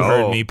right. You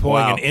heard me.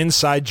 Pulling an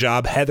inside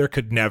job Heather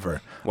could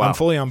never. Wow. I'm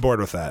fully on board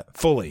with that.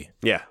 Fully.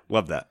 Yeah.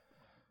 Love that.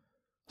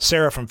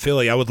 Sarah from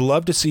Philly. I would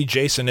love to see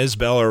Jason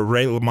Isbell or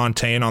Ray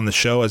LaMontagne on the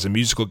show as a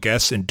musical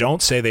guest, and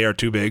don't say they are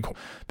too big,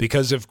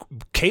 because if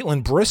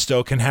Caitlin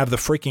Bristow can have the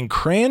freaking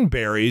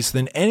Cranberries,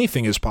 then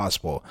anything is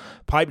possible.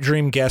 Pipe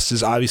dream guest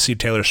is obviously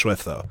Taylor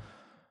Swift, though.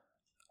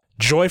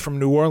 Joy from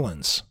New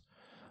Orleans.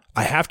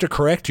 I have to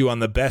correct you on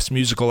the best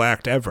musical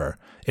act ever.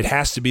 It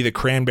has to be the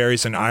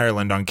Cranberries in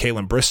Ireland on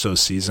Caitlin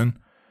Bristow's season.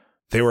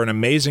 They were an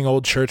amazing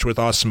old church with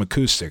awesome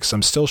acoustics.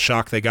 I'm still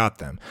shocked they got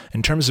them.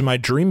 In terms of my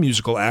dream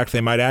musical act,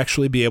 they might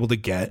actually be able to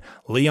get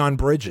Leon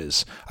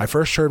Bridges. I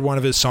first heard one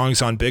of his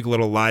songs on Big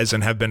Little Lies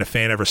and have been a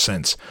fan ever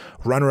since.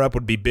 Runner-up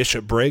would be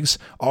Bishop Briggs.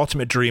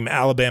 Ultimate dream,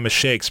 Alabama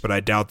Shakes, but I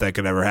doubt that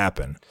could ever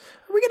happen.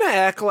 Are we going to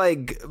act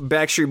like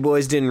Backstreet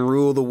Boys didn't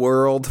rule the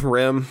world,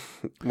 Rim,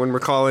 when we're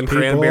calling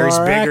Cranberries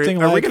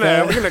bigger? Are we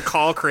going to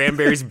call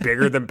Cranberries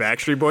bigger than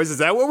Backstreet Boys? Is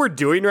that what we're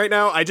doing right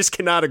now? I just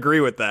cannot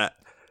agree with that.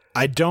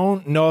 I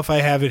don't know if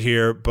I have it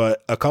here,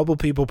 but a couple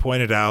people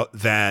pointed out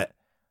that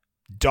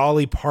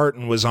Dolly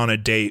Parton was on a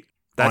date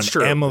on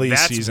Emily's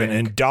season,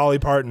 and Dolly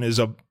Parton is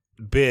a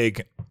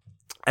big...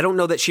 I don't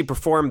know that she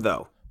performed,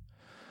 though.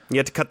 You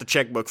had to cut the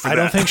checkbook for that. I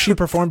don't think she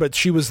performed, but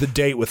she was the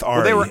date with Ari.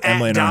 Well, they were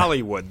Emily at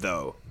Dollywood,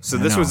 though, so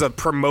this was a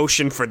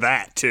promotion for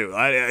that too.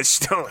 I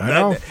just don't. I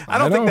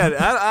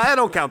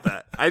don't count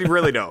that. I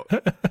really don't.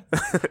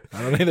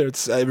 I don't either.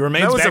 It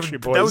remains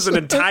Backstreet Boys. That was an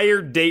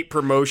entire date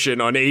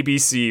promotion on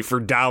ABC for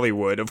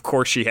Dollywood. Of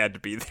course, she had to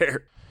be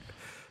there.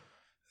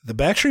 The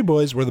Backstreet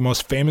Boys were the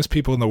most famous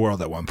people in the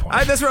world at one point.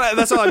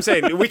 That's all I'm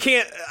saying. We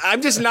can't.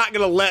 I'm just not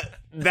going to let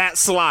that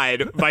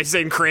slide by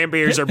saying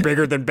Cranberries are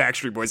bigger than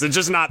Backstreet Boys. It's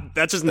just not.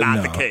 That's just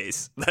not the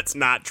case. That's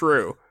not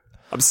true.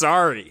 I'm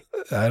sorry.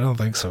 I don't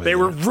think so. They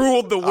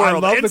ruled the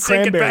world. I love the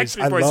Cranberries.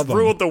 Backstreet Boys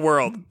ruled the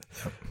world.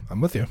 Yep,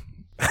 I'm with you.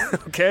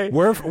 Okay.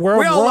 We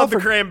all love the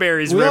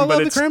Cranberries. We all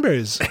love the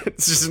Cranberries.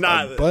 It's just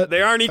not. But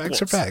they aren't equals.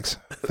 Facts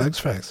are facts.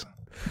 Facts.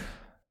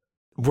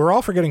 We're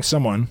all forgetting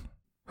someone.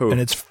 Who? And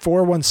it's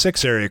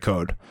 416 area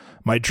code.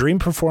 My dream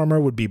performer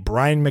would be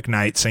Brian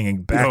McKnight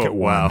singing Back at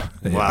One.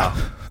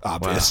 Wow.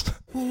 Obvious.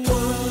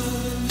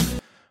 Wow.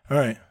 All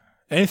right.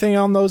 Anything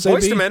on those, AB?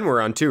 Boyz II Men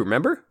were on too,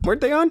 remember?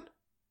 Weren't they on?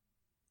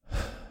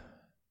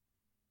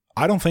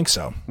 I don't think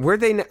so. Were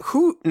they?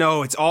 Who?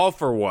 No, it's All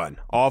for One.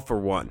 All for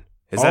One.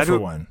 Is that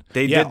One?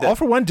 They did All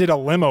for One did a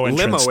limo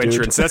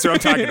entrance. That's what I'm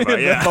talking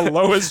about. Yeah. The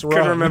lowest rung.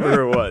 Couldn't remember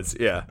who it was.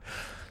 Yeah.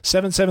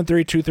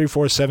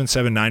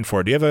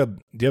 773-234-7794. Do you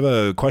have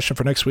a question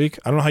for next week?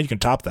 I don't know how you can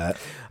top that.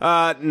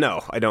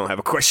 No, I don't have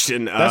a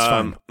question. That's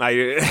fine.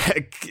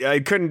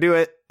 I couldn't do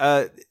it.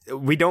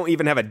 We don't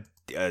even have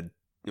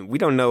we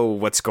don't know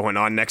what's going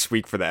on next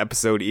week for the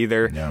episode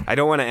either. Yeah. I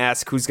don't want to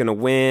ask who's going to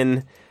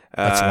win.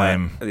 That's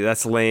lame.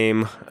 That's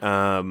lame.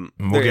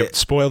 We'll get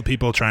spoiled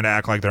people trying to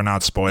act like they're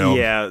not spoiled.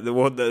 Yeah.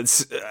 Well,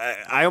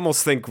 I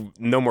almost think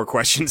no more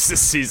questions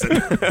this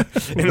season.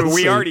 And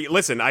we already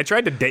listen. I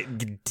tried to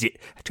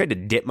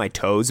dip my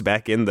toes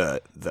back in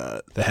the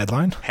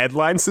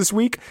headlines this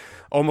week.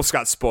 Almost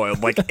got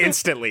spoiled. Like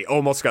instantly,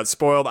 almost got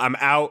spoiled. I'm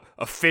out.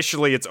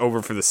 Officially, it's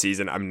over for the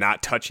season. I'm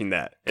not touching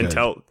that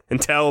until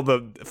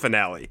the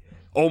finale.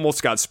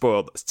 Almost got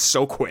spoiled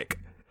so quick.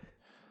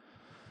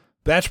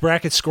 Batch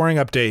bracket scoring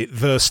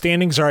update. The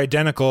standings are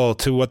identical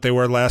to what they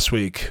were last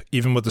week,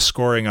 even with the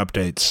scoring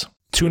updates.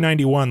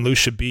 291,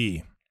 Lucia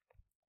B.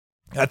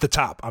 At the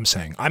top, I'm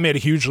saying. I made a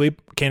huge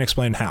leap. Can't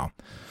explain how.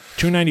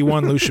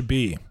 291, Lucia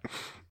B.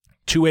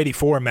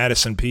 284,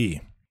 Madison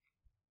P.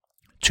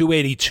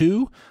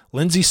 282,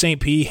 Lindsay St.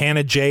 P.,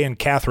 Hannah J., and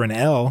Catherine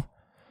L.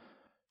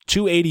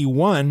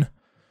 281,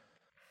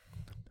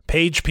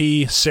 Paige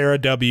P., Sarah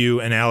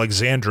W., and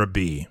Alexandra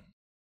B.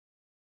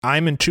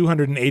 I'm in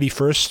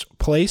 281st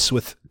place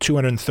with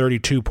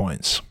 232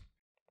 points.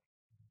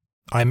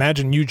 I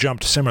imagine you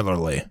jumped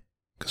similarly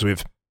because we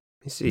have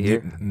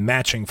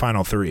matching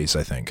final threes,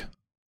 I think.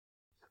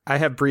 I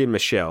have Brie and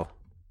Michelle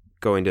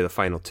going to the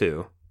final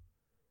two.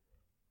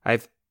 I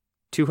have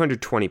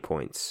 220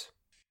 points.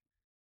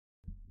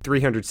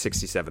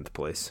 367th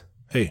place.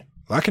 Hey,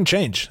 a lot can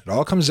change. It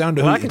all comes down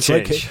to A lot who. can It's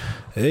change.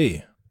 like,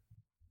 hey,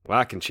 A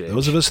lot can change.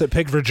 those of us that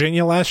picked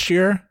Virginia last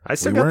year, I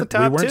still got the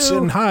top we weren't two.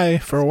 sitting high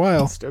for a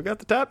while. Still got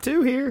the top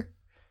 2 here.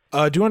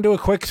 Do you want to do a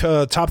quick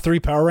top 3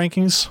 power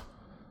rankings?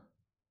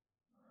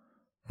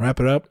 Wrap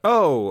it up.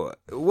 Oh,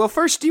 well,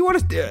 first, do you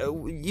want to?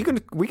 We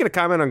gonna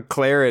comment on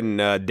Claire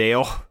and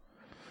Dale?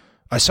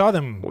 I saw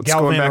them What's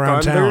going gallivanting back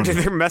around on? town.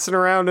 They're messing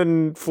around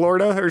in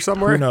Florida or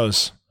somewhere. Who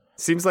knows?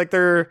 Seems like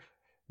they're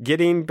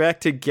getting back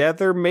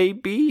together.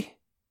 Maybe.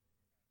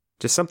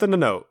 Just something to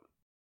note.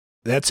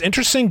 That's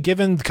interesting,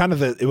 given kind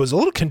of it was a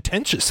little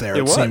contentious there.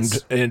 It was.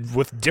 Seemed, and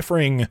with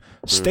differing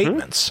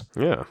statements.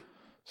 Yeah.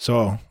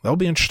 So that'll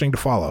be interesting to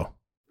follow.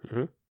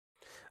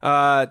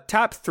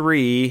 Top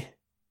 3.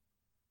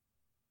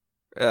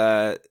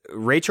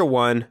 Rachel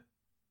 1,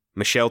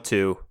 Michelle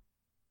 2,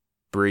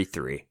 Brie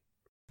 3.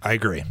 I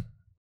agree.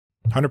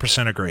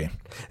 100% agree.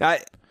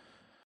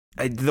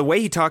 The way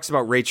he talks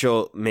about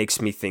Rachel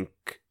makes me think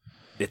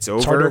it's over.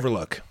 It's hard to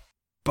overlook.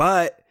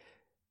 But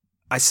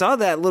I saw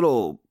that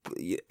little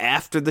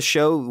after the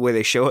show where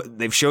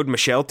they've showed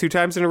Michelle 2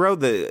 times in a row.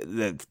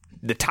 The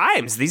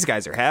times these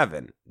guys are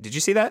having. Did you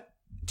see that?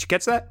 Did you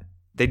catch that?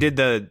 They did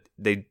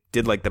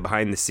like the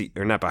behind the scene,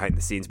 or not behind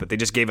the scenes, but they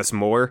just gave us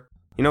more.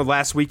 You know,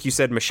 last week you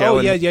said Michelle. Oh,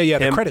 yeah.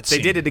 him. The credit scene.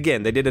 They did it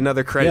again. They did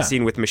another credit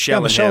scene with Michelle.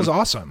 Yeah, Michelle's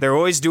awesome. They're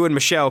always doing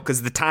Michelle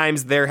because the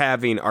times they're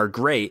having are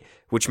great,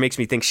 which makes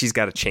me think she's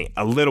got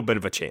a little bit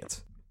of a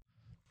chance.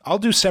 I'll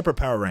do separate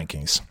power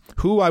rankings.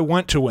 Who I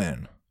want to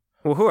win.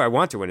 Well, who I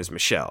want to win is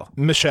Michelle.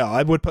 Michelle,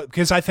 I would put,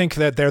 because I think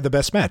that they're the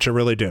best match. I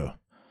really do. All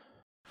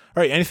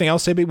right. Anything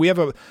else, AB?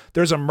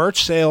 There's a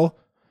merch sale.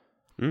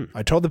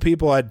 I told the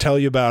people I'd tell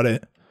you about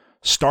it.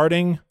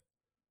 Starting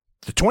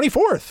the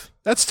 24th.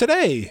 That's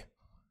today.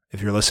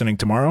 If you're listening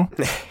tomorrow,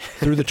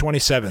 through the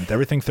 27th,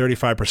 everything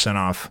 35%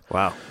 off.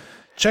 Wow.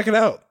 Check it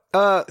out.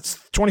 It's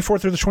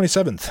 24th through the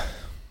 27th.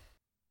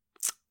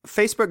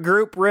 Facebook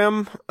group,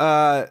 Rim.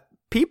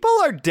 People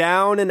are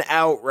down and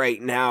out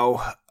right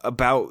now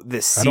about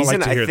this season. I don't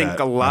like to hear think that.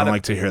 a lot I don't of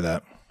like to hear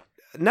that.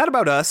 Not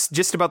about us,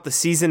 just about the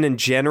season in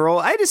general.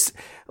 I just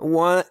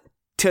want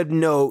to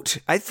note,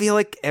 I feel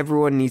like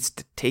everyone needs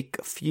to take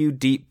a few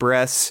deep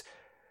breaths.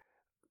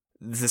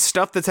 The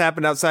stuff that's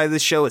happened outside of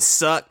this show has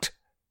sucked,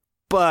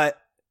 but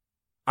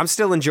I'm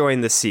still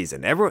enjoying this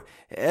season.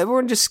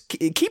 Everyone just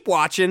keep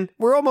watching.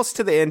 We're almost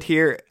to the end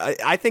here.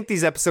 I think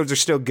these episodes are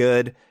still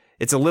good.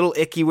 It's a little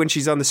icky when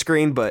she's on the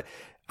screen, but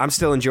I'm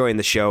still enjoying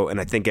the show,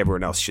 and I think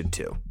everyone else should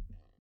too.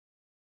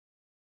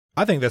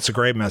 I think that's a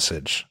great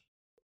message.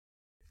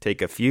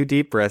 Take a few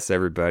deep breaths,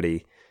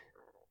 everybody,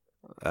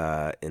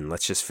 and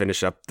let's just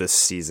finish up this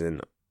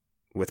season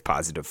with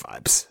positive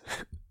vibes.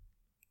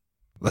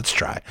 Let's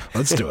try.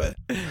 Let's do it.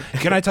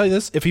 Can I tell you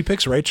this? If he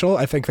picks Rachel,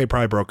 I think they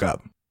probably broke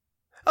up.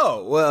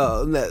 Oh,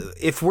 well,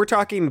 if we're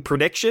talking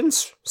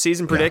predictions,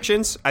 season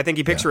predictions, I think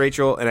he picks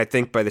Rachel, and I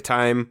think by the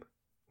time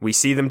we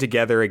see them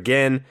together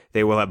again,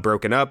 they will have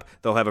broken up.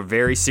 They'll have a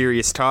very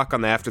serious talk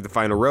on the after the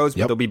final rose,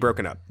 but they'll be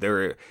broken up.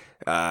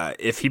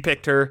 If he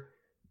picked her,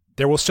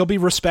 there will still be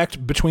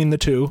respect between the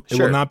two. It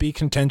will not be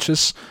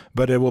contentious,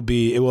 but it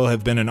will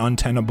have been an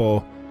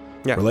untenable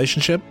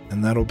relationship,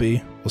 and we'll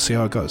see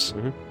how it goes.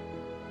 Mm-hmm.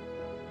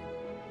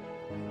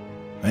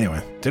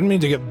 Anyway, didn't mean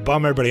to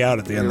bum everybody out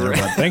at the end there,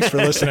 but thanks for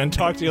listening.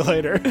 Talk to you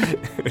later.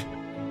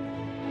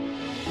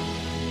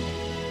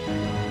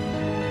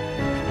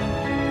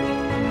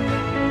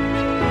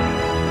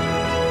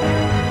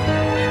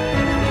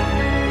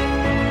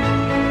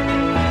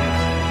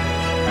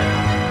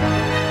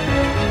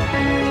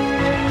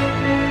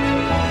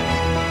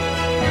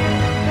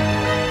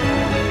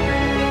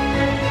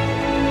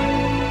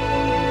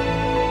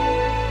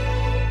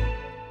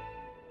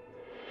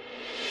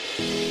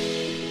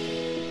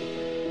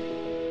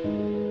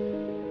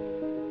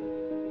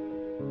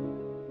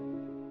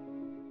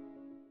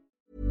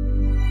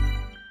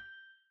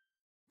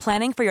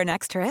 Planning for your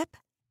next trip?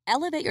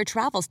 Elevate your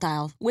travel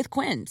style with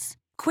Quince.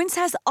 Quince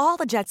has all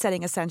the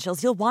jet-setting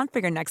essentials you'll want for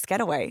your next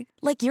getaway,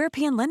 like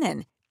European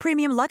linen,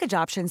 premium luggage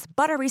options,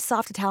 buttery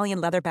soft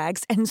Italian leather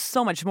bags, and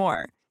so much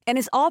more. And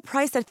is all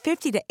priced at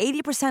 50 to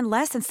 80%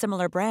 less than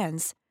similar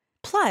brands.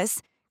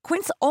 Plus,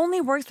 Quince only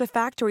works with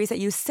factories that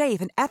use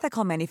safe and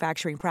ethical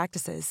manufacturing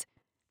practices.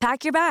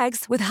 Pack your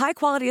bags with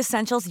high-quality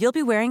essentials you'll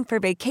be wearing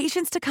for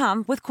vacations to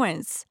come with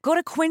Quince. Go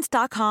to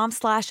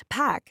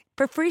quince.com/pack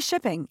for free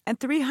shipping and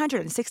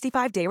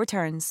 365-day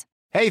returns.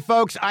 Hey,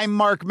 folks, I'm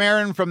Mark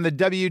Maron from the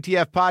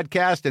WTF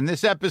Podcast, and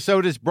this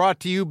episode is brought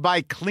to you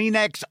by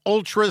Kleenex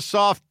Ultra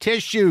Soft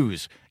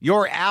Tissues,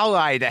 your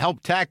ally to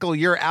help tackle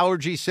your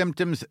allergy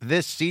symptoms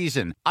this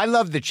season. I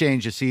love the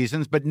change of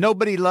seasons, but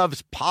nobody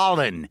loves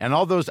pollen and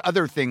all those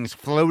other things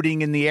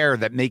floating in the air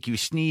that make you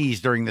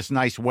sneeze during this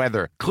nice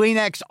weather.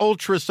 Kleenex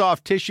Ultra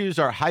Soft Tissues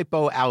are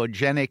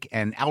hypoallergenic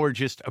and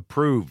allergist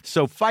approved,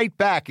 so fight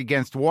back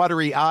against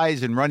watery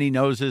eyes and runny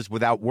noses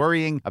without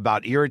worrying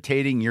about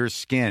irritating your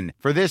skin.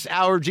 For this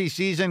allergy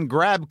season,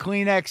 grab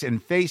Kleenex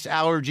and face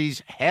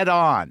allergies head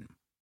on.